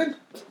morning?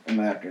 in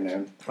the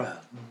afternoon.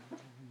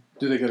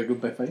 Do they get a good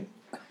buffet?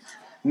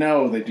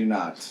 No, they do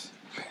not.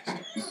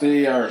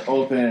 They are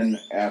open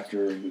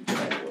after we get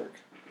out of work.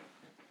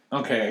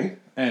 Okay,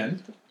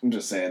 and? I'm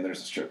just saying there's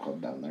a strip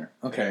club down there.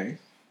 Okay.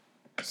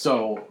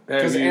 So,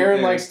 Because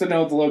Aaron likes to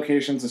know the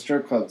locations of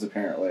strip clubs,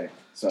 apparently.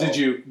 So Did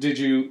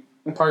you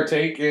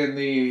partake in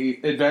the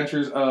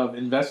adventures of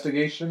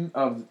investigation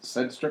of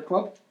said strip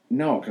club?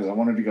 No, because I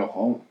wanted to go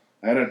home.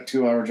 I had a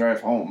 2-hour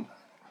drive home.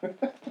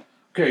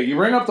 Okay, you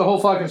bring up the whole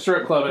fucking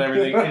strip club and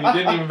everything, and you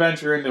didn't even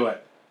venture into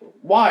it.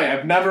 Why?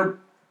 I've never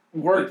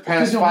worked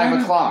past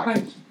 5 o'clock.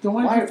 Then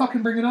why did you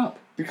fucking bring it up?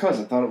 Because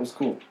I thought it was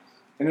cool.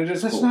 And it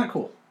is That's cool. not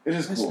cool. It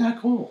is It's cool.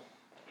 not cool.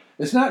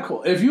 It's not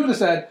cool. If you would have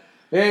said,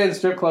 hey, the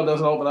strip club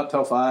doesn't open up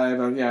till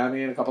 5, yeah, I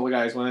mean, a couple of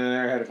guys went in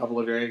there, had a couple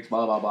of drinks,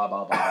 blah, blah, blah,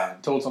 blah, blah,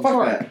 and told some Fuck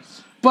story. that.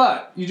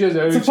 But you just...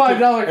 It's a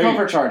 $5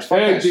 cover charge. Fuck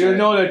Hey, that do you shit.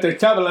 know that the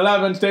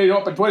 7-Eleven stays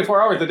open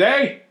 24 hours a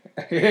day?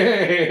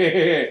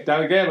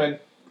 Down in Gammon.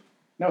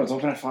 No, it's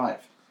open at 5.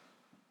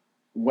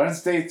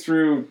 Wednesday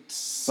through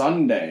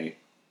Sunday.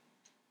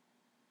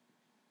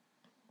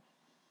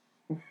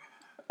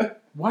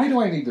 Why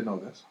do I need to know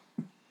this?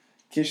 In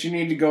case you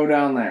need to go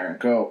down there.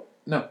 Go.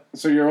 No.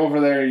 So you're over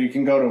there, you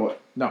can go to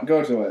it. No.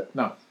 Go to it.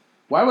 No.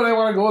 Why would I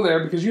want to go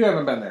there? Because you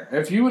haven't been there.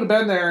 If you would have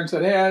been there and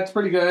said, hey, it's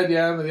pretty good,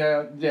 yeah,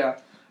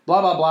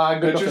 blah, blah, blah.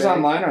 Good Pictures buffet.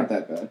 online aren't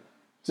that bad.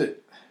 That's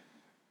it.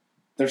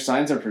 Their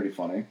signs are pretty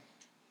funny.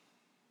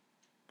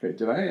 Okay,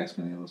 did I ask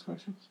any of those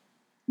questions?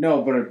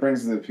 No, but it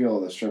brings the appeal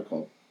of the strip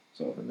club.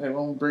 So They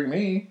won't bring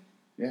me.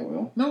 yeah, it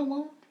will. No, it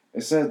won't.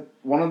 It said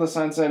one of the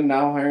signs said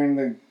now hiring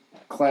the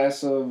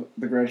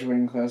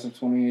graduating class of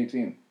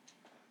 2018.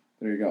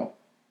 There you go.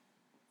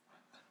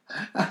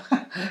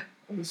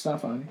 It's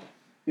not funny.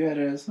 Yeah, it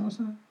is. No, it's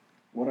not.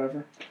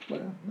 Whatever.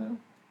 Well, no.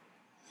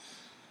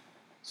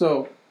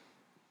 So,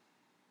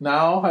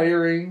 now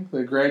hiring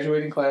the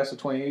graduating class of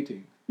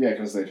 2018. Yeah,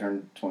 because they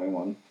turned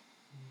 21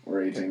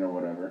 or 18 or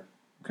whatever.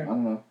 Okay. I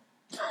don't know.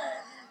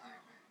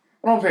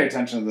 I don't pay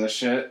attention to this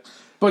shit.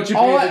 But you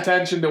All paid I-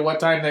 attention to what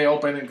time they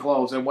open and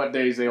close and what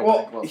days they open and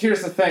Well, close.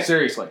 here's the thing.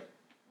 Seriously.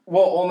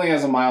 Well, only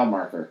as a mile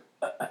marker.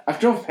 I've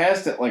drove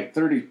past it like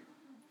 30,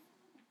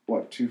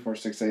 2, 4,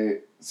 6,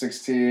 8,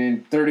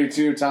 16,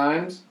 32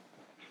 times.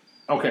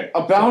 Okay.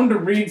 Bound to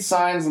read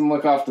signs and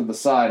look off to the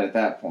side at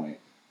that point.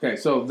 Okay,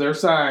 so their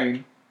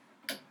sign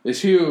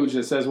is huge.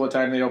 It says what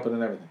time they open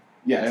and everything.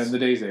 Yes. And the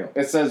days they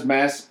open. It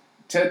says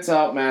tits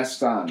out,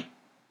 masks on.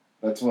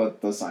 That's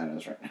what the sign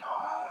is right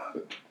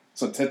now.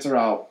 So tits are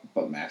out,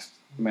 but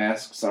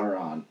masks are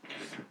on.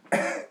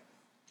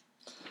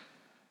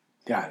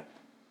 Got it.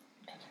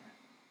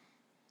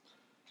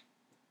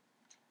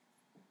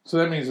 So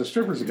that means the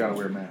strippers have got to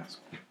wear masks.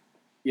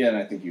 Yeah, and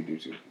I think you do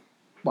too.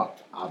 Well,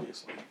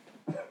 obviously.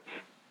 But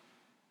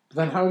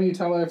then how do you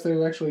tell if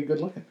they're actually good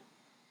looking?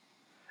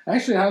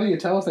 Actually, how do you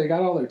tell if they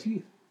got all their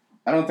teeth?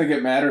 I don't think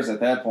it matters at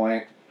that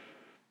point.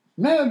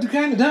 No, it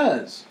kind of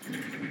does.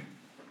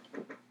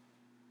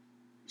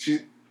 She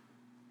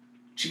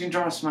can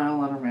draw a smile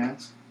on her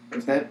mask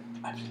if that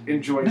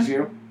enjoys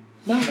you.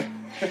 No.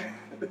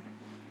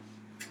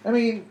 I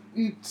mean,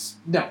 it's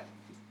no.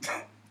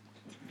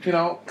 You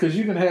know, because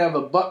you can have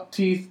a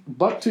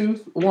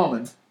buck-tooth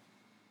woman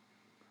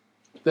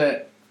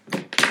that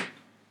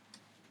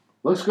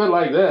looks good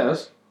like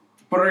this.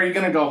 But are you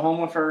gonna go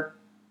home with her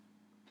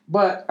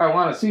But I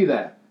want to see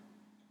that,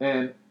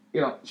 and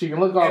you know, she can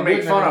look all and make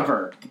good fun and of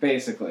her,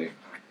 basically?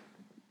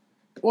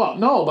 Well,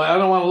 no, but I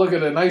don't want to look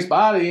at a nice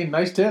body and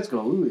nice tits.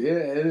 Go, ooh, yeah,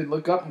 and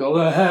look up and go.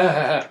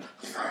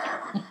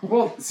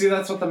 Well, see,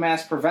 that's what the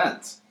mask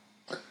prevents.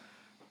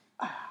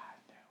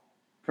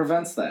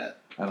 Prevents that.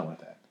 I don't want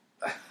that.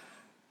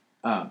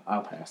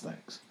 I'll pass,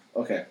 thanks.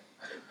 Okay.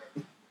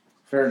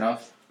 Fair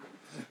enough.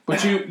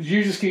 But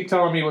you just keep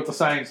telling me what the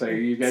signs say.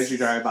 You guys, you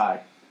drive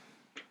by.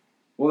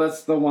 Well,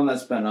 that's the one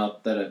that's been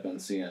up that I've been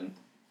seeing.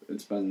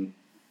 It's been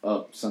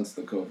up since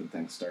the COVID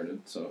thing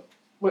started, so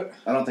What?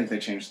 I don't think they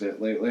changed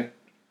it lately.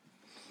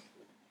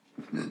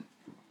 Then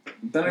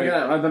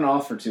again, I've been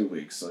off for 2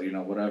 weeks, so you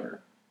know,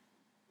 whatever.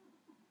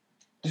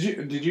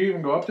 Did you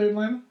even go up to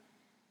Atlanta?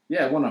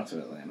 Yeah, I went up to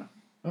Atlanta.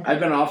 Okay.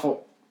 I've been off of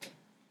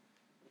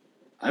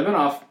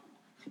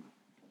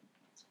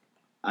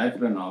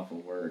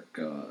work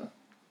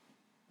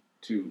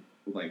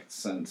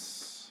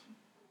since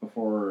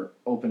before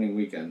opening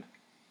weekend.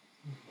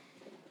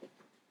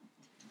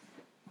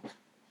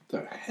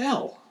 The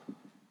hell?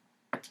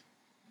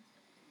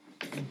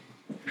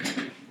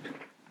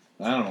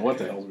 I don't know what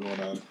the hell's going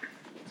on.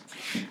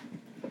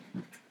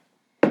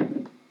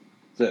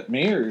 Is that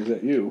me or is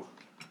that you?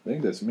 I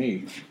think that's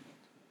me.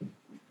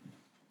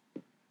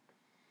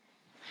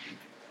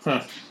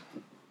 Huh.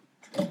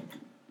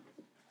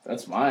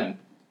 That's mine.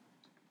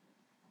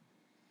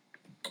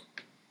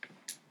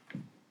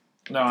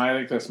 No, I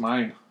think that's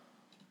mine.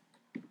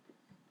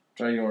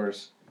 Try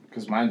yours,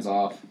 because mine's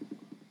off.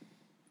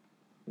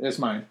 It's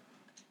mine.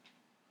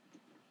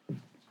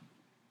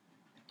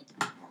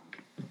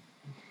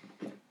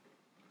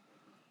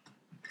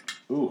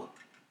 Ooh.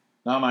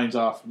 Now mine's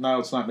off. Now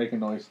it's not making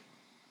noise.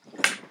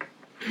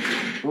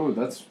 Ooh,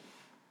 that's...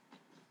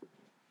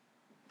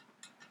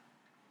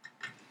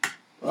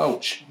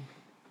 Ouch.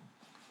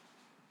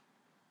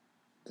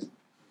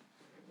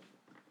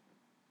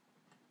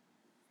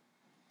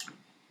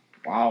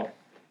 Wow.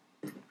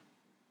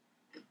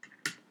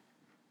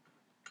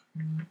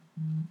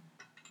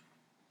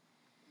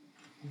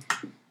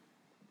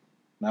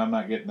 Now I'm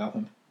not getting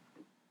nothing.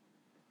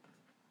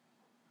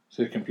 Is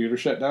the computer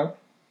shut down?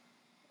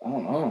 I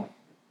don't know.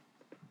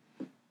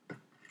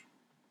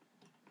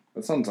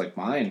 That sounds like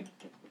mine.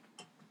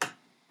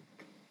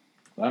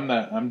 I'm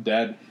not. I'm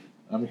dead.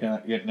 I'm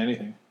not getting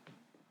anything.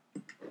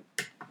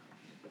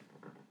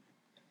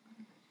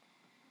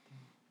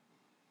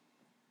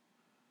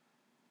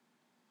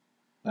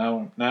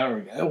 Now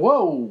we go.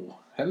 Whoa!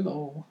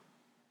 Hello.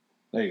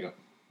 There you go.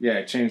 Yeah,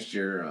 I changed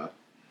your...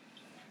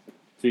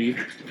 Feed.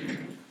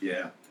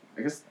 Yeah.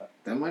 I guess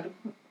that might have...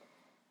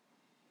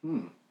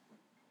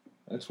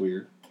 That's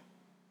weird.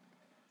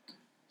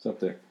 It's up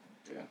there.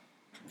 Yeah.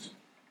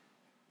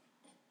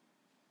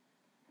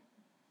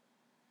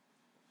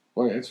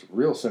 Boy, it's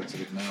real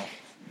sensitive now.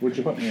 What'd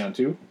you put me on,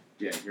 2?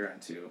 Yeah, you're on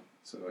 2.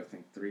 So I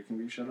think 3 can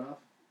be shut off.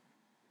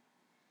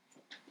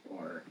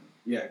 Or...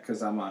 Yeah,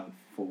 because I'm on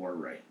 4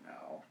 right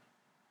now.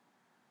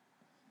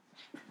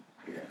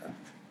 Yeah.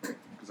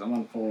 Because I'm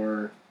on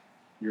 4,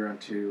 you're on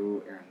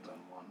 2, Aaron's on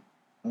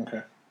 1.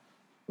 Okay.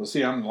 Well,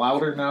 see, I'm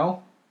louder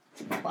now.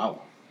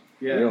 Wow.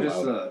 Yeah, Real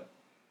just loud.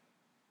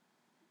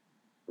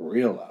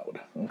 Real loud.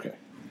 Okay.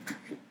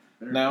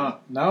 Now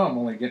I'm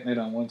only getting it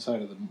on one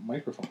side of the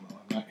microphone, though.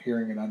 I'm not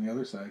hearing it on the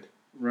other side.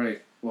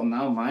 Right. Well,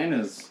 now mine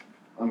is...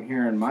 I'm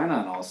hearing mine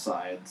on all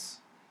sides.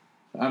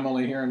 I'm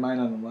only hearing mine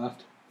on the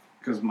left.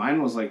 Because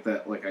mine was like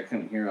that, like I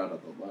couldn't hear out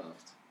of the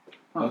left.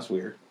 Huh. That's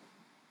weird.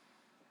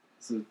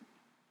 So,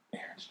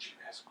 Aaron's cheap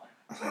ass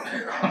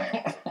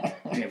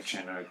equipment. damn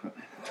China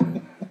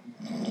equipment.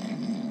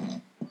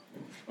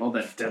 All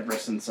that debris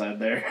inside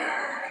there.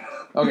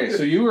 Okay,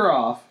 so you were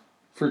off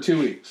for 2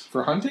 weeks.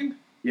 For hunting?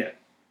 Yeah,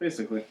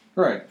 basically.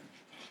 Right.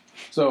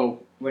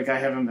 So... Like, I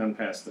haven't been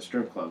past the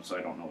strip club, so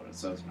I don't know what it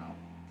says now.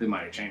 They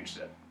might have changed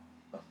it.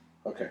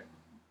 Okay.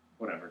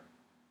 Whatever.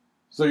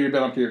 So you've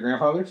been up to your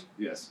grandfather's?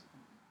 Yes.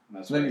 And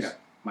that's Then what I you, got.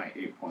 my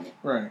 8-point.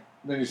 Right.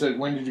 Then you said,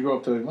 when did you go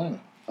up to Atlanta?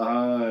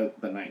 The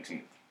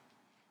 19th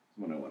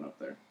when I went up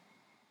there.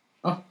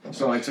 Oh.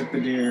 So I took the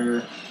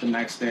deer the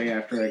next day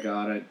after I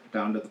got it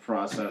down to the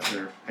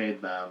processor,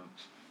 paid them,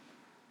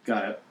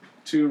 got it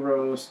 2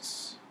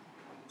 roasts,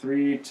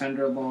 3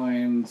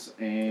 tenderloins,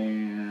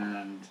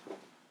 and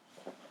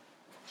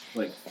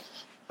like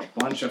a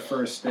bunch of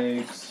first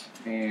steaks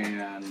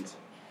and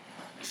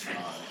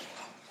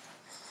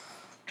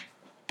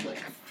like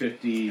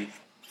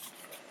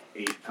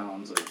 58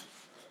 pounds of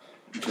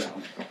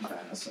ground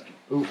venison.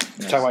 Ooh.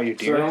 Talk about your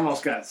So I deer.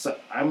 almost got.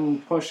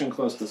 I'm pushing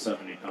close to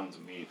 70 pounds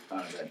of meat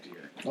out of that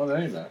deer. Oh, that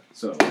ain't bad.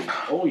 So,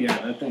 oh yeah,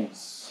 that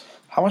thing's.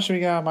 How much do we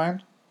got on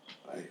mine?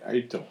 I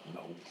don't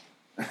know.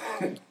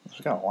 We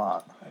got a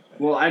lot.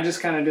 Well, I just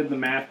kind of did the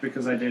math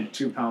because I did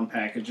 2-pound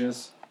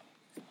packages,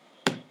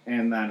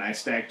 and then I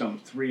stacked them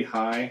 3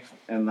 high,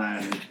 and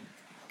then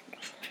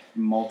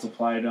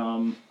multiplied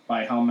them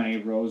by how many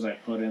rows I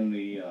put in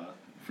the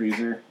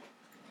freezer.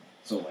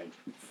 So like,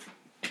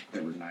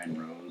 there were 9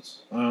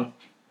 rows.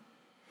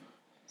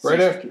 Right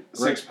after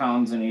 6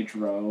 pounds in each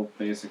row,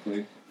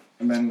 basically,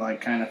 and then like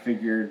kind of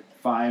figured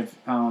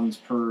 5 pounds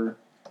per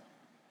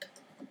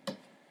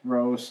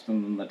roast,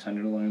 and then the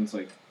tenderloins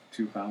like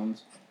 2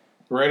 pounds.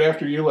 Right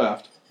after you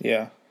left,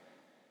 Yeah.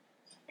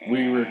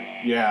 we were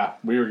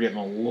getting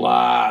a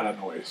lot of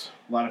noise.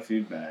 A lot of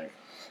feedback.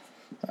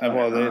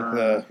 Well,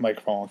 the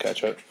microphone will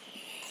catch it.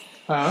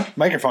 Huh?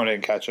 Microphone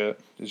didn't catch it.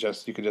 It's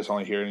just you could just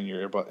only hear it in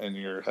your in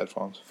your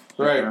headphones.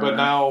 Right, but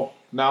now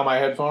my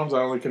headphones I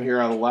only can hear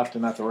on the left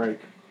and not the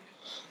right.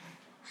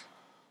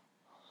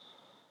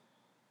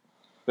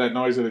 That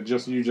noise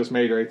that you just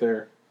made right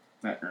there.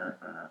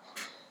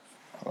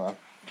 Hold on.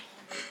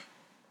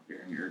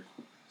 You're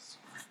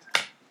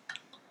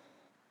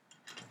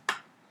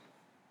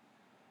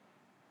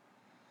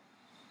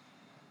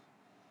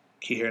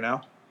Can you hear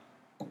now?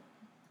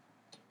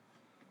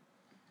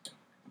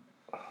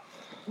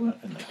 What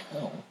in the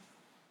hell?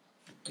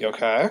 You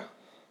okay?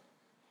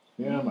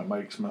 Yeah, my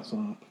mic's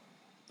messing up.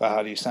 But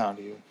how do you sound?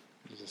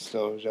 Is it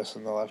still just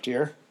in the left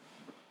ear?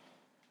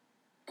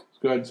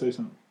 Go ahead and say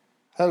something.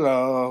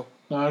 Hello.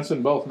 No, it's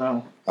in both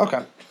now.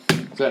 Okay.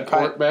 Is that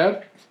port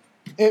bad?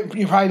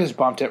 You probably just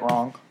bumped it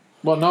wrong.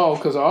 Well, no,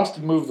 because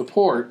Austin moved the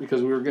port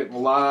because we were getting a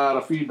lot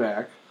of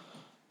feedback.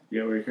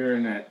 Yeah, we're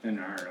hearing that in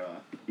our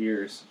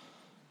ears.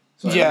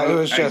 So Yeah, I it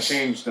was just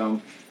changed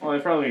them. Well,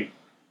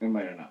 they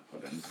might have not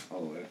put in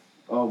all the way.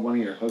 Oh, one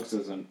of your hooks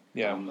isn't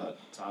on the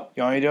top.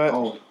 You want me to do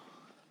it?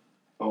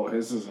 Oh,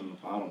 his is in the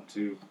bottom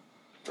too.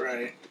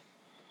 Right.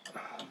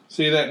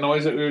 See that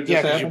noise that we were just Yeah,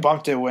 because having? you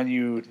bumped it when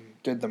you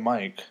did the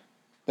mic.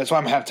 That's why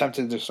I'm half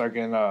tempted to start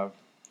getting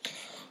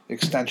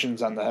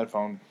extensions on the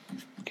headphone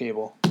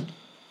cable,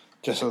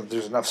 just so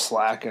there's enough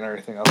slack and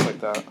everything else like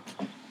that.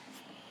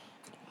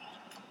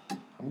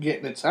 I'm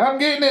getting it. I'm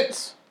getting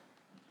it.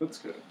 That's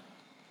good.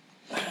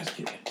 Let's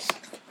get it.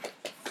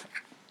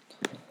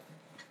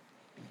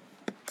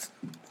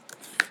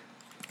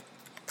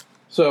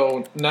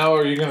 So now,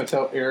 are you going to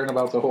tell Aaron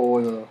about the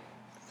whole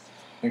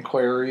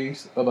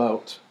inquiries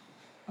about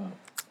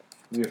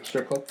the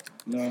strip club?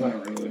 No,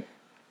 not really.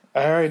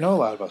 I already know a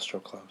lot about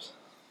strip clubs.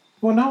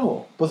 Well,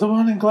 no, but the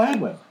one in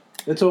Gladwin.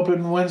 It's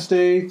open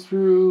Wednesday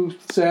through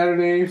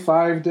Saturday,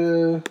 5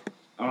 to...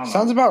 I don't know.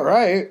 Sounds about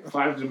right.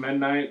 5 to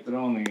midnight. They're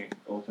only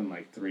open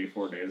like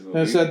 3-4 days a week.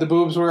 They said the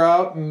boobs were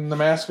out and the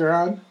masks are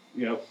on.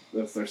 Yep,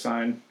 that's their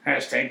sign.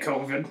 Hashtag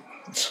COVID.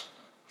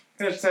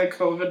 Hashtag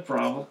COVID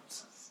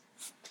problems.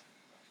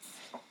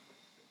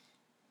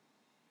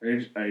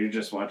 Are you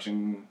just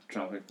watching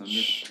Tropic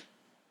Thunder?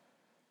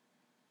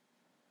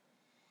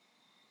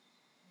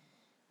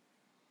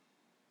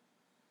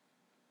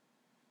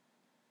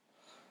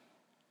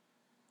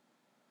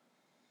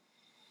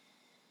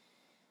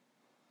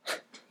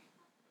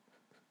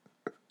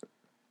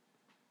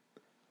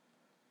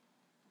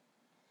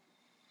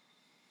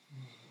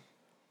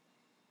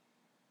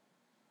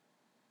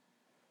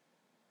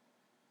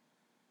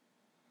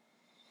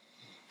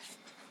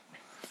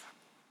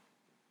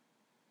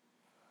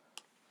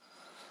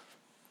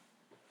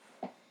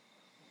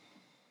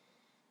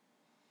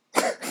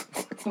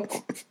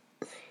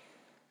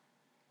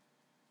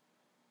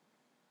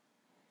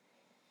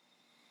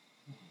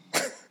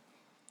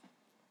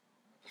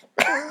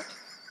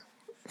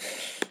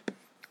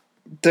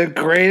 The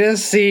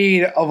greatest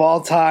scene of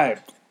all time.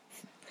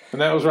 And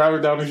that was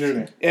Robert Downey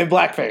Jr. In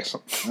blackface.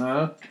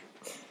 Uh-huh.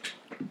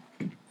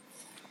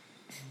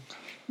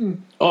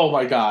 Oh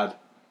my God.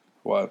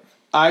 What?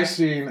 I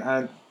seen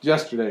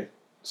yesterday,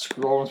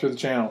 scrolling through the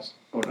channels.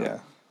 Oh, no.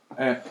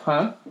 Yeah.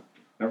 Huh?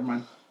 Never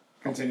mind.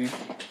 Continue.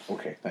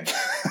 Okay, thanks.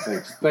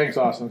 Thanks,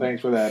 Austin.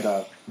 Thanks for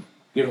that,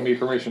 giving me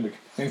permission to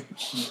continue.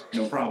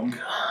 No problem.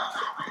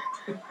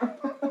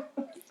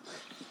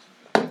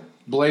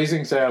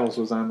 Blazing Saddles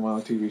was on one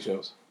of the TV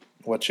shows.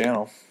 What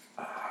channel?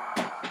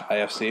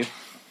 IFC.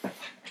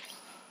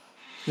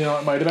 You know,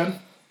 it might have been.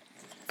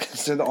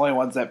 Because they're the only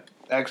ones that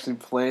actually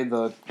play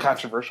the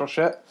controversial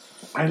shit.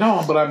 I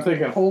know, but I'm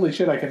thinking, holy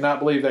shit! I cannot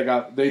believe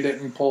they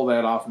didn't pull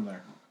that off from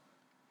there.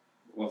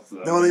 What's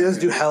the No, they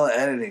just do hella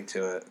editing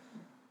to it.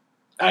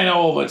 I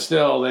know, but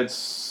still,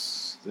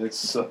 it's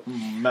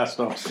messed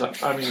up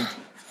stuff. I mean,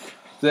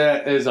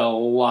 that is a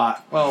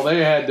lot. Well,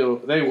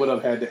 they would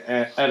have had to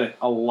edit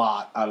a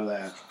lot out of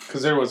that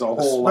because there was a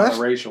whole lot of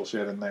racial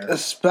shit in there.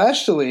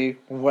 Especially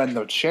when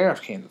the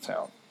sheriff came to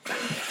town.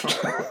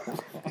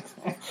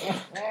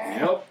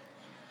 Yep.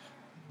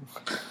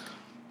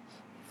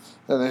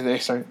 And they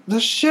start, the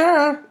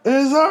sheriff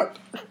is up.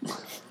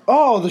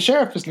 Oh, the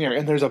sheriff is near.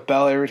 And there's a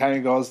bell every time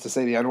he goes to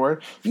say the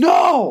N-word.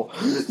 No!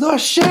 The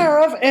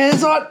sheriff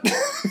is on.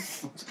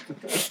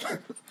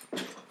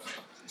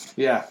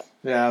 Yeah,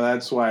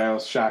 that's why I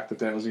was shocked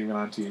that was even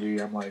on TV.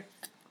 I'm like,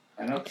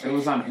 I know it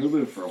was on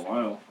Hulu for a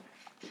while.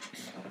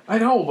 I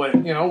know, but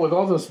with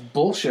all this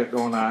bullshit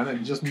going on, it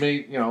just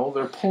made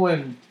they're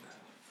pulling.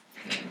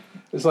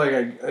 It's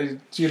like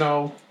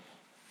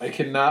I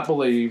cannot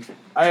believe.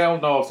 I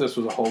don't know if this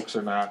was a hoax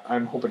or not.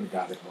 I'm hoping to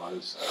God it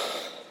was.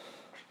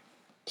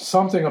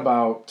 Something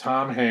about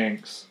Tom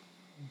Hanks.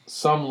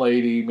 Some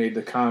lady made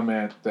the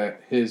comment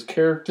that his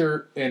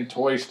character in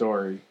Toy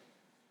Story,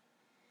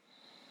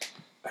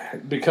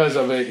 because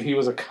of it, he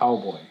was a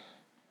cowboy.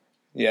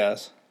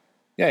 Yes.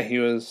 Yeah, he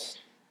was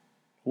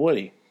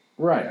Woody.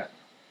 Right.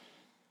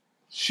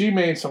 She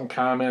made some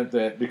comment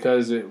that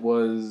because it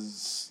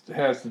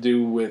has to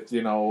do with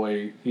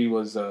he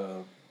was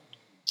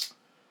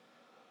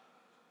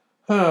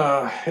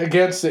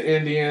against the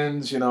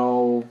Indians,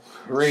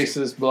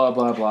 racist, blah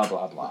blah blah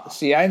blah blah.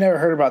 See, I never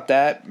heard about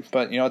that,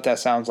 but you know what that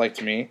sounds like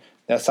to me?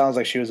 That sounds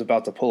like she was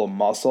about to pull a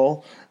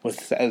muscle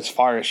with as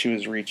far as she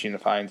was reaching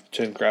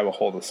to grab a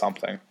hold of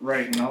something.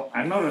 Right. No,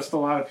 I noticed a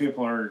lot of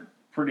people are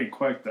pretty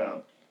quick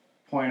to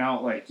point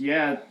out, like,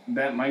 yeah,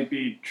 that might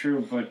be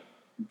true, but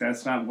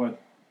that's not what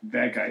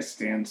that guy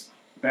stands.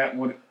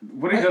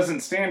 Woody doesn't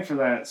stand for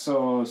that.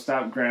 So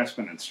stop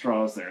grasping at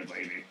straws, there,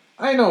 lady.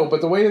 I know,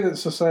 but the way that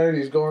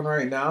society is going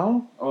right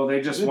now,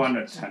 they just want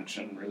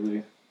attention,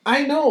 really.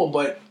 I know,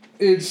 but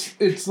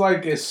it's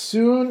like as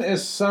soon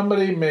as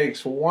somebody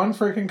makes one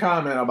freaking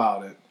comment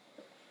about it,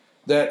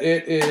 that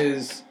it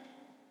is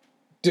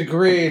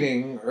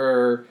degrading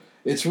or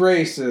it's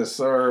racist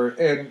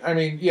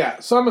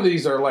some of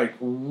these are like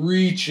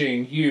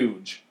reaching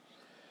huge.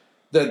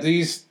 That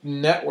these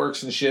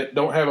networks and shit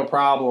don't have a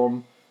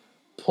problem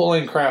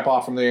pulling crap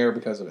off from the air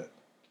because of it.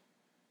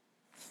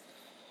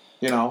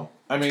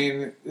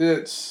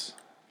 It's...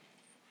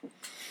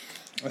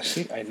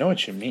 See, I know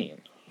what you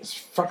mean. This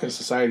fucking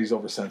society's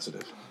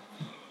oversensitive.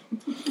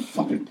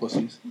 Fucking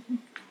pussies.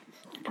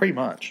 Pretty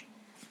much.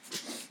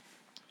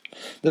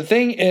 The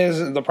thing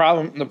is, the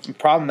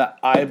problem that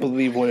I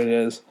believe what it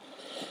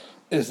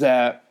is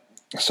that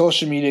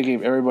social media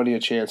gave everybody a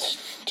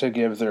chance to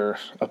give their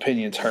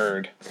opinions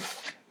heard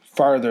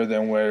farther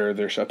than where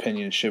their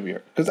opinions should be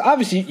heard. Because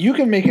obviously, you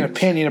can make an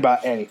opinion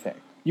about anything.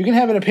 You can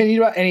have an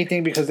opinion about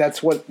anything because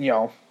that's what,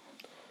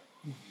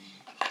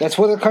 that's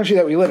what the country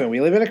that we live in. We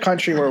live in a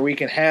country where we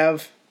can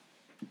have,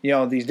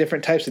 these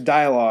different types of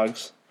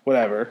dialogues,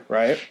 whatever,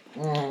 right?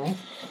 Mm-hmm.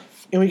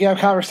 And we can have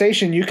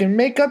conversation. You can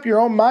make up your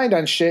own mind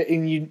on shit,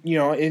 and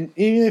and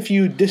even if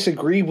you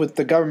disagree with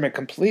the government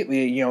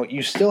completely,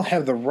 you still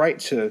have the right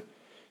to,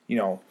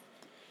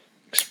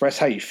 express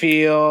how you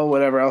feel,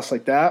 whatever else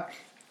like that.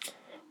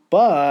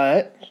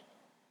 But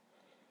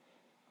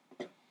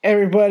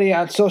everybody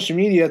on social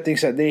media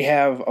thinks that they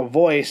have a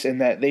voice and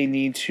that they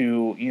need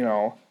to,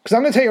 because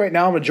I'm going to tell you right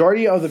now, a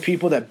majority of the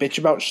people that bitch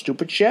about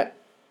stupid shit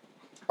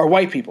are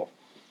white people.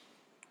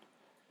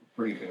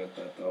 Pretty good at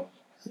that, though.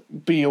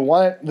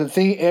 But the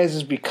thing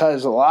is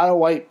because a lot of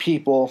white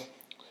people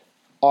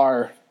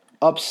are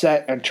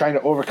upset and trying to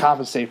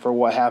overcompensate for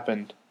what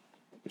happened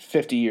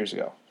 50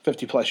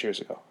 plus years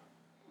ago.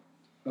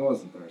 I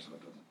wasn't there, so it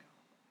doesn't count.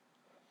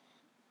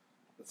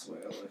 That's the way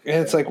I look at it.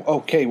 And it's like,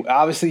 okay,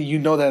 obviously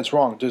that it's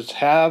wrong. Just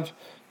have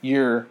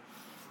your...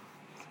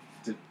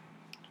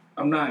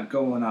 I'm not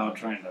going out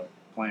trying to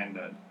plan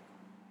to,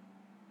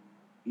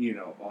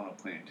 own a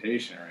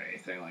plantation or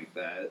anything like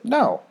that.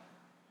 No.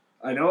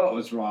 I know it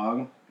was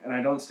wrong, and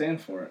I don't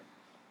stand for it.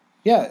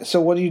 Yeah,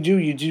 so what do?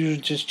 You do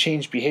just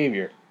change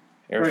behavior.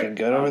 Everything Right.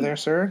 good over there,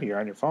 sir? You're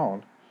on your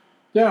phone.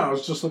 Yeah, I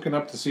was just looking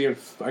up to see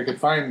if I could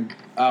find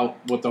out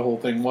what the whole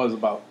thing was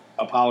about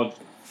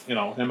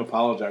him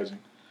apologizing.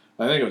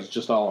 I think it was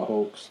just all a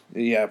hoax.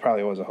 Yeah, it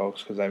probably was a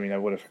hoax because I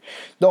would have.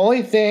 The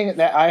only thing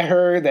that I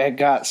heard that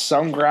got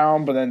some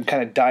ground but then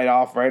kind of died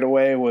off right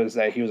away was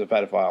that he was a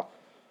pedophile.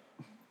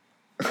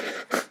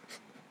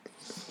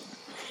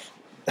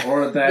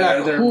 Or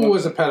that who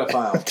was a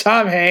pedophile?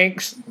 Tom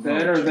Hanks.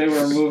 That or they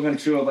were moving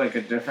to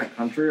a different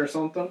country or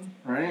something,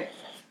 right?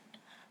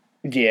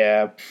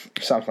 Yeah,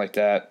 something like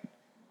that.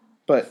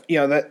 But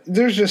that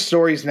there's just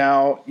stories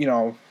now.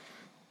 I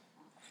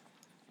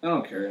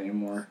don't care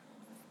anymore.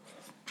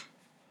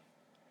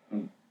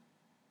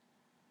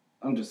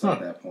 I'm just at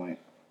that point.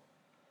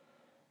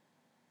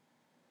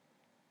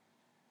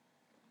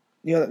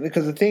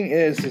 Because the thing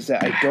is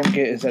that I don't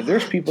get is that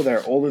there's people that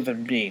are older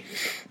than me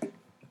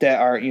that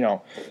are,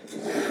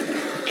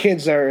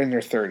 kids that are in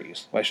their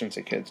 30s. Well, I shouldn't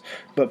say kids,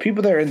 but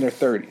people that are in their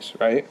 30s,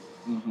 right?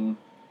 Mm-hmm.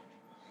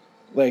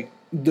 Like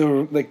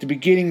the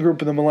beginning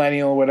group of the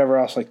millennial or whatever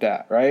else like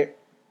that, right?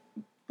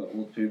 The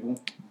old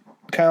people.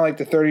 Kind of like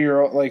the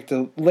 30-year-old, like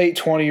the late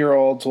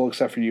 20-year-olds, well,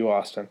 except for you,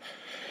 Austin,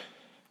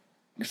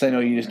 because I know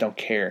you just don't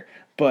care.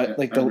 But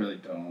like I really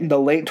don't. the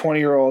late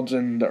 20-year-olds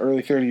and the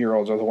early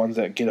 30-year-olds are the ones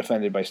that get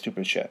offended by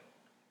stupid shit,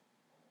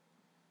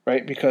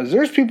 right? Because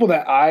there's people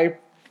that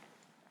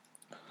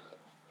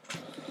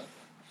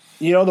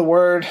you know the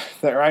word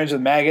that rhymes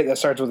with maggot that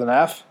starts with an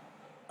F?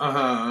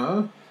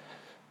 Uh-huh.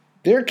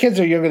 There are kids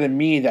that are younger than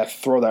me that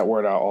throw that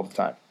word out all the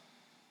time.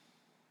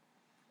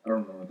 I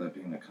don't remember that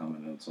being a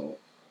common insult.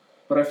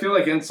 But I feel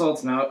like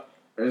insults now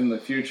in the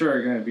future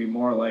are going to be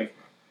more like,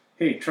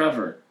 hey,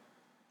 Trevor,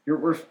 your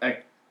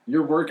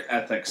work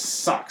ethic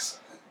sucks.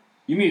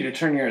 You need to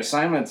turn your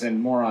assignments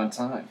in more on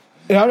time.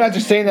 And I'm not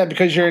just saying that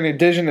because you're an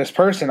indigenous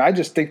person. I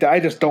just think that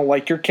I just don't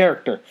like your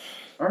character.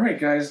 All right,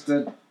 guys,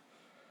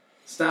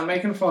 stop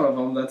making fun of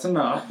them. That's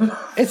enough.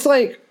 It's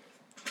like...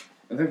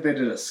 I think they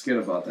did a skit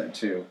about that,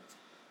 too.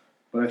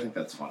 But I think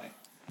that's funny.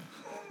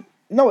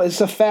 No, it's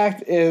the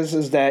fact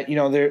is that, you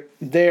know,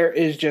 there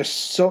is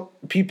just so...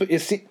 people.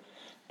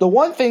 The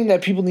one thing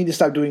that people need to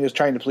stop doing is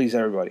trying to please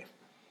everybody.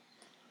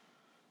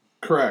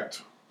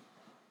 Correct.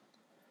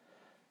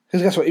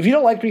 Because guess what? If you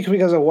don't like me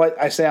because of what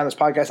I say on this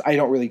podcast, I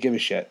don't really give a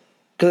shit.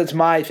 Because it's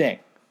my thing.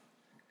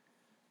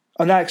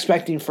 I'm not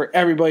expecting for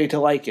everybody to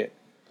like it.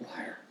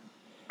 Liar.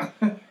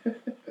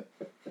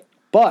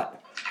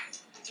 But...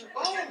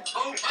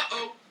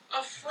 Uh-oh.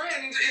 A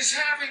friend is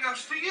having a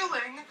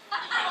feeling.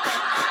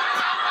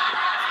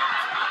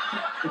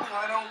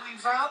 Why don't we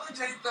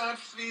validate that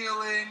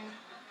feeling?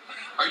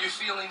 Are you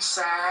feeling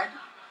sad?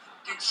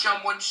 Did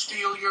someone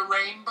steal your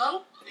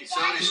rainbow?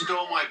 Somebody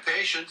stole my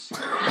patience.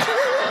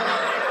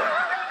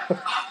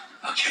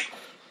 Okay,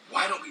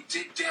 why don't we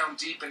dig down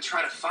deep and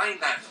try to find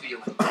that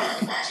feeling?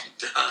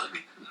 Doug,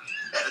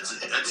 that's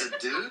a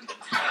dude?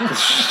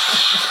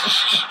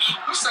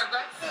 Who said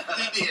that?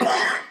 He did.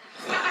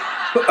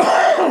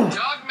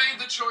 Doug made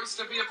the choice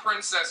to be a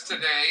princess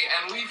today,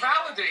 and we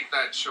validate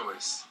that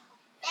choice.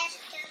 That's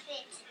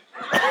stupid.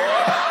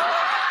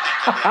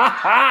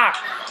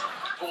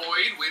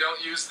 Boyd, we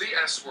don't use the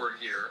S word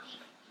here.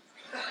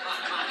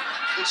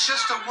 It's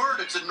just a word.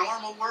 It's a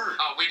normal word.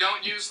 We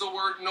don't use the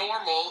word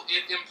normal.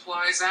 It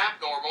implies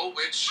abnormal,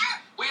 which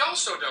we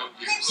also don't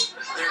use.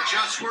 They're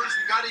just words.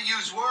 We got to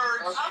use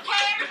words.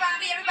 Okay,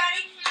 everybody.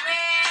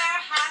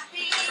 We're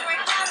happy.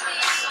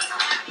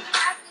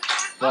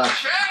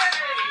 Okay!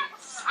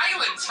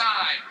 Silent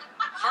time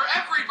for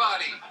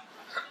everybody.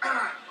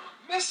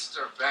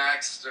 Mr.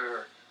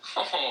 Baxter.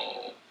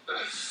 Oh,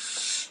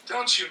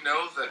 don't you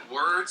know that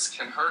words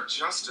can hurt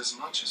just as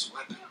much as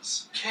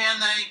weapons? Can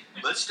they?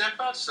 Let's step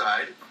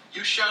outside.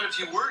 You shout a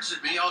few words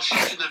at me, I'll shoot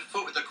you in the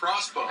foot with a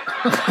crossbow. Okay.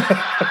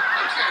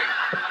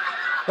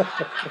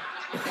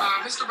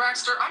 Mr.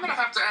 Baxter, I'm going to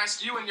have to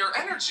ask you and your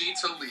energy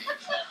to leave.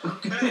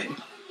 Okay.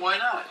 Why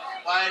not?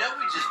 Why don't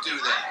we just do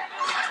that?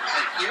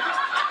 Thank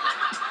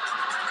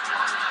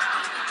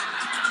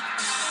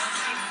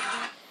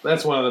you.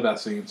 That's one of the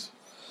best scenes.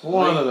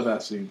 One of the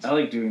best scenes. I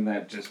like doing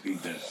that just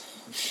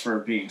for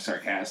being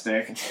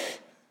sarcastic.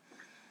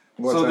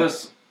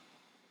 What's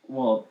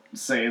that?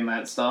 Saying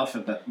that stuff,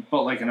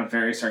 but like in a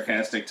very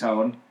sarcastic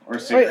tone or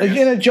Right, serious. like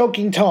in a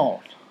joking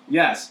tone.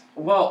 Yes.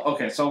 Well,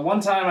 okay. So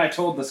one time I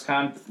told this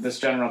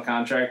general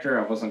contractor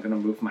I wasn't going to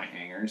move my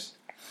hangers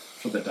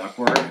for the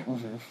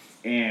ductwork,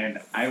 and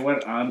I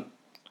went on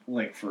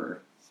like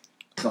for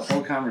the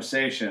whole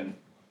conversation,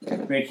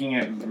 making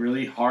it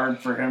really hard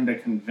for him to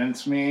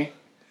convince me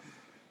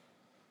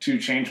to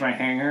change my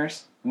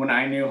hangers when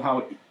I knew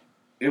how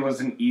it was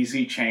an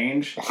easy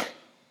change.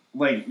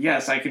 Like,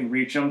 yes, I can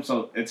reach them,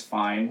 so it's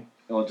fine.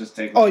 It'll just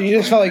take. Oh, you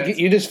just felt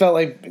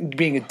like minutes.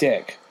 being a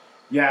dick.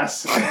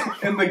 Yes,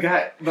 and the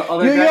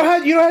other guy.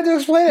 You don't have to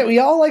explain it. We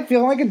all like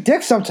feeling like a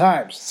dick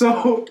sometimes.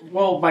 So,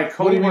 my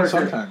coworker. What do you mean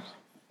sometimes?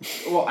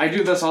 Well, I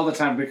do this all the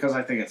time because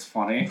I think it's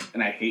funny,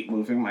 and I hate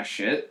moving my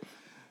shit.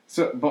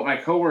 So, but my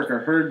coworker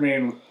heard me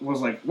and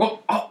was like, "Whoa!"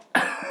 Oh.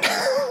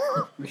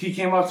 He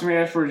came up to me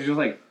afterwards. He was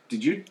like,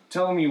 "Did you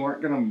tell him you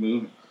weren't gonna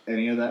move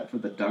any of that for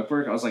the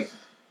ductwork?" I was like,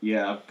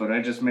 "Yeah, but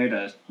I just made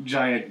a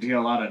giant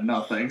deal out of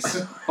nothing."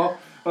 So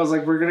I was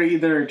like, "We're gonna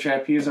either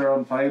trapeze our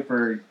own pipe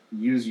or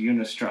use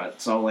Unistrut."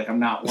 So like, I'm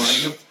not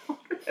worried about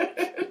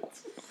it.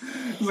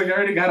 I was like, I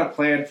already got a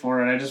plan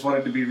for it. I just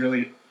wanted to be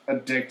really a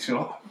dick to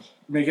him,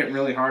 make it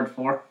really hard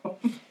for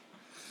him.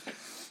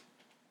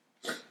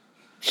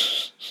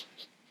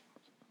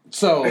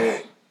 So,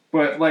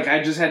 But like,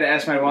 I just had to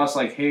ask my boss,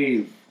 like,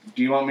 "Hey,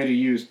 do you want me to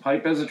use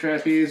pipe as a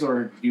trapeze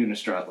or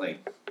Unistrut?"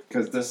 Like,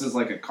 because this is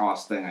like a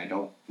cost thing. I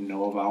don't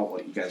know about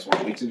what you guys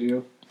want me to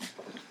do,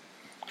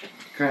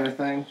 kind of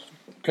thing.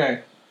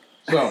 okay.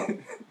 So,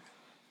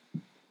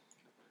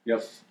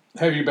 Yep.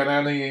 have you been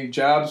on any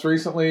jobs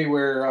recently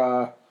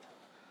where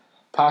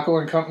Paco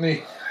and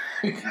Company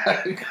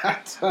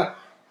got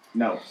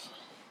No.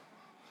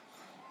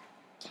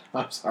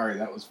 I'm sorry,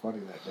 that was funny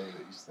that day that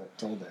you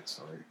told that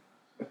story.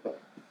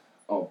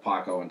 Oh,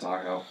 Paco and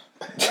Taco.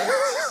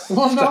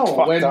 Well, no.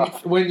 fucked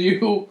up. When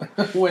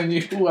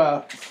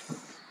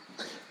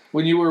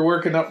you were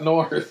working up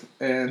north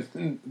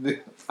and the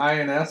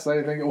INS,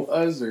 I think it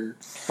was, or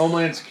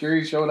Homeland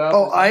Security showed up.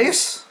 Oh,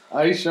 ICE?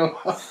 ICE showed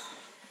up.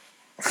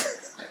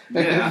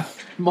 Yeah.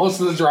 Most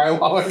of the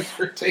drywallers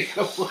were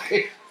taken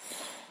away.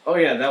 Oh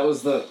yeah, that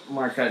was the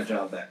Marquette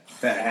job that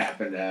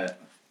happened at.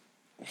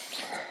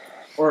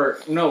 Or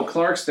no,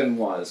 Clarkston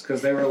was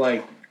because they were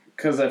like,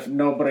 because if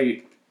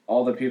nobody,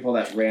 all the people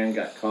that ran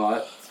got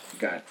caught,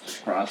 got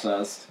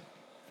processed.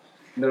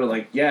 And they were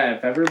like, yeah,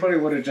 if everybody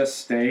would have just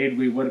stayed,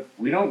 we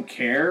don't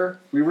care.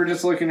 We were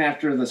just looking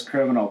after this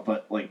criminal,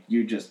 but like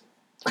you just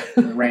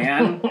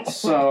ran,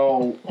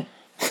 so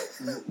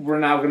we're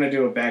now going to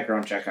do a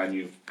background check on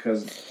you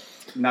because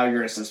now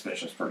you're a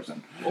suspicious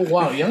person. Oh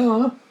wow,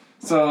 yeah.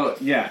 So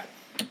yeah,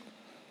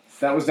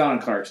 that was down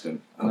in Clarkston,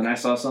 and I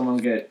saw someone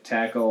get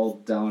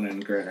tackled down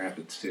in Grand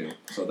Rapids too.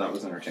 So that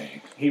was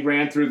entertaining. He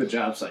ran through the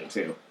job site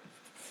too.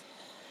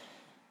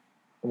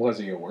 Was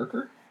he a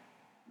worker?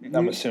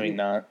 I'm assuming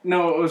not.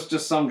 No, it was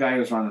just some guy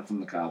who was running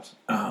from the cops.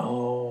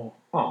 Oh.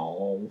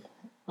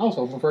 I was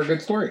hoping for a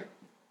good story.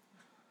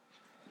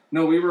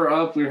 No, we were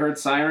up, we heard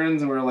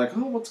sirens, and we were like,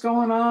 oh, what's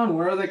going on?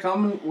 Where are they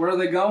coming? Where are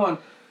they going?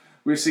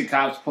 We see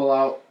cops pull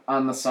out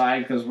on the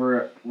side because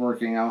we're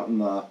working out in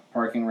the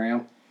parking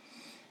ramp.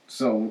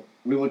 So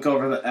we look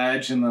over the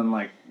edge, and then,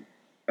 like,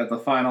 at the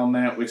final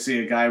minute, we see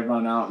a guy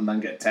run out and then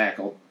get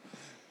tackled.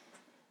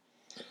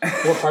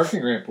 What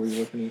parking ramp were you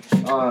looking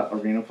at?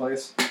 Arena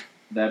Place.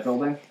 That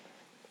building.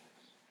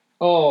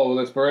 Oh,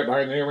 that's right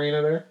behind the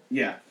arena there?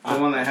 Yeah. The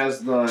one that has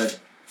the...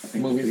 I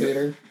think Movie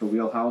theater? The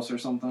Wheelhouse or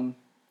something.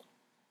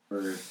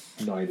 Or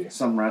No idea.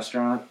 some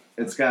restaurant.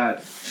 It's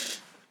got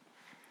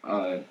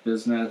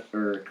business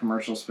or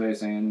commercial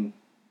space and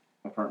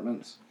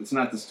apartments. It's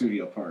not the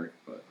Studio Park,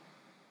 but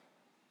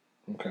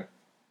Okay.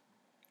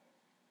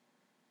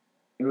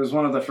 it was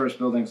one of the first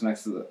buildings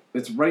next to the...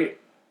 It's right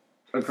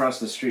across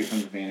the street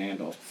from the Van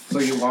Andel. So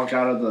you walk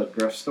out of the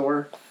Griff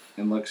store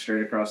and look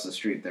straight across the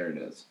street. There it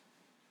is.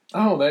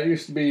 Oh, that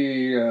used to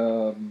be...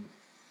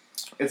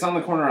 It's on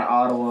the corner of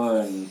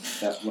Ottawa and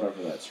that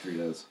whatever that street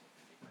is.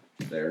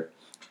 There.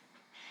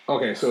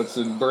 Okay, so it's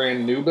a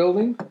brand new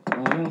building?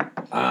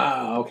 Mm-hmm.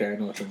 Ah, okay, I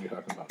know what you're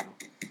talking about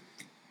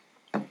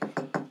now.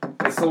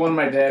 It's the one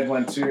my dad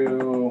went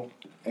to,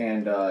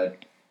 and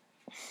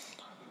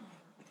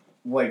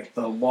like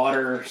the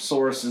water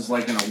source is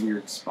like in a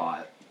weird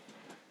spot.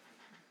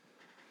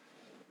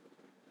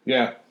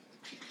 Yeah.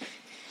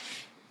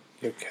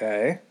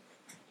 Okay.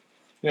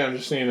 Yeah, I'm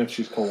just seeing if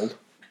she's cold.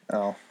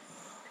 Oh.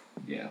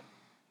 Yeah.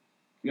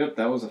 Yep,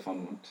 that was a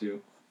fun one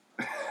too.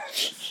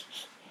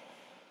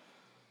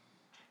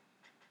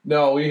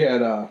 No, we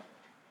had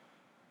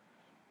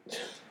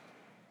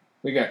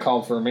we got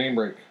called for a main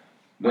break.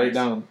 Right Nice.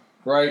 down.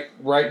 Right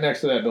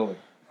next to that building.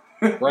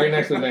 Right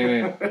next to the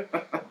Van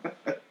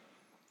Andel.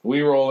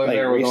 We roll in Like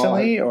there with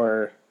recently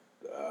or?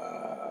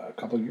 a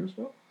couple of years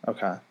ago.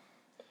 Okay.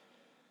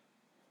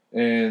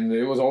 And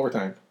it was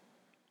overtime.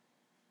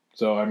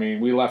 So, I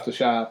mean, we left the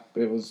shop.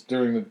 It was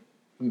during the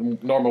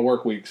normal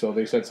work week, so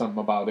they said something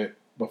about it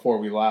before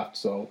we left.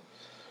 So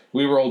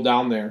we rolled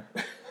down there,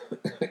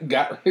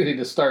 got ready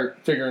to start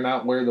figuring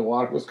out where the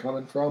water was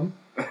coming from.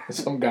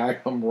 Some guy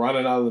come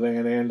running out of the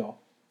Van Andel.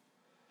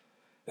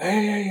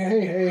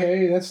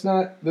 Hey, that's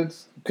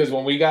because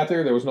when we got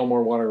there was no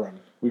more water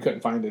running. We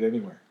couldn't find it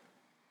anywhere.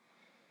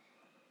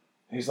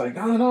 He's like,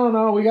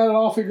 no, we got it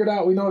all figured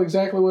out. We know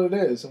exactly what it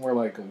is. And we're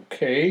like,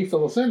 okay,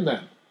 fill us in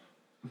then.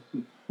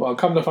 Well,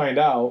 come to find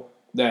out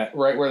that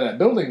right where that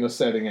building was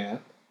sitting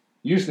at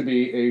used to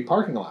be a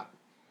parking lot.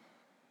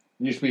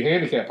 Used to be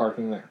handicap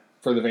parking there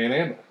for the Van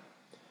Andel.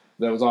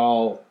 That was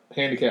all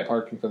handicap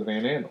parking for the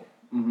Van Andel.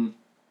 Mm-hmm.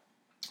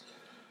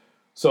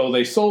 So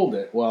they sold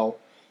it. Well,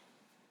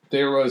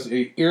 there was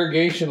a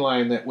irrigation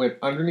line that went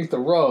underneath the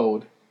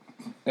road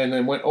and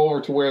then went over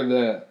to where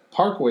the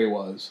parkway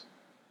was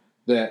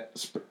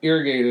that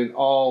irrigated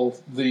all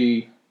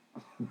the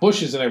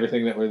bushes and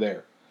everything that were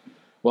there.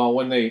 Well,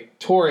 when they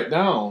tore it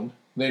down,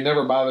 they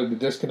never bothered to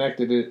disconnect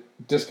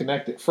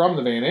it from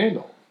the Van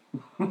Andel.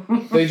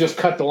 They just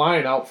cut the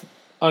line out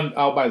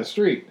by the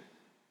street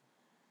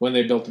when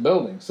they built the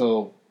building.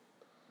 So,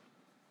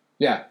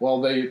 yeah,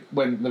 well,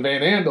 when the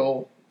Van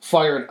Andel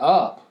fired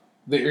up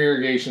the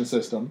irrigation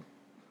system,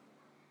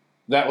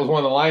 that was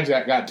one of the lines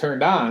that got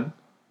turned on,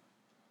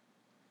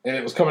 and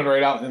it was coming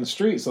right out in the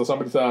street. So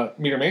somebody thought,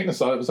 meter maintenance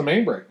thought it was a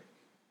main break.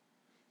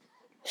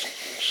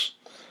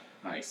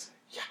 Nice.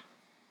 Yeah.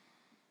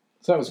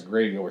 So that was a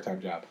great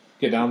overtime job.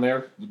 Get down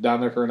there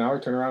for an hour,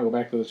 turn around, go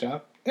back to the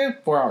shop.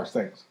 4 hours,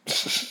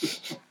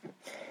 thanks.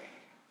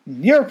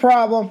 Your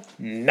problem,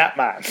 not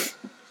mine.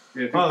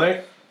 Well,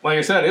 like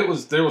I said,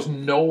 there was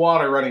no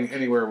water running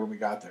anywhere when we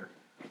got there.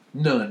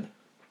 None.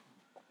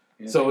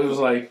 Yeah. So it was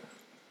like,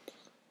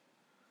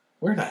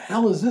 where the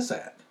hell is this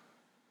at?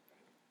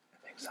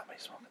 I think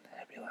somebody's smoking the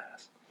heavy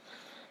last.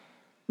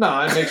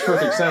 No, it makes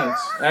perfect sense.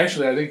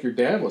 Actually, I think your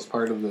dad was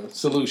part of the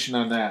solution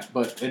on that,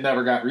 but it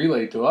never got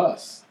relayed to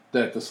us.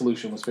 that the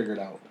solution was figured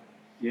out.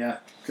 Yeah,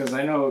 because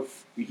I know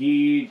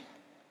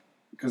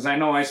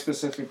I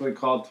specifically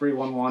called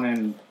 311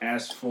 and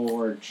asked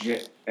for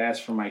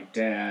my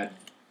dad,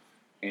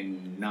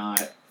 and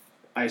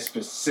I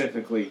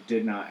specifically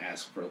did not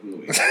ask for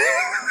Louis.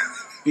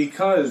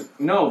 because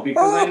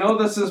I know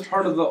this is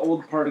part of the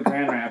old part of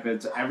Grand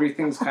Rapids.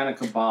 Everything's kind of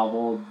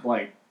kabobbled.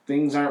 Like,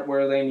 things aren't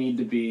where they need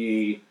to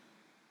be.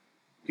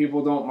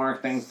 People don't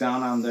mark things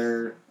down on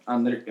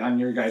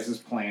your guys'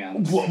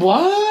 plans.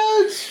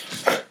 What?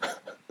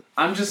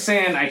 I'm just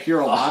saying, I hear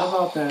a lot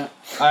about that.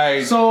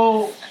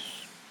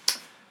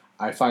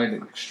 I find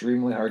it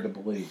extremely hard to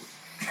believe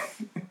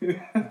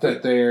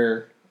that they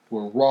were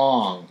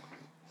wrong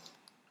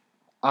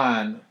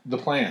on the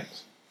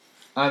plans,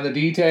 on the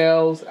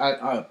details.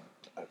 I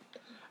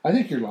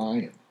think you're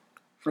lying.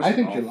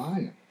 You're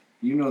lying.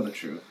 You know the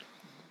truth.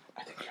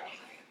 I think you're lying.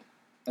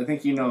 I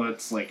think you know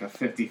it's like a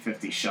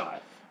 50-50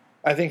 shot.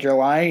 I think you're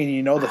lying, and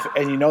you know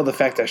the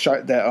fact that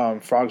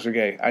frogs are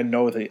gay. I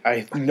know that.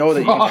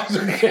 Frogs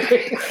are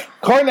gay.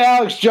 According to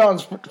Alex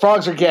Jones,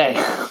 frogs are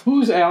gay.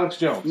 Who's Alex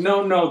Jones?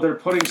 No, they're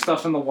putting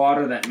stuff in the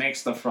water that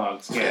makes the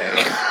frogs gay.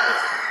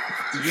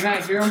 Did you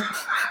not hear him?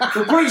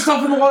 They're putting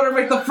stuff in the water to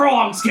make the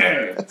frogs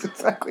gay. That's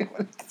exactly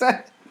what it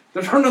said.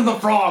 They're turning the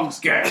frogs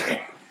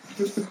gay.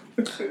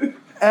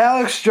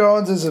 Alex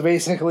Jones is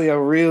basically a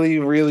really,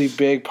 really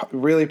big,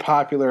 really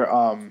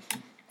popular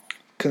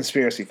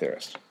conspiracy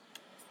theorist.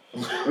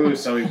 Ooh,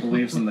 so he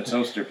believes in the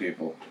toaster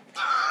people.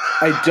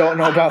 I don't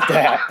know about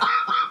that,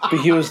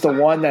 but he was the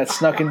one that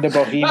snuck into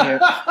Bohemia.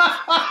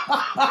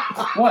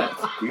 What?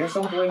 You guys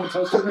don't believe in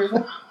toaster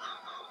people?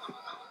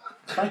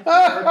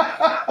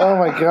 Oh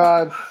my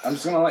god. I'm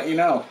just gonna let you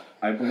know.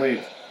 I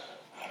believe.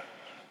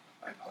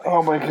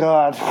 Oh my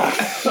god.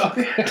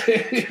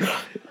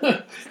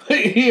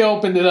 He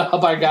opened it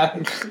up. I got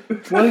it.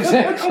 What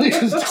exactly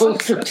is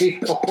toaster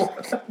people?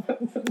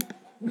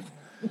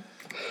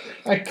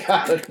 I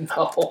gotta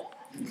know.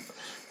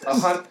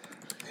 To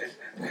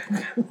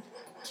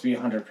be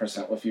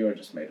 100% with you, I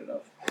just made it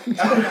up.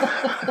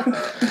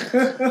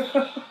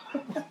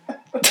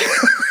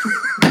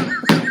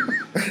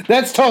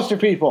 That's toaster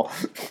people.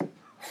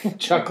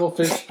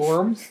 Chucklefish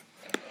forms.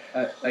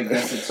 I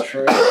guess it's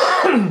true.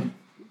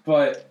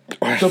 But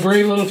the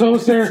brave little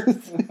toaster.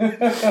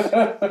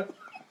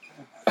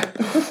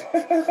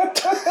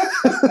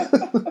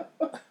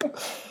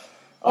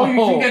 You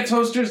can get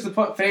toasters to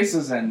put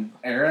faces in,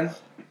 Aaron.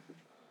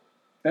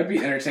 That'd be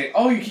entertaining.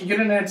 Oh, you can get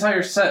an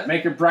entire set.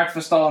 Make your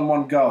breakfast all in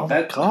one go. Oh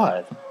my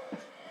god.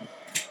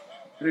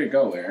 There you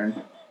go,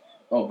 Aaron.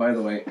 Oh, by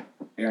the way,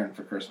 Aaron,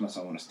 for Christmas,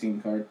 I want a Steam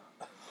card.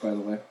 By the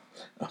way,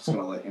 I'm just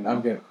gonna let you know.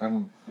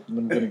 I'm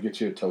gonna get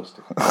you a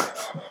toaster.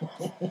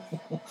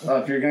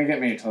 If you're gonna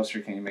get me a toaster,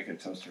 can you make a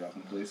toaster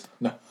oven, please?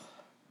 No.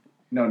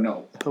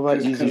 No. How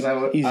about easy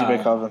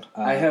bake oven?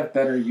 I have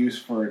better use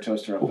for a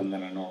toaster oven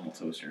than a normal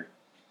toaster.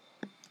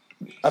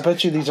 I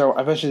bet you these are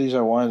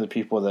one of the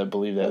people that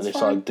believe that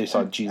they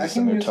saw Jesus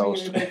in their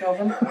toast.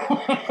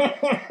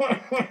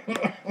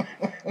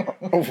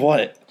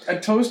 What? A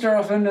toaster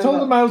oven.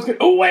 Told him I was good.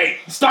 Oh wait,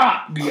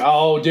 stop!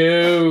 Oh,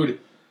 dude,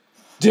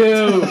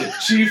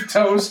 Chief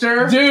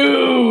Toaster,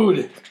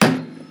 dude,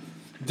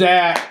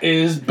 that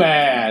is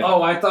bad.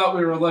 Oh, I thought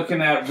we were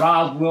looking at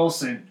Rob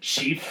Wilson,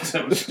 Chief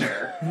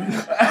Toaster.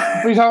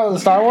 Are you talking about the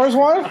Star Wars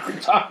one? I'm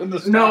talking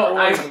the Star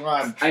Wars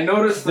one. I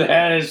noticed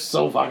that is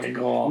so fucking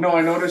cool. No,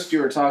 I noticed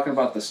you were talking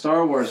about the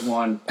Star Wars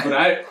one, but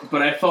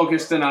I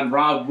focused in on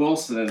Rob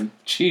Wilson,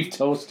 Chief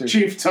Toaster.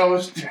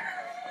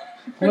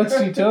 What's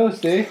he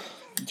toast, eh?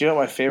 Do you know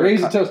what my favorite?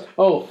 Raise a toast.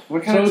 Oh,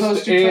 what kind of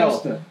toast you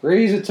toasted?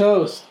 Raise a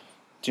toast.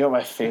 Do you know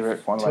my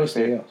favorite? One of my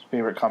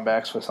favorite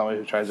comebacks with somebody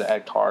who tries to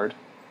act hard,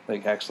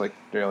 like acts like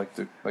they're like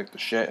the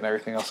shit and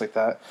everything else like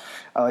that.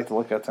 I like to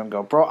look at them and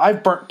go, bro,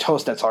 I've burnt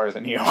toast that's harder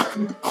than you.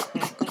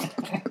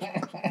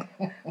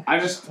 I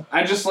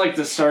just like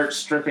to start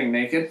stripping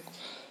naked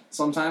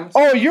sometimes.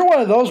 Oh, you're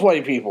one of those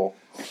white people.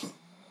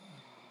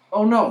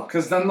 Oh no,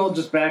 because then they'll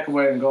just back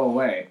away and go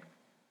away,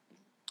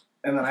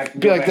 and then I can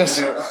be go like back this.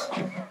 and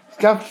do it.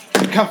 Got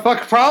a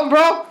fucking problem,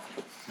 bro?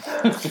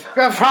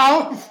 Got a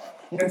problem?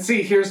 And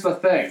see, here's the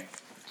thing.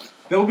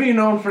 They'll be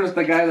known for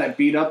the guy that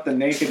beat up the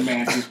naked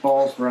man whose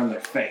balls were on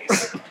their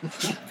face.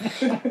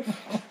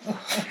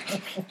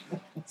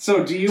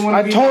 So do you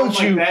want to be known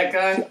like that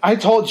guy? I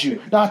told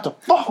you not to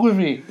fuck with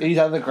me. He's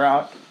on the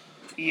ground.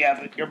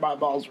 Yeah, but my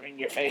balls were in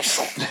your face.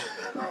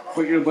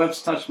 But your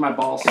lips touched my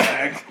ball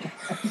sack.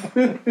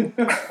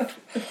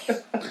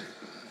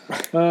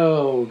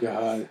 Oh,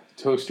 God.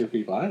 Toaster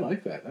people. I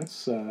like that.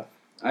 That's, then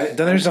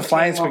there's a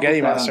flying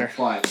spaghetti monster.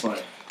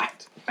 But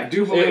I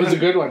do believe it was a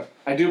good one.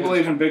 I do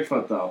believe in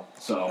Bigfoot, though.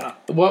 So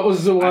what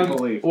was the one? I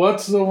believe.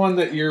 What's the one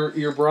that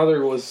your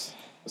brother was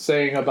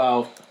saying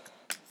about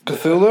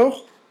Cthulhu?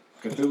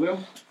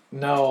 Cthulhu?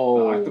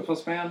 No. The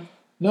Octopus Man?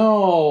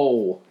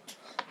 No.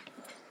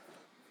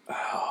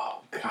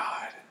 Oh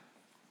God.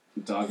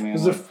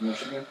 Dogman of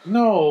Michigan?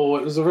 No,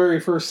 it was the very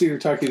first Cedar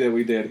Tucky that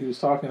we did. He was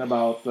talking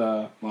about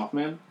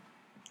Mothman?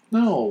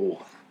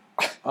 No.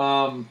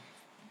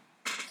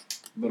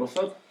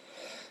 Littlefoot?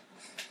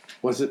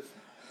 Was it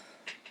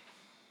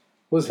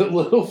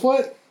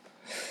Littlefoot?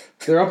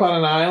 They're up on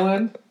an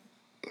island,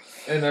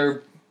 and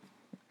they're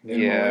In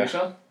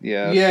Malaysia?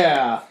 Yeah.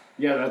 yeah.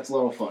 Yeah, that's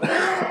Littlefoot.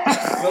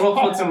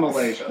 Littlefoot's in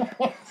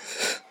Malaysia.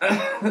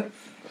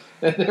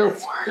 And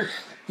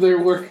they're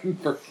working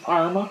for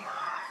Pharma.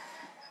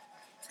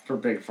 For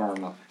Big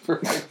Pharma. For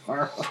Big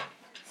Pharma.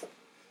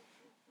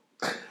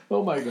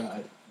 Oh my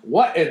god!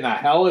 What in the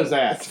hell is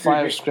that? It's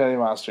Flying Spaghetti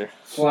Monster.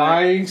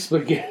 Flying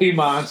Spaghetti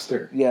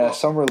Monster. Yeah,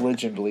 some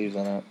religion believes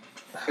in it.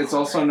 It's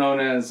also known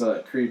as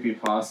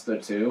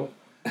creepypasta too.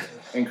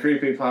 And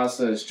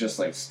creepypasta is just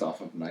like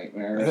stuff of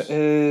nightmares. It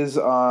is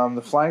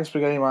the Flying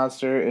Spaghetti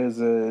Monster is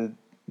a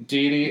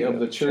deity of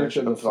the Church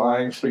of the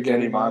Flying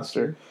Spaghetti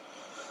Monster.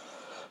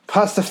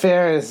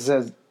 Pastafari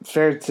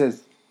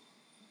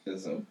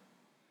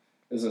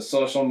is a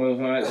social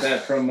movement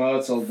that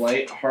promotes a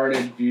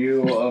light-hearted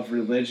view of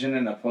religion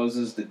and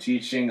opposes the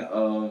teaching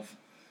of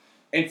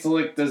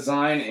intellect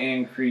design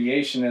and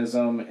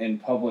creationism in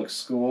public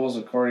schools.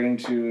 According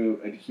to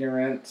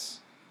adherents,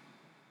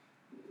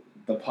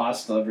 the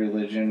pasta of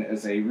religion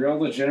is a real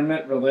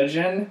legitimate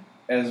religion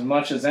as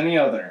much as any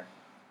other.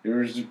 It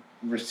was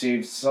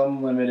received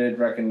some limited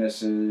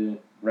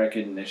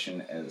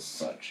recognition as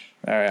such.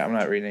 Alright, I'm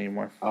not reading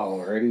anymore.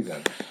 Alrighty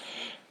then.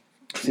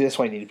 See, that's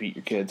why you need to beat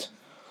your kids.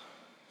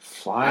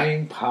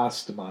 Flying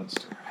Pasta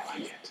Monster. I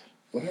like it.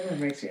 Whatever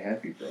makes you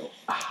happy, bro.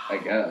 I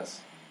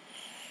guess.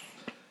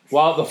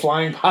 Well, the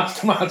Flying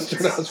Pasta Monster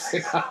does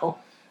right now.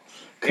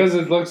 Because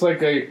it looks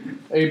like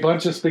a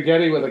bunch of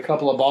spaghetti with a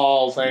couple of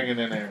balls hanging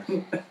in there.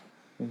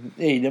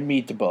 Hey, the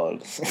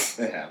meatballs.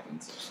 It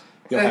happens.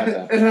 You'll have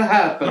that. It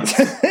happens.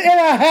 It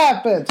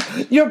happens.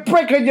 You're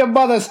breaking your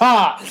mother's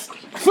heart.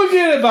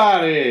 Forget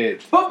about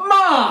it. But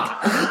Ma!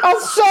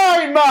 I'm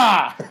sorry,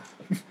 Ma.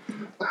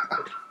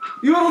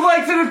 You would have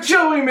liked it if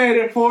Joey made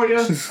it for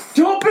you.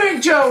 Don't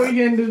bring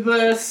Joey into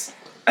this.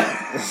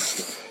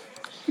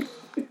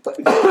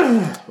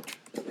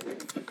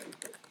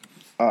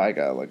 Oh, I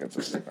gotta look at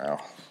this thing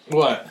now.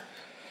 What?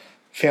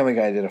 Family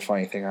Guy did a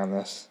funny thing on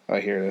this. Oh,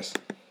 here it is.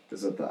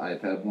 Is it the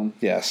iPad one?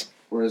 Yes.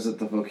 Or is it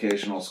the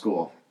vocational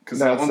school? Because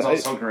No, that it's one's the-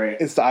 also great.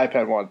 It's the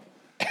iPad one.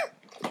 I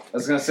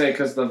was going to say,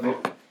 because the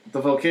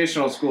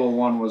vocational school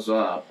one was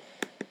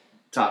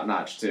top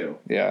notch too.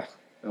 Yeah.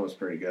 That was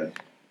pretty good.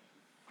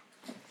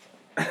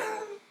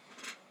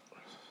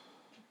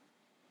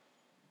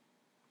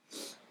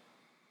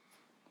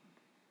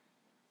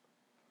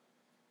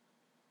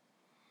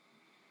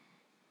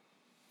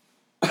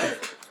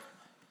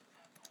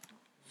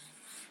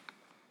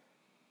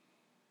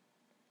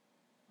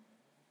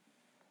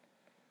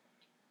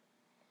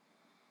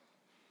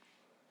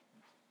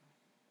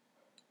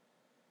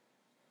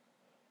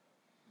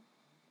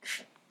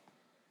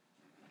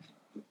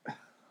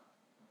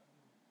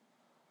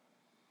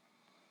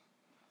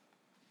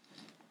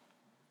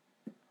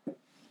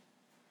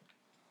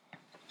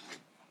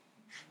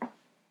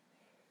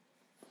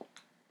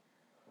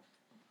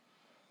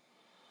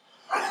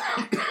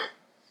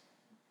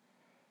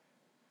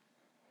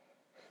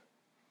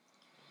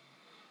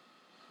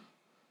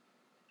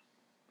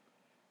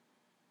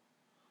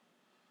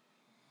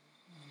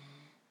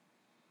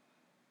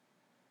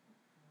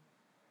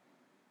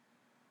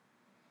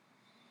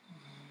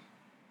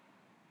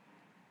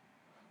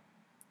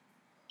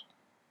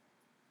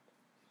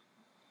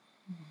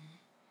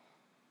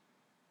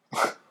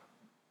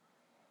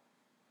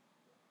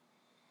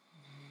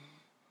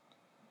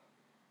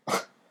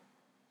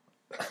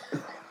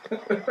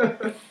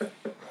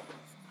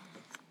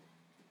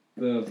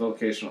 The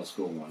vocational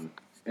school one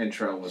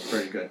intro was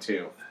pretty good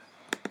too.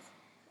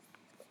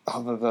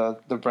 Oh,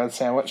 the bread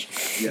sandwich?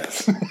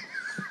 Yes.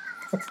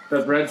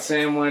 The bread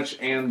sandwich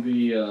and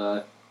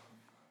the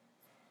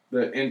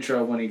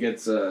intro when he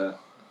gets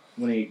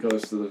when he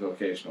goes to the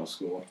vocational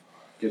school,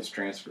 gets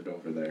transferred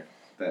over there.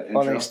 That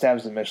intro. Oh, then he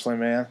stabs the Michelin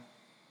Man.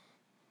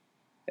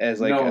 As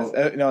like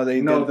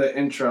the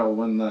intro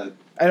when the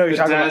I know what you're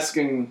talking desk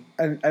about.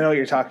 I know what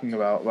you're talking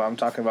about, but I'm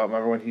talking about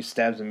remember when he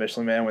stabs the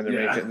Michelin Man when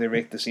they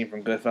make the scene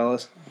from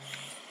Goodfellas.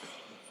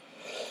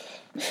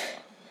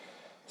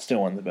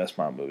 Still one of the best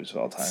mom movies of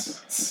all time.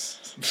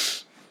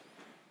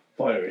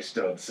 Why are we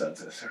still upset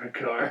this in a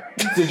car?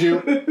 Did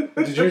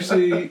you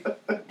see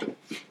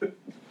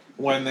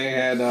when they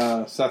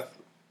had Seth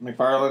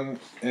MacFarlane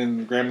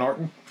and Graham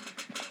Norton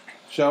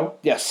show?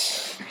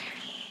 Yes.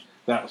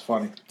 That was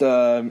funny.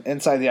 The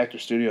Inside the Actor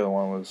Studio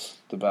one was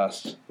the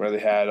best, where they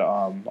had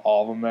all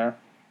of them there.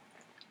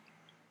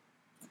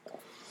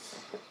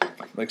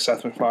 Like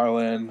Seth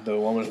MacFarlane, the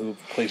woman who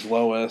plays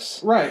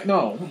Lois. Right,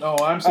 no,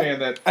 I'm saying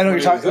that I know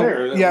when you're he was talking.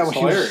 there, that Yeah, was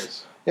he was.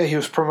 hilarious. Yeah, he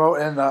was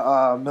promoting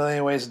A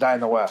Million Ways to Die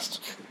in the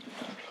West,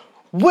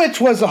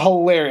 which was a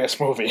hilarious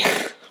movie.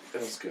 It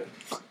was good.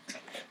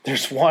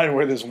 There's one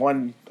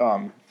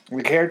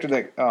the character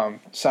that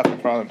Seth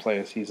MacFarlane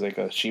plays. He's like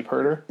a sheep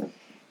herder,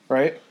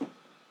 right?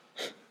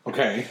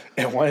 Okay.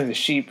 And one of the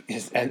sheep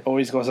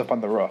always goes up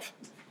on the roof.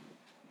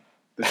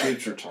 The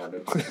sheep's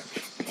retarded.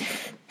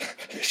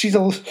 She's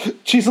a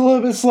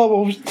little bit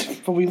slow,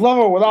 but we love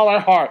her with all our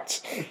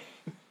hearts.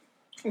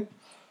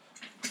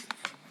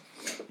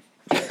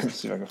 Let's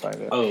see if I can find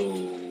it.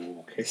 Oh,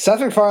 okay. Seth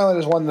MacFarlane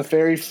is one of the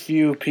very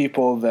few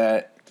people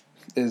that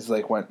is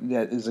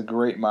that is a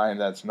great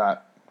mind that's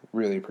not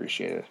really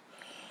appreciated.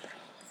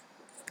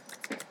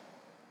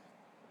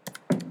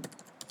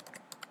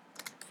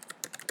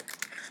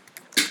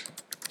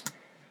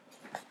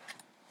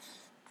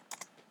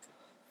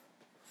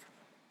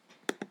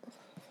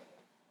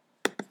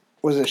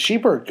 Was it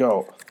sheep or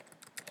goat?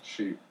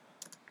 Sheep.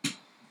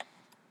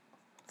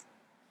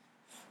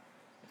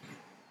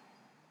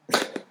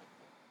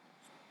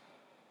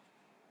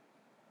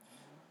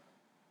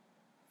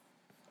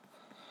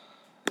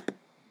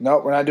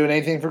 Nope, we're not doing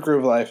anything for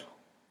Groove Life.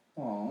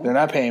 Aww. They're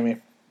not paying me.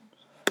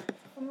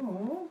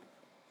 Aww.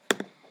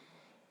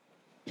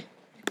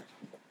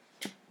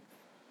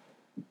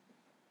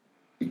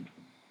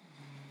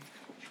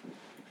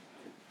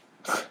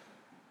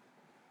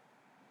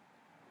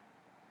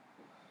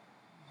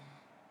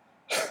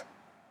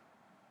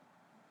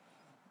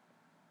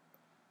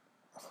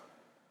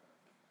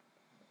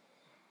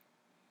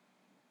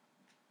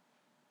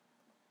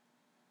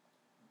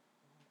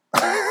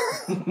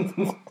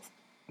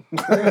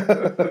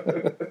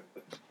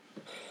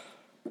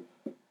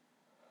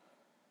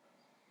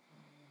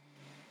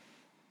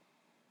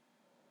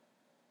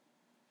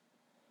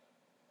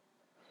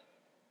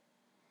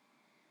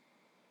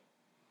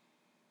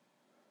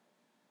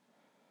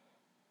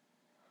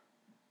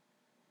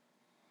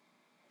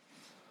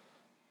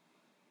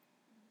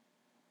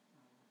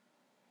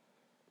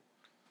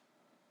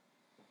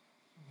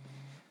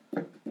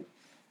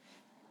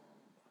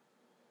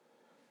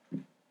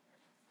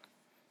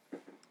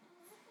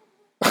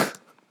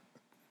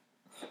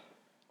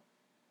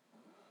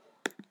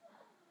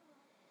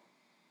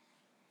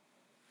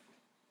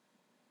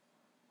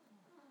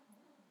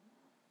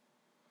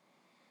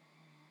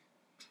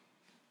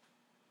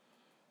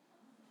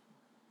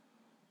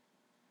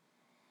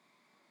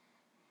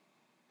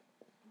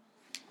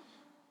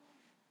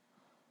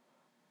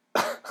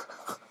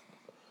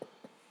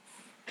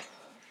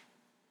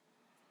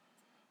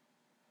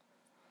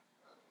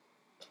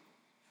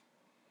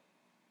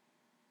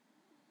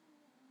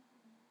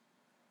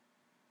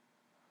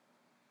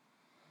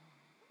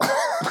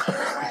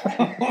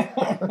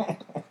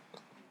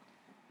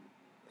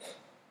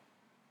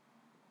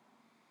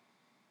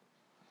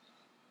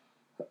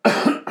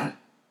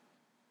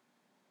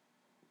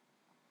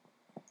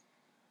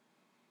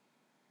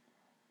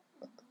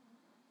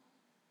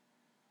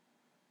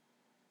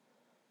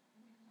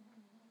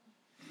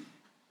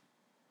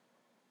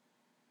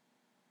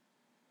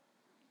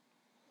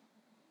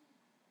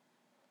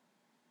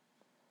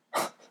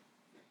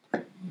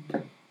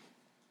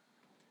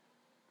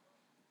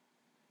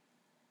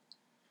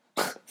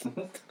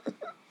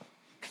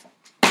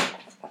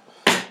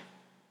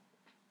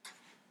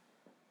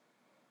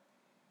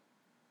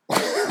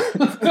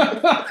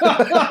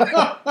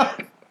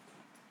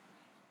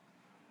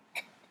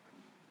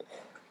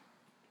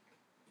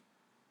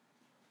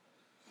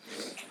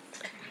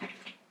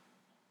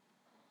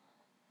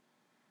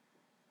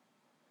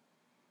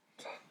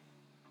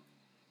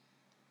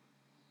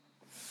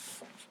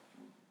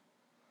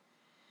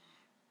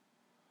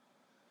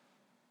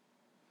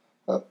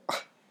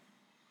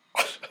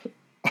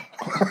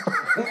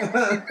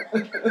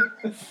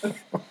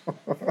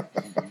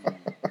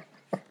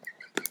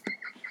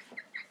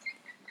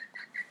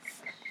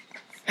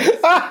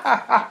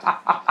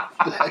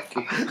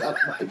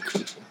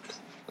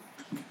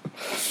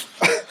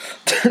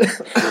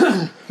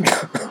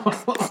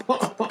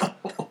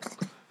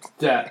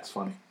 That's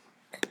funny.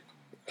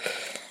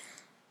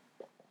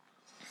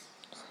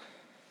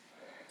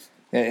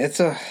 Yeah, it's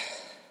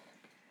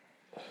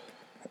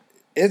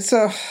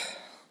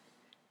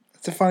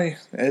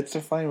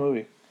a funny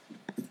movie.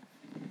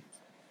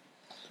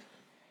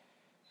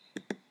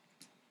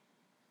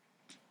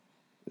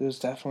 It was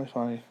definitely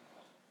funny.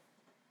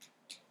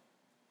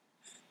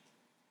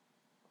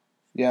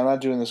 Yeah, I'm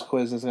not doing this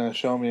quiz. It's gonna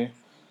show me.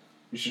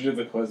 You should do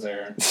the quiz,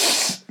 Aaron.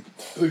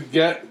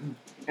 The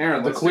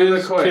Aaron, let's do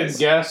quiz the quiz. can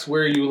guess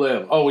where you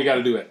live. Oh, we got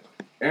to do it.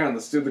 Aaron,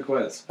 let's do the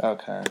quiz.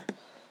 Okay.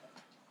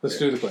 Let's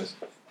do the quiz.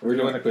 We're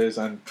doing the quiz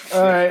on.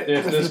 All right.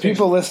 If If this the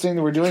people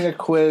listening, we're doing a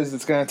quiz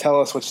that's gonna tell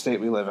us which state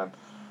we live in.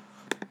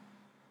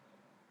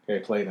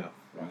 Okay, play now.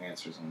 Wrong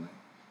answers only.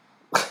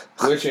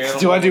 Which animal?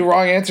 Do I do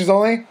wrong answers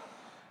only?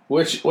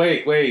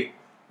 Wait.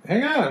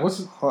 Hang on.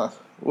 Huh.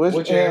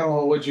 Which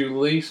animal would you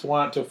least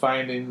want to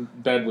find in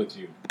bed with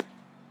you?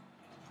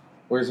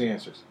 Where's the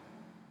answers?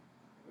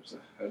 There's a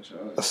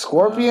hedgehog. A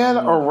scorpion,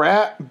 a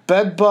rat,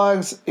 bed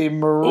bugs, a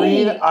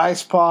marine Ooh.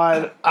 ice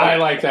pod. I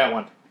like that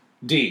one.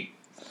 D.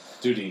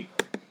 Do D.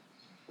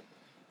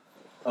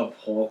 A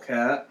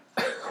polecat.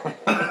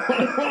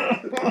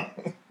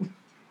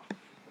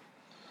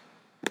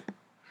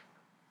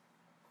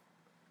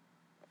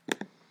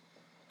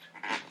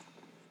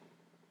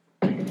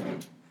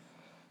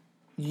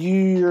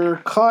 You're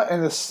caught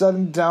in a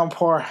sudden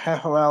downpour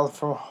half a mile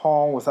from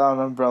home without an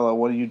umbrella.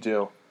 What do you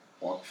do?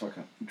 Walk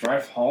fucking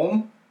drive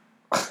home.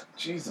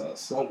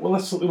 Jesus. Well,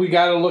 we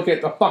got to look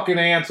at the fucking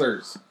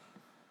answers.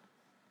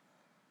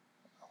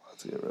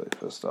 to get really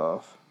pissed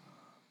off.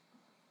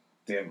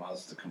 Damn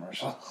Mazda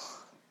commercial.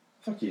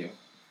 Fuck you.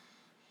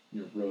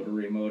 Your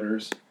rotary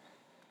motors.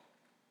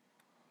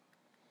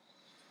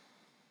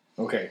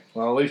 Okay,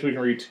 well, at least we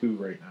can read 2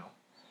 right now.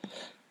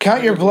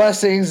 Count your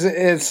blessings.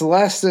 It's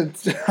less than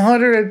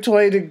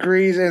 120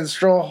 degrees in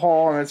Stroll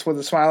Hall, and it's with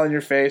a smile on your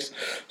face.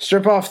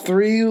 Strip off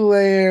 3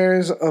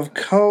 layers of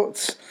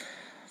coats.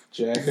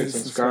 Jackets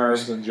and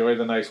scarves. Enjoy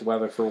the nice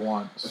weather for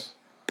once.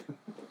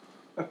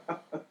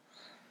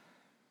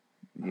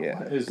 Yeah.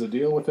 What is the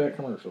deal with that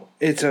commercial?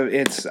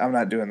 I'm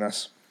not doing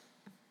this.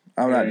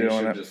 I'm not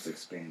doing it. Just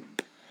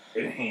expand.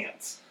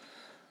 Enhance.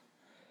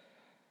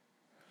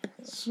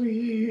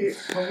 Sweet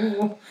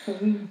home.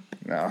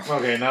 No.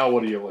 Okay, now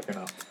what are you looking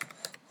up?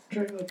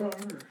 Trailer park.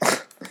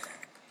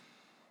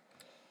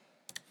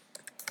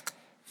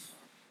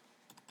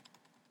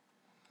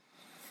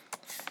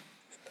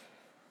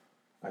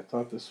 I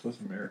thought this was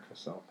America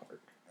South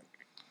Park.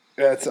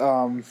 It's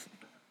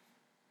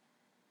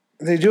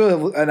they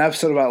do an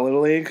episode about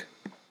Little League,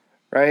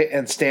 right?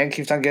 And Stan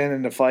keeps on getting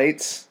into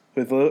fights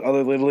with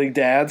other Little League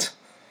dads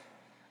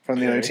from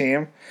the other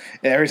team.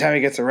 And every time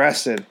he gets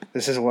arrested,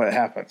 this is what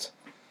happens.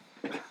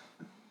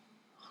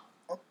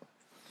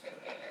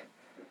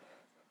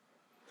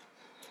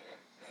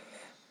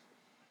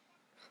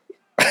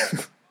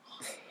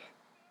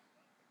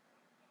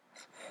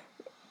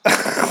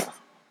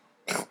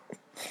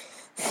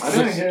 I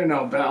didn't hear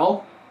no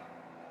bell.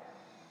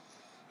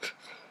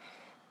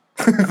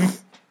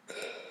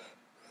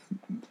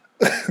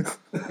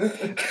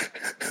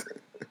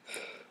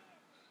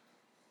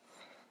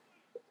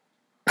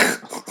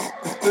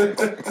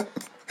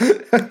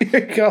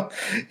 Here you go.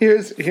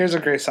 Here's a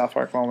great South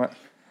Park moment.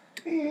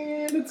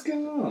 And it's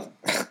gone.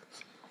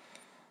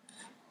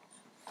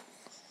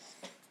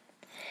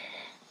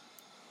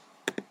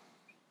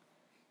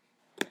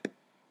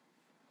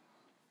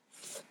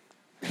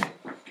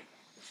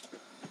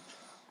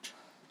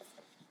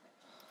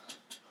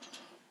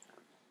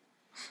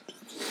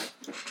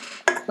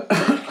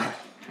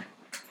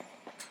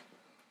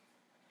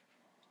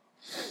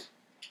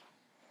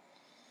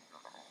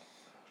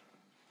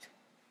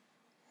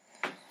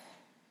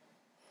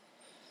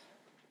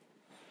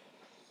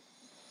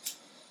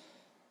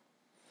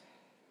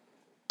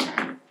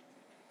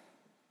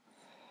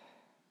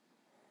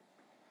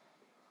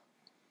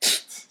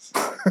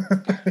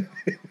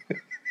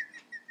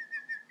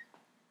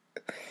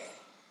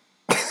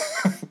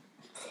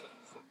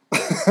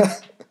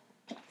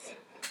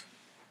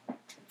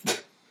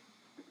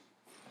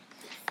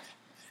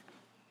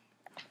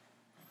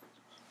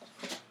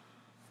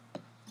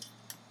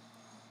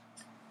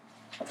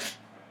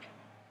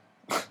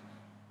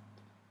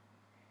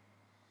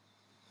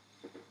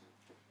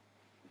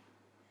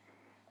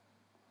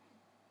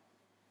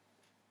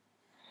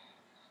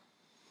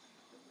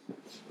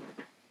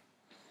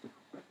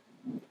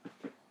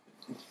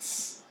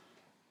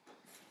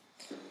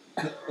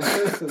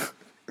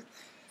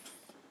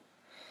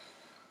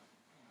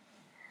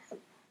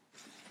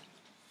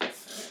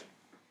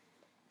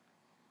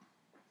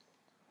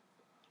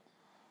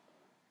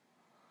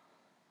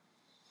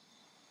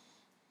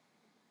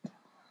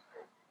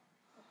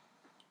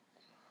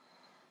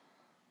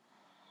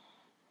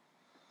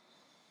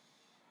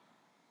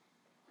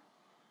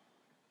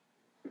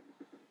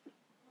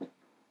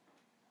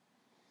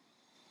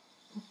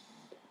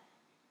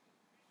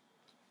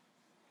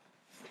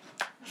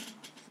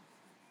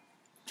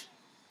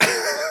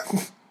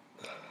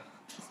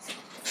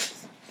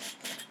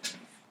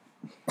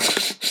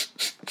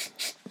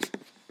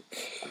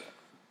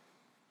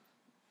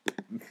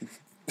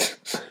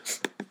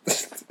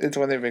 It's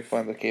when they make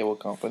fun of the cable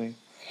company.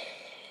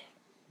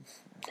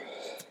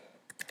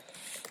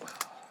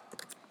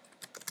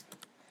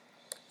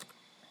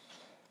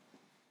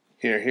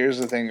 Here's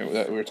the thing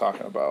that we were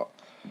talking about.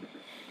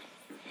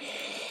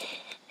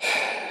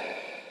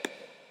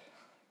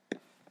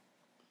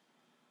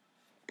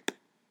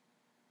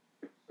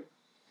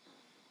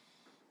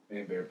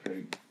 Hey, Bear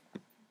Pig.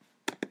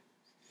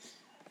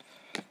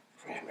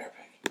 Bear Pig.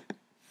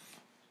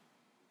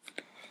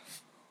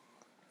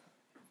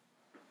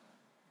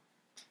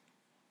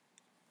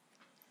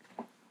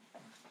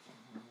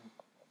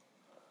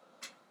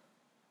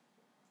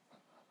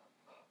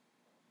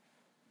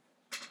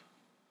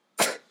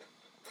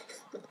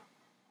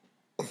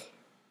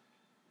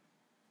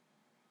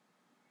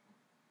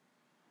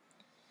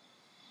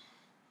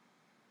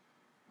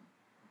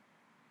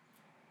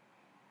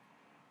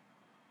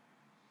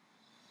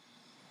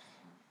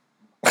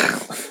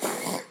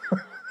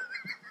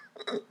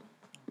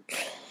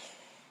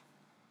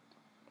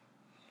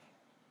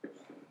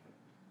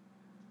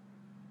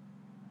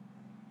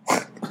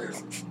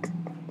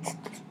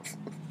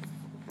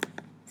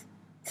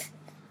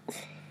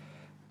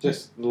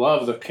 Just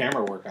love the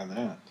camera work on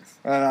that.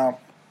 I know.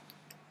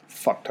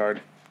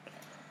 Fucktard.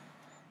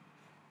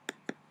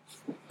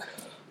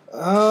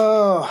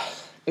 Oh,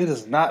 it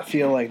does not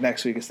feel like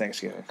next week is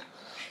Thanksgiving.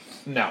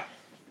 No.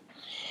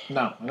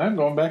 No, and I'm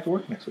going back to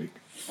work next week.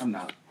 I'm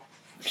not.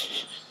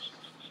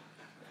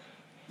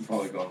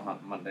 Probably going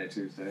hunting Monday,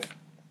 Tuesday.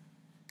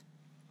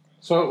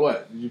 So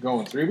what? You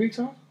going 3 weeks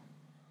off?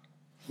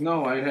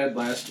 No, I had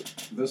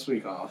this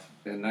week off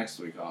and next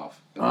week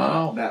off. And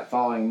Oh. that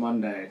following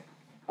Monday.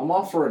 I'm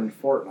off for a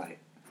fortnight.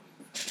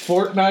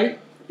 Fortnight?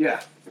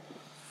 Yeah.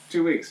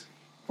 2 weeks.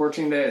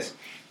 14 days.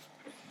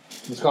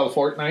 It's called a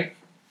fortnight?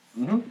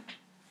 Mm-hmm.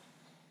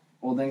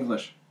 Old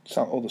English.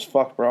 Sound old as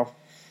fuck, bro.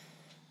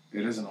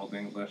 It is an Old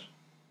English.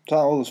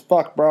 Sound old as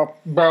fuck, bro.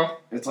 Bro.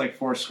 It's like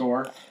 4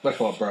 score. That's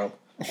what, bro.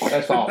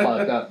 That's all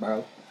fucked up,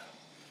 bro.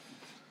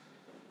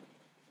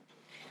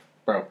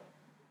 Bro.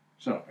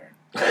 Shut up, Aaron.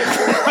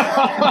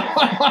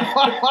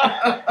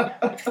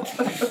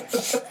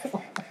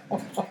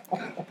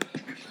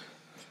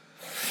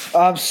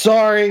 I'm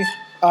sorry.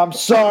 I'm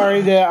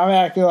sorry that I'm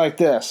acting like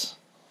this.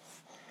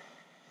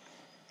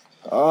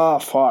 Oh,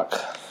 fuck.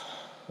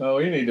 Oh,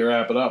 you need to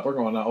wrap it up. We're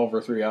going on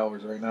over 3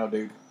 hours right now,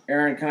 dude.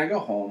 Aaron, can I go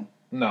home?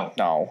 No.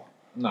 No.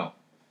 No.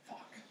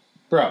 Fuck.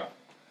 Bro.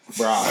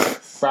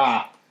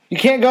 Brah. You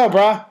can't go,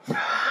 bro.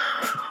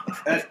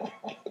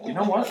 You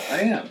know what? I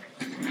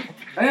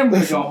am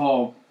going to go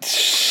home.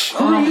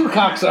 Screw you,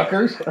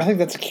 cocksuckers. I think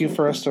that's a cue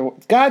for us to...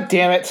 God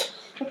damn it.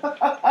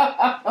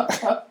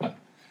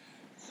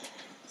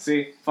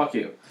 See? Fuck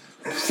you.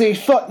 See,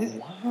 fuck...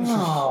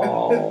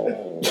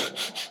 Wow.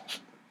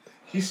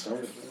 He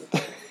started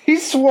it. He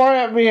swore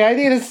at me. I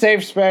need a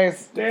safe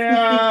space.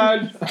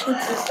 Dad.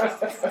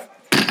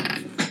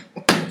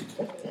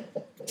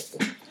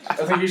 I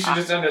think you should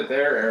just end it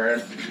there,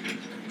 Aaron.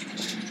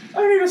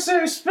 I need a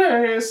safe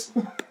space.